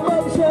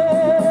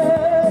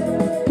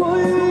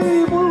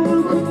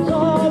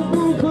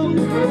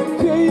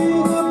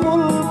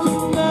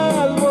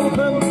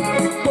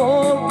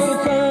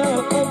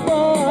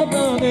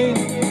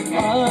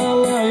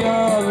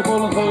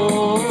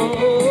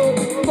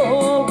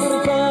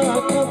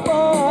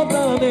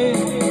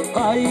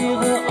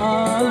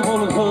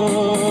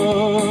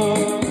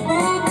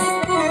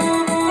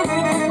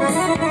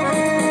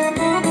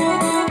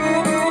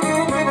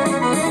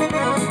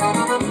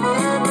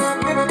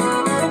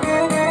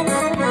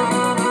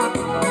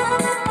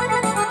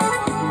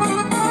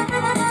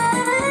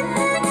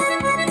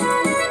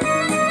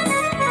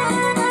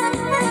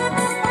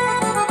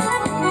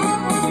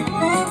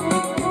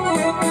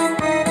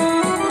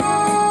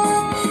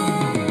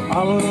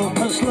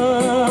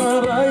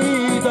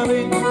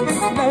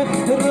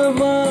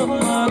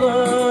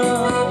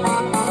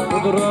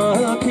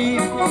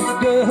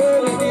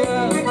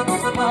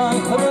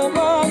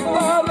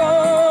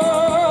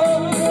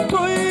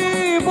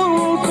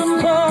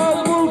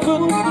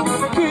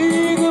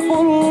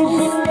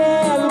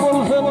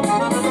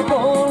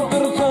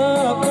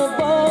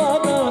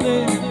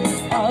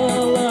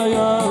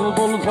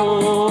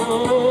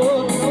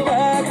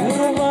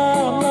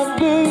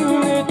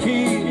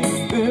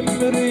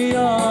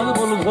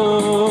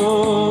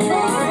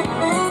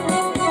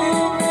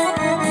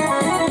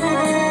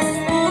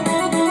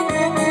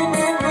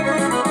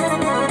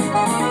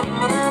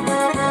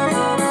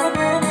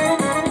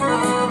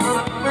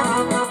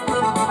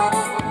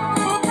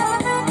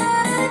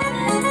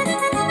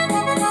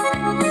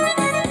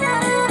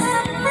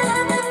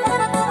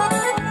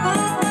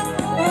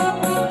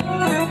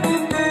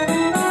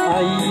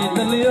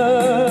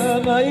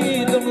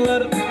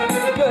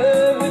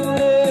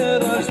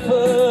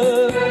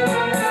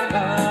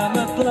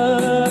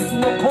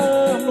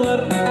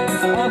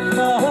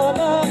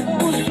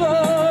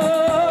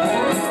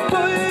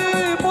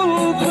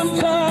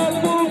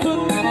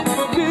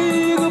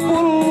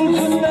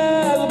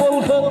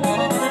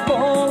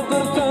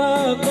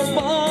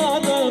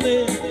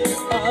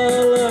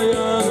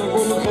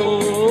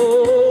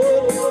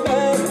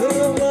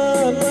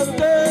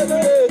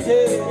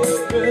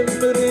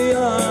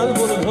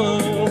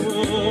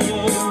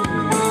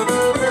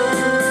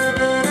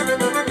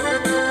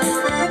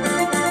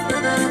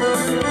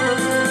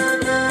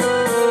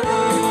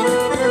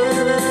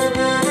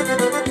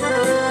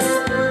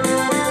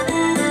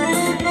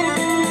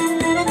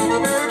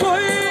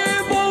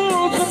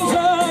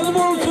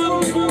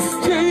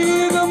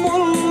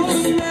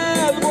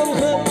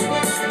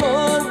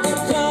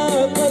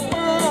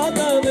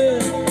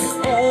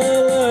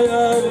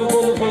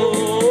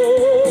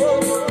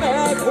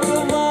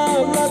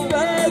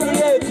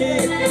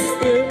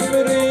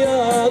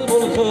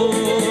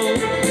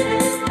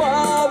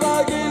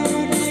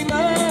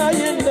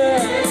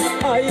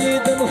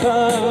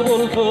sağ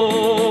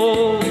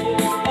olsun,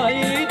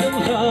 aydın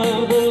sağ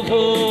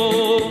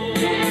olsun,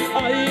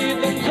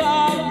 aydın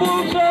sağ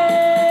olsun.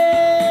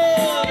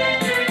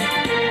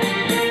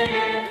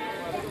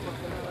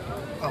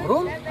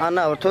 Avrun?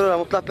 Anna, ortada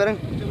mutlak verin.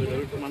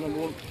 Mana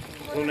bu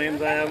sonayım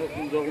daya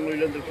doğum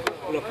uylandık.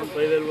 Kulakım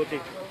sayılar bu tek.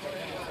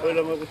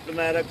 Öyle mi kutlu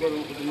merak var,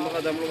 kutlu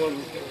adamlı var.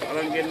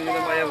 Alan geldiğinde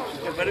bayağı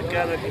seferik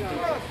kâra gitti.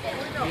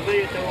 Burada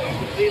yeter o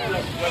kutlu değil mi?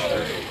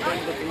 Ben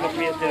de kutlu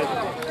bir yeter.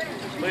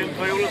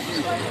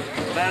 Koyuyorsun.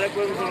 Merak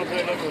var mı sonra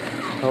koyuyorsun?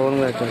 Tamam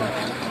mı yeter?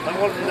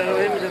 Tamam sizler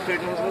öyle mi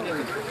söylüyorsunuz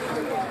mu?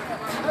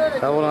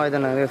 Tamam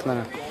aydan resmen.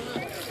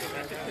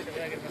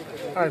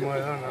 Ay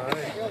mayhan ay.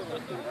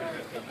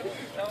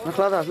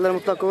 Nasıl da sizler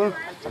mutlak olun.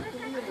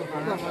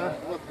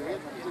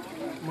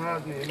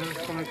 Madni ne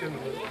sana kendi.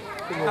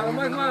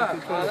 Kalmayma.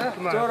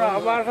 Sonra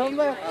haberin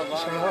da.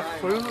 Sana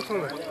koyuyorsun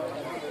sonra.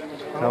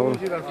 Tamam.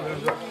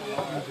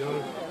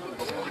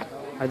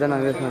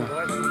 Aydan resmen.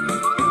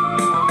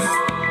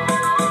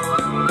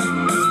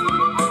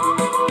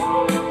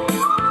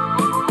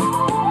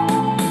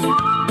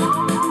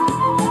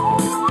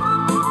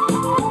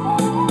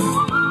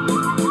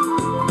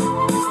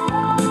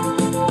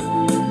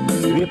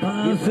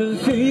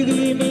 Vefasız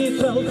sevdiğimi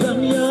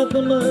salsam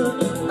yadıma,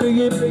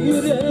 kıyıp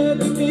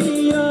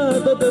yüreğimi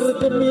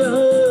yadadırdım ya.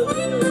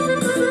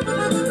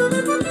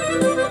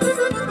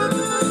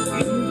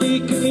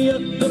 İndikini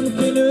yaktım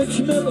seni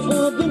ölçmem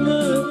adına,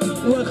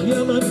 vah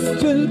yalan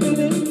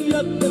sözlerin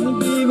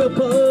yaktın bir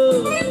vefa.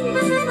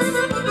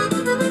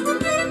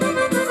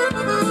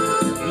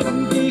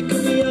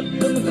 İndikini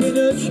yaktım seni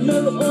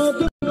ölçmem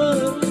adına,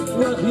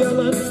 vah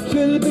yalan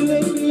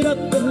sözlerin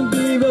yaktın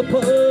bir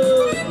vefa.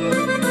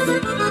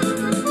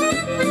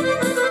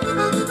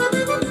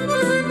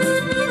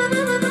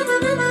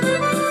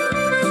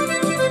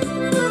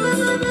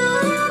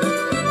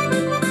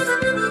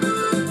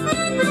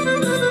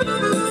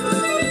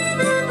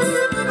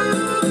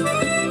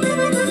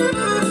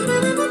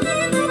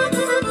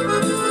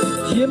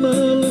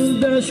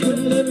 Cemal'ın 5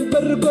 günden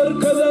bir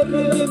gör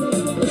kalabildim,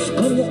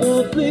 ışkın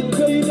otlu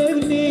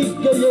köylerini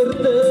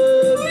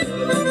geyirdim.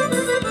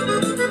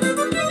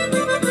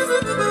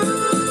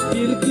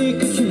 Bir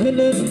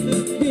küçüğüne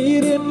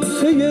birini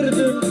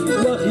seyirdim,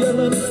 vah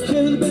yalan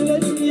söz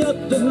bilen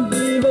yaktım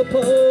bir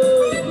vefa.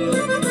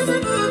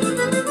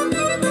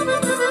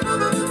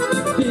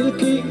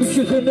 Belki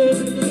üçüne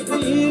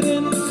birini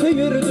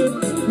seyirdim,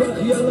 vah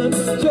yalan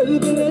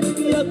söz bilen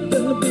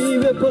yaktım bir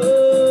vefa.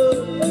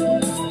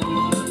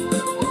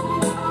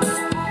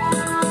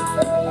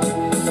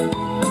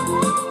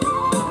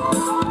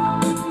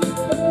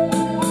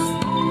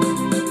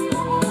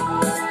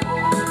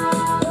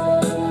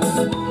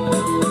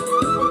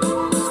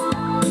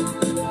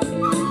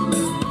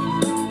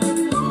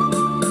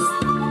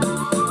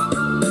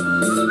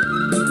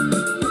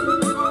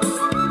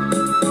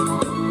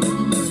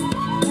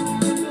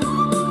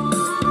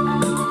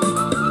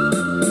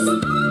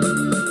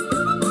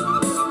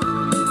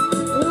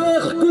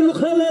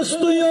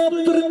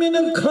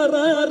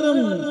 Kararım,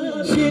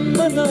 sen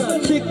bana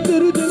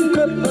çektirdin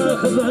köp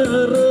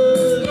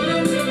ahlarım.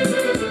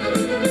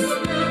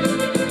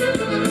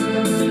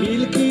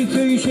 Belki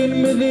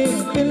söyüşenmedi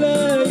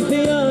bilayse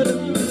yarım,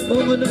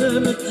 onun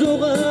emet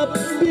soğap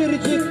bir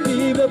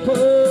ciddi vefa.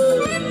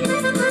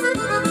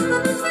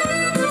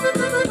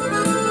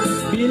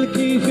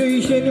 Belki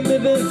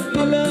söyüşenmedi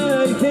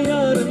bilayse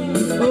yarım,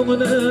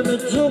 onun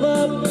emet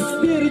soğap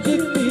bir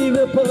ciddi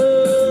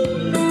vefa.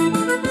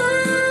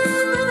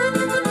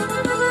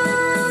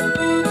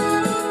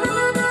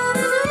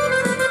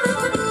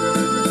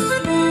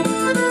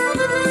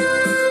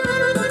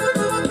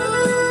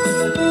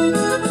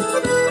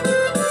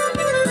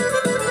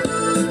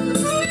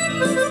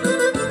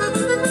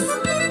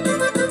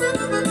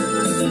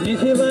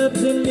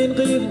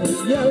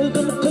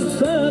 Yaldım